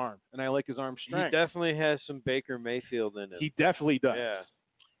like his arm, and I like his arm strength. He definitely has some Baker Mayfield in him. He definitely does. Yeah.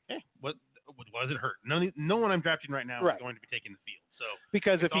 Hey, what does it hurt? No one I'm drafting right now is going to be taking the field. So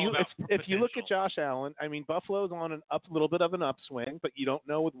because if you look at potential. Josh Allen, I mean Buffalo's on a little bit of an upswing, but you don't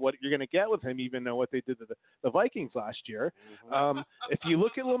know what you're going to get with him, even though what they did to the Vikings last year. If you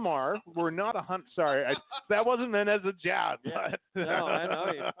look at Lamar, we're not a hunt. Sorry, that wasn't meant as a jab. Yeah. But, No, I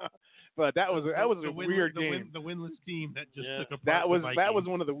know you. But that was a weird game. The winless team that just took apart that was the that was Vikings.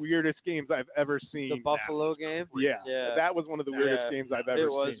 one of the weirdest games I've ever seen. The Buffalo game. Yeah, Yeah. that was one of the weirdest games I've ever seen.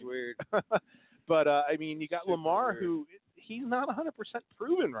 It was weird. But I mean, you got Super Lamar, weird. who he's not 100%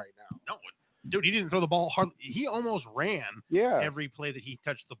 proven right now. No, dude, he didn't throw the ball hardly. He almost ran every play that he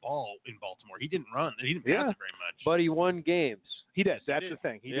touched the ball in Baltimore. He didn't run. He didn't pass it very much. But he won games. He did. That's the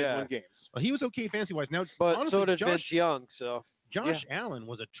thing. He did win games. Well, he was okay fantasy wise. Now, But honestly, so did Vince Young. So Josh Allen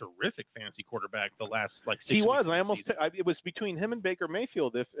was a terrific fantasy quarterback the last 6 He weeks was. of the I almost. season. It was between him and Baker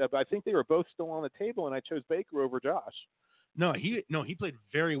Mayfield. If I think they were both still on the table, and I chose Baker over Josh. No, he played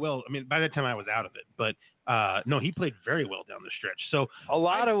very well. I mean, by that time I was out of it, but no, he played very well down the stretch. So a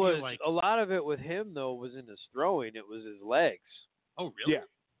lot of it with him though was in his throwing. It was his legs. Oh really? Yeah.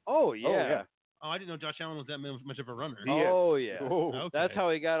 Oh yeah. Oh, I didn't know Josh Allen was that much of a runner. Oh yeah. Oh, okay. That's how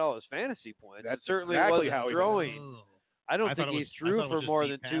he got all his fantasy points. That's it certainly exactly wasn't how he throwing. Oh. I don't I think thought it he was- I threw thought it was for just more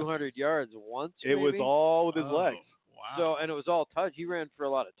deep than passes. 200 yards once. It was maybe? all with his legs. Wow. So and it was all touch. He ran for a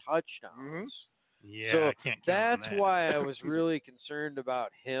lot of touchdowns. Mhm. Yeah, So I can't count on that's that. why I was really concerned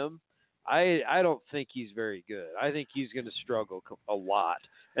about him. I don't think he's very good. I think he's going to struggle a lot.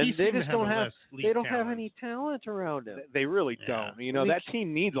 And He they seemed to just have don't a have less elite they don't have talent. any talent around him. They really Yeah. don't. You know, that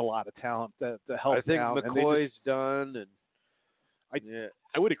team needs a lot of talent to help I think out. and they McCoy's done, and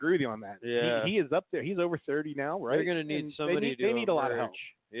I would agree with you on that. Yeah. He is up there. He's over 30 now, right? they're going to need And somebody they need to a lot of help. emerge.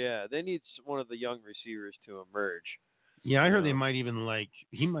 Yeah, they need one of the young receivers to emerge. Yeah, I heard they might even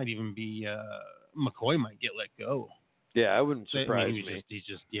he might even be McCoy might get let go. Yeah, I wouldn't I mean, surprise he's me.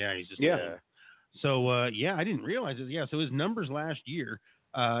 just Yeah. So I didn't realize it. Yeah, so his numbers last year,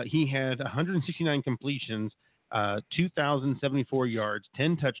 he had 169 completions, 2,074 yards,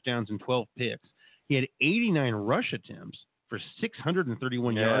 10 touchdowns, and 12 picks. He had 89 rush attempts for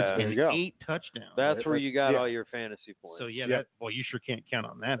 631 yards there and you go. 8 touchdowns. That's where you got yeah. all your fantasy points. So Yep. you sure can't count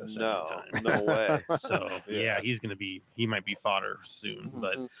on that a second No, time. no way. So Yeah. he might be fodder soon.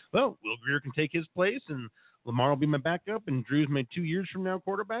 But Mhm. well, Will Greer can take his place, and Lamar will be my backup, and Drew's my 2 years from now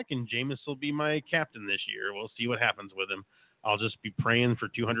quarterback, and Jameis will be my captain this year. We'll see what happens with him. I'll just be praying for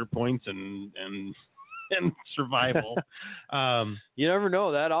 200 points and survival. You never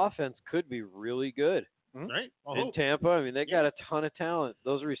know. That offense could be really good. Right? In Tampa, I mean, they got a ton of talent.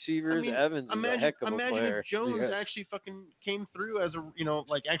 Those receivers, Evans is a heck of a player. if Jones actually fucking came through as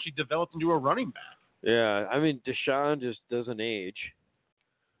actually developed into a running back. Yeah, I mean, Deshaun just doesn't age.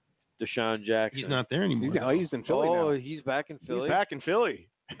 Deshaun Jackson. He's not there anymore. He's in Philly now. He's back in Philly. He's back in Philly.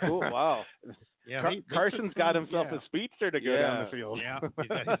 Cool. Wow. Yeah, Carson's got himself a speedster to go down the field. Yeah,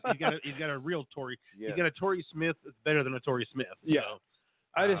 he's got a real Torrey. Yeah. He's got a Torrey Smith that's better than a Torrey Smith. Yeah. So,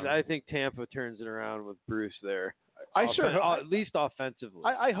 I think Tampa turns it around with Bruce there. I sure hope. At least offensively.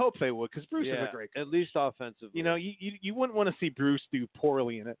 I hope they would, because Bruce is a great coach. At least offensively. You know, you wouldn't want to see Bruce do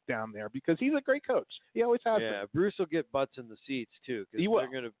poorly in it down there, because he's a great coach. He always has been. Bruce will get butts in the seats too, He will.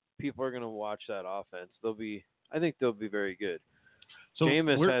 people are gonna watch that offense. They'll be. I think they'll be very good. So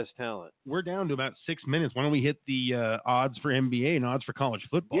Jameis has talent. We're down to about 6 minutes. Why don't we hit the odds for NBA and odds for college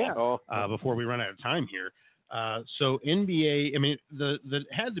football before we run out of time here? So NBA, I mean, the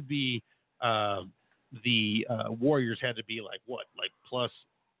had to be the Warriors had to be like plus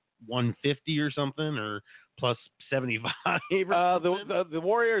 150 or something, or plus 75. The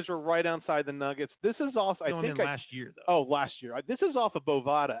Warriors were right outside the Nuggets. This is off. I think last year though. Oh, last year. This is off of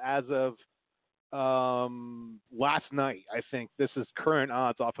Bovada as of last night. I think this is current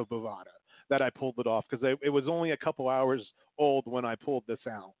odds off of Bovada that I pulled it off because it was only a couple hours old when I pulled this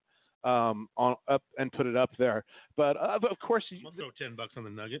out on up and put it up there. But of course, Let's go $10 on the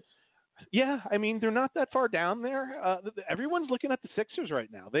Nuggets. Yeah, I mean they're not that far down there. Everyone's looking at the Sixers right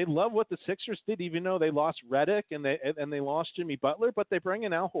now. They love what the Sixers did, even though they lost Redick and they lost Jimmy Butler. But they bring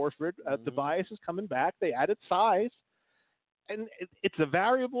in Al Horford. Tobias is coming back. They added size. And it's a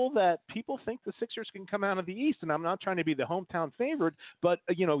variable that people think the Sixers can come out of the East, and I'm not trying to be the hometown favorite, but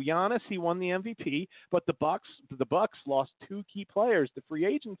Giannis, he won the MVP, but the Bucks lost 2 key players to free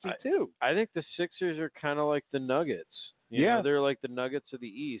agency too. I think the Sixers are kind of like the Nuggets. You know, they're like the Nuggets of the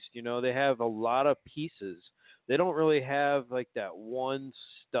East. They have a lot of pieces. They don't really have like that one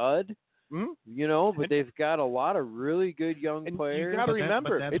stud. But they've got a lot of really good young players. You got to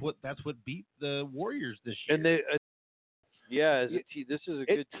remember, that's what beat the Warriors this year. And this is a good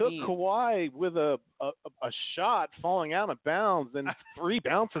team. It took Kawhi with a shot falling out of bounds and 3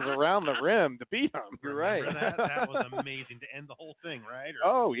 bounces around the rim to beat him. You're right. That was amazing to end the whole thing, right?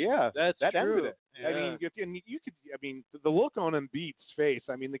 Oh yeah, that true. ended it. Yeah. I mean, you could. I mean, the look on Embiid's face.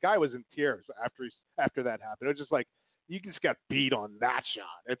 I mean, the guy was in tears after that happened. It was just like you just got beat on that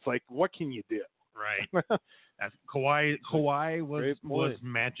shot. It's like, what can you do? Right. That's Kawhi was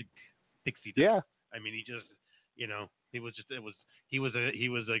magic pixie dust. Yeah. I mean, he just he was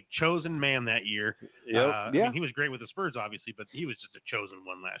a chosen man that year. Yep. I mean, he was great with the Spurs, obviously, but he was just a chosen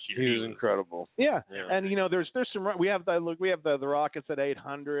one last year. He was incredible. Yeah. And there's some we have the Rockets at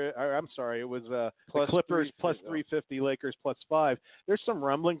 800. I'm sorry, it was the Clippers plus 350, Lakers plus 5. There's some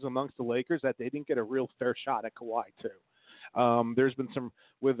rumblings amongst the Lakers that they didn't get a real fair shot at Kawhi too. There's been some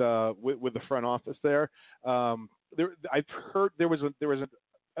with the front office there. I've heard there was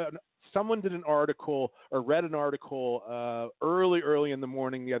someone did an article or read an article early in the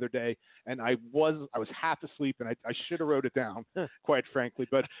morning the other day, and I was half asleep, and I should have wrote it down, quite frankly.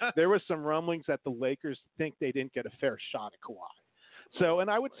 But there was some rumblings that the Lakers think they didn't get a fair shot at Kawhi. So,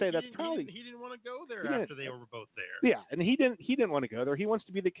 and I would say that's probably he didn't want to go there after they were both there. Yeah, and he didn't want to go there. He wants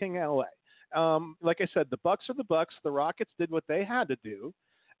to be the king of LA. Like I said, the Bucks are the Bucks. The Rockets did what they had to do,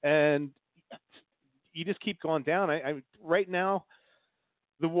 and you just keep going down. I right now.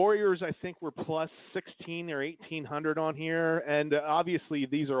 The Warriors, I think, were plus 16 or 1,800 on here, and obviously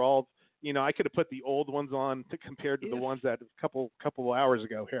these are all. I could have put the old ones on compared to the ones that a couple hours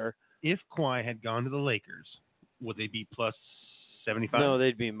ago here. If Kawhi had gone to the Lakers, would they be plus 75? No,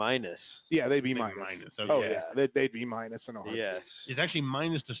 they'd be minus. Yeah, they'd be minus. Okay. Oh yeah, they'd be minus in a heartbeat. Yes. It's actually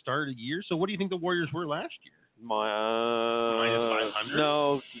minus to start a year. So what do you think the Warriors were last year? Minus 500.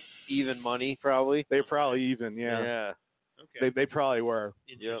 No, even money probably. They're probably even. Yeah. Yeah. Okay. They probably were.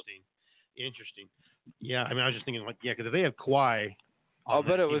 Interesting. Yeah, I mean, I was just thinking, because if they had Kawhi, I'll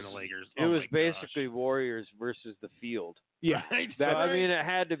bet it was the Lakers. It was basically Warriors versus the field. Yeah, right? I mean, it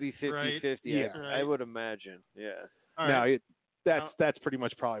had to be 50-50. Right. Yeah. I would imagine. Yeah. All right. That's pretty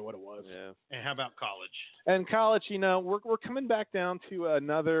much probably what it was. Yeah. And how about college? And college, we're coming back down to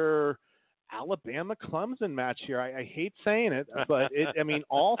another Alabama Clemson match here. I hate saying it, but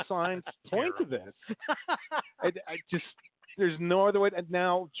all signs point to this. There's no other way.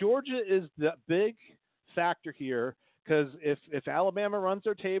 Now Georgia is the big factor here because if Alabama runs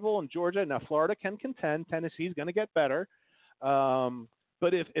their table and Georgia, now Florida can contend. Tennessee's going to get better,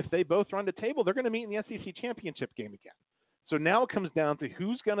 but if they both run the table, they're going to meet in the SEC championship game again. So now it comes down to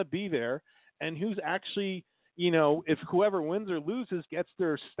who's going to be there and who's actually. If whoever wins or loses gets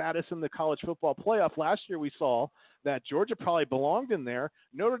their status in the college football playoff. Last year we saw that Georgia probably belonged in there.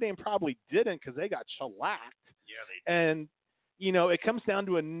 Notre Dame probably didn't because they got shellacked. Yeah, they did. And it comes down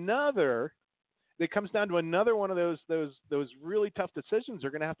to another. It comes down to another one of those really tough decisions. They're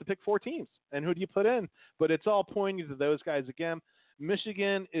going to have to pick 4 teams, and who do you put in? But it's all pointing to those guys again.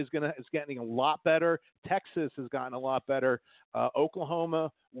 Michigan is getting a lot better. Texas has gotten a lot better.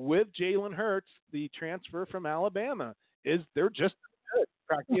 Oklahoma with Jalen Hurts, the transfer from Alabama, they're just good.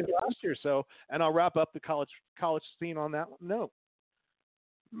 Practically last year. So, and I'll wrap up the college scene on that note.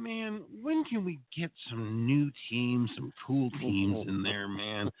 Man, when can we get some new teams, some cool teams in there,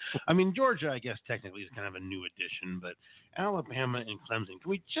 man? I mean, Georgia, I guess technically is kind of a new addition, but Alabama and Clemson, can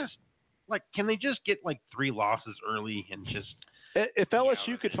we just like, can they just get like 3 losses early and just? If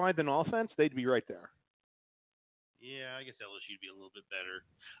LSU could find an offense, they'd be right there. Yeah, I guess LSU'd be a little bit better.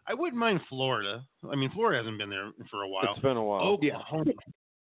 I wouldn't mind Florida. I mean, Florida hasn't been there for a while. It's been a while. Oklahoma.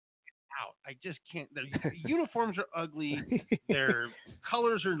 Out. I just can't. Their uniforms are ugly. Their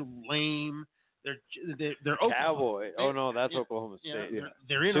colors are lame. They're Cowboy. Oh no, that's Oklahoma State. Yeah,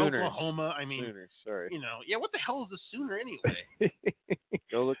 they're in Sooners. Oklahoma. I mean, Sooners, sorry. What the hell is a Sooner anyway?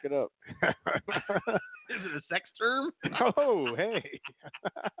 Go look it up. Is it a sex term? Oh, hey.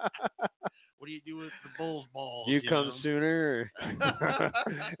 What do you do with the Bulls balls? You come know? Sooner.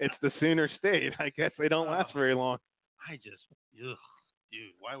 It's the Sooner State. I guess they don't last very long.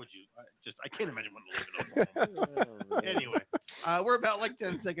 Dude, why would you? I can't imagine wanting to live in Oklahoma. Anyway, we're about like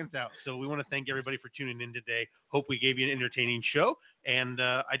 10 seconds out, so we want to thank everybody for tuning in today. Hope we gave you an entertaining show, and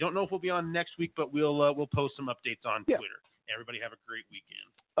I don't know if we'll be on next week, but we'll post some updates on Twitter. Everybody have a great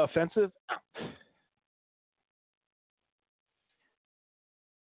weekend. Offensive out.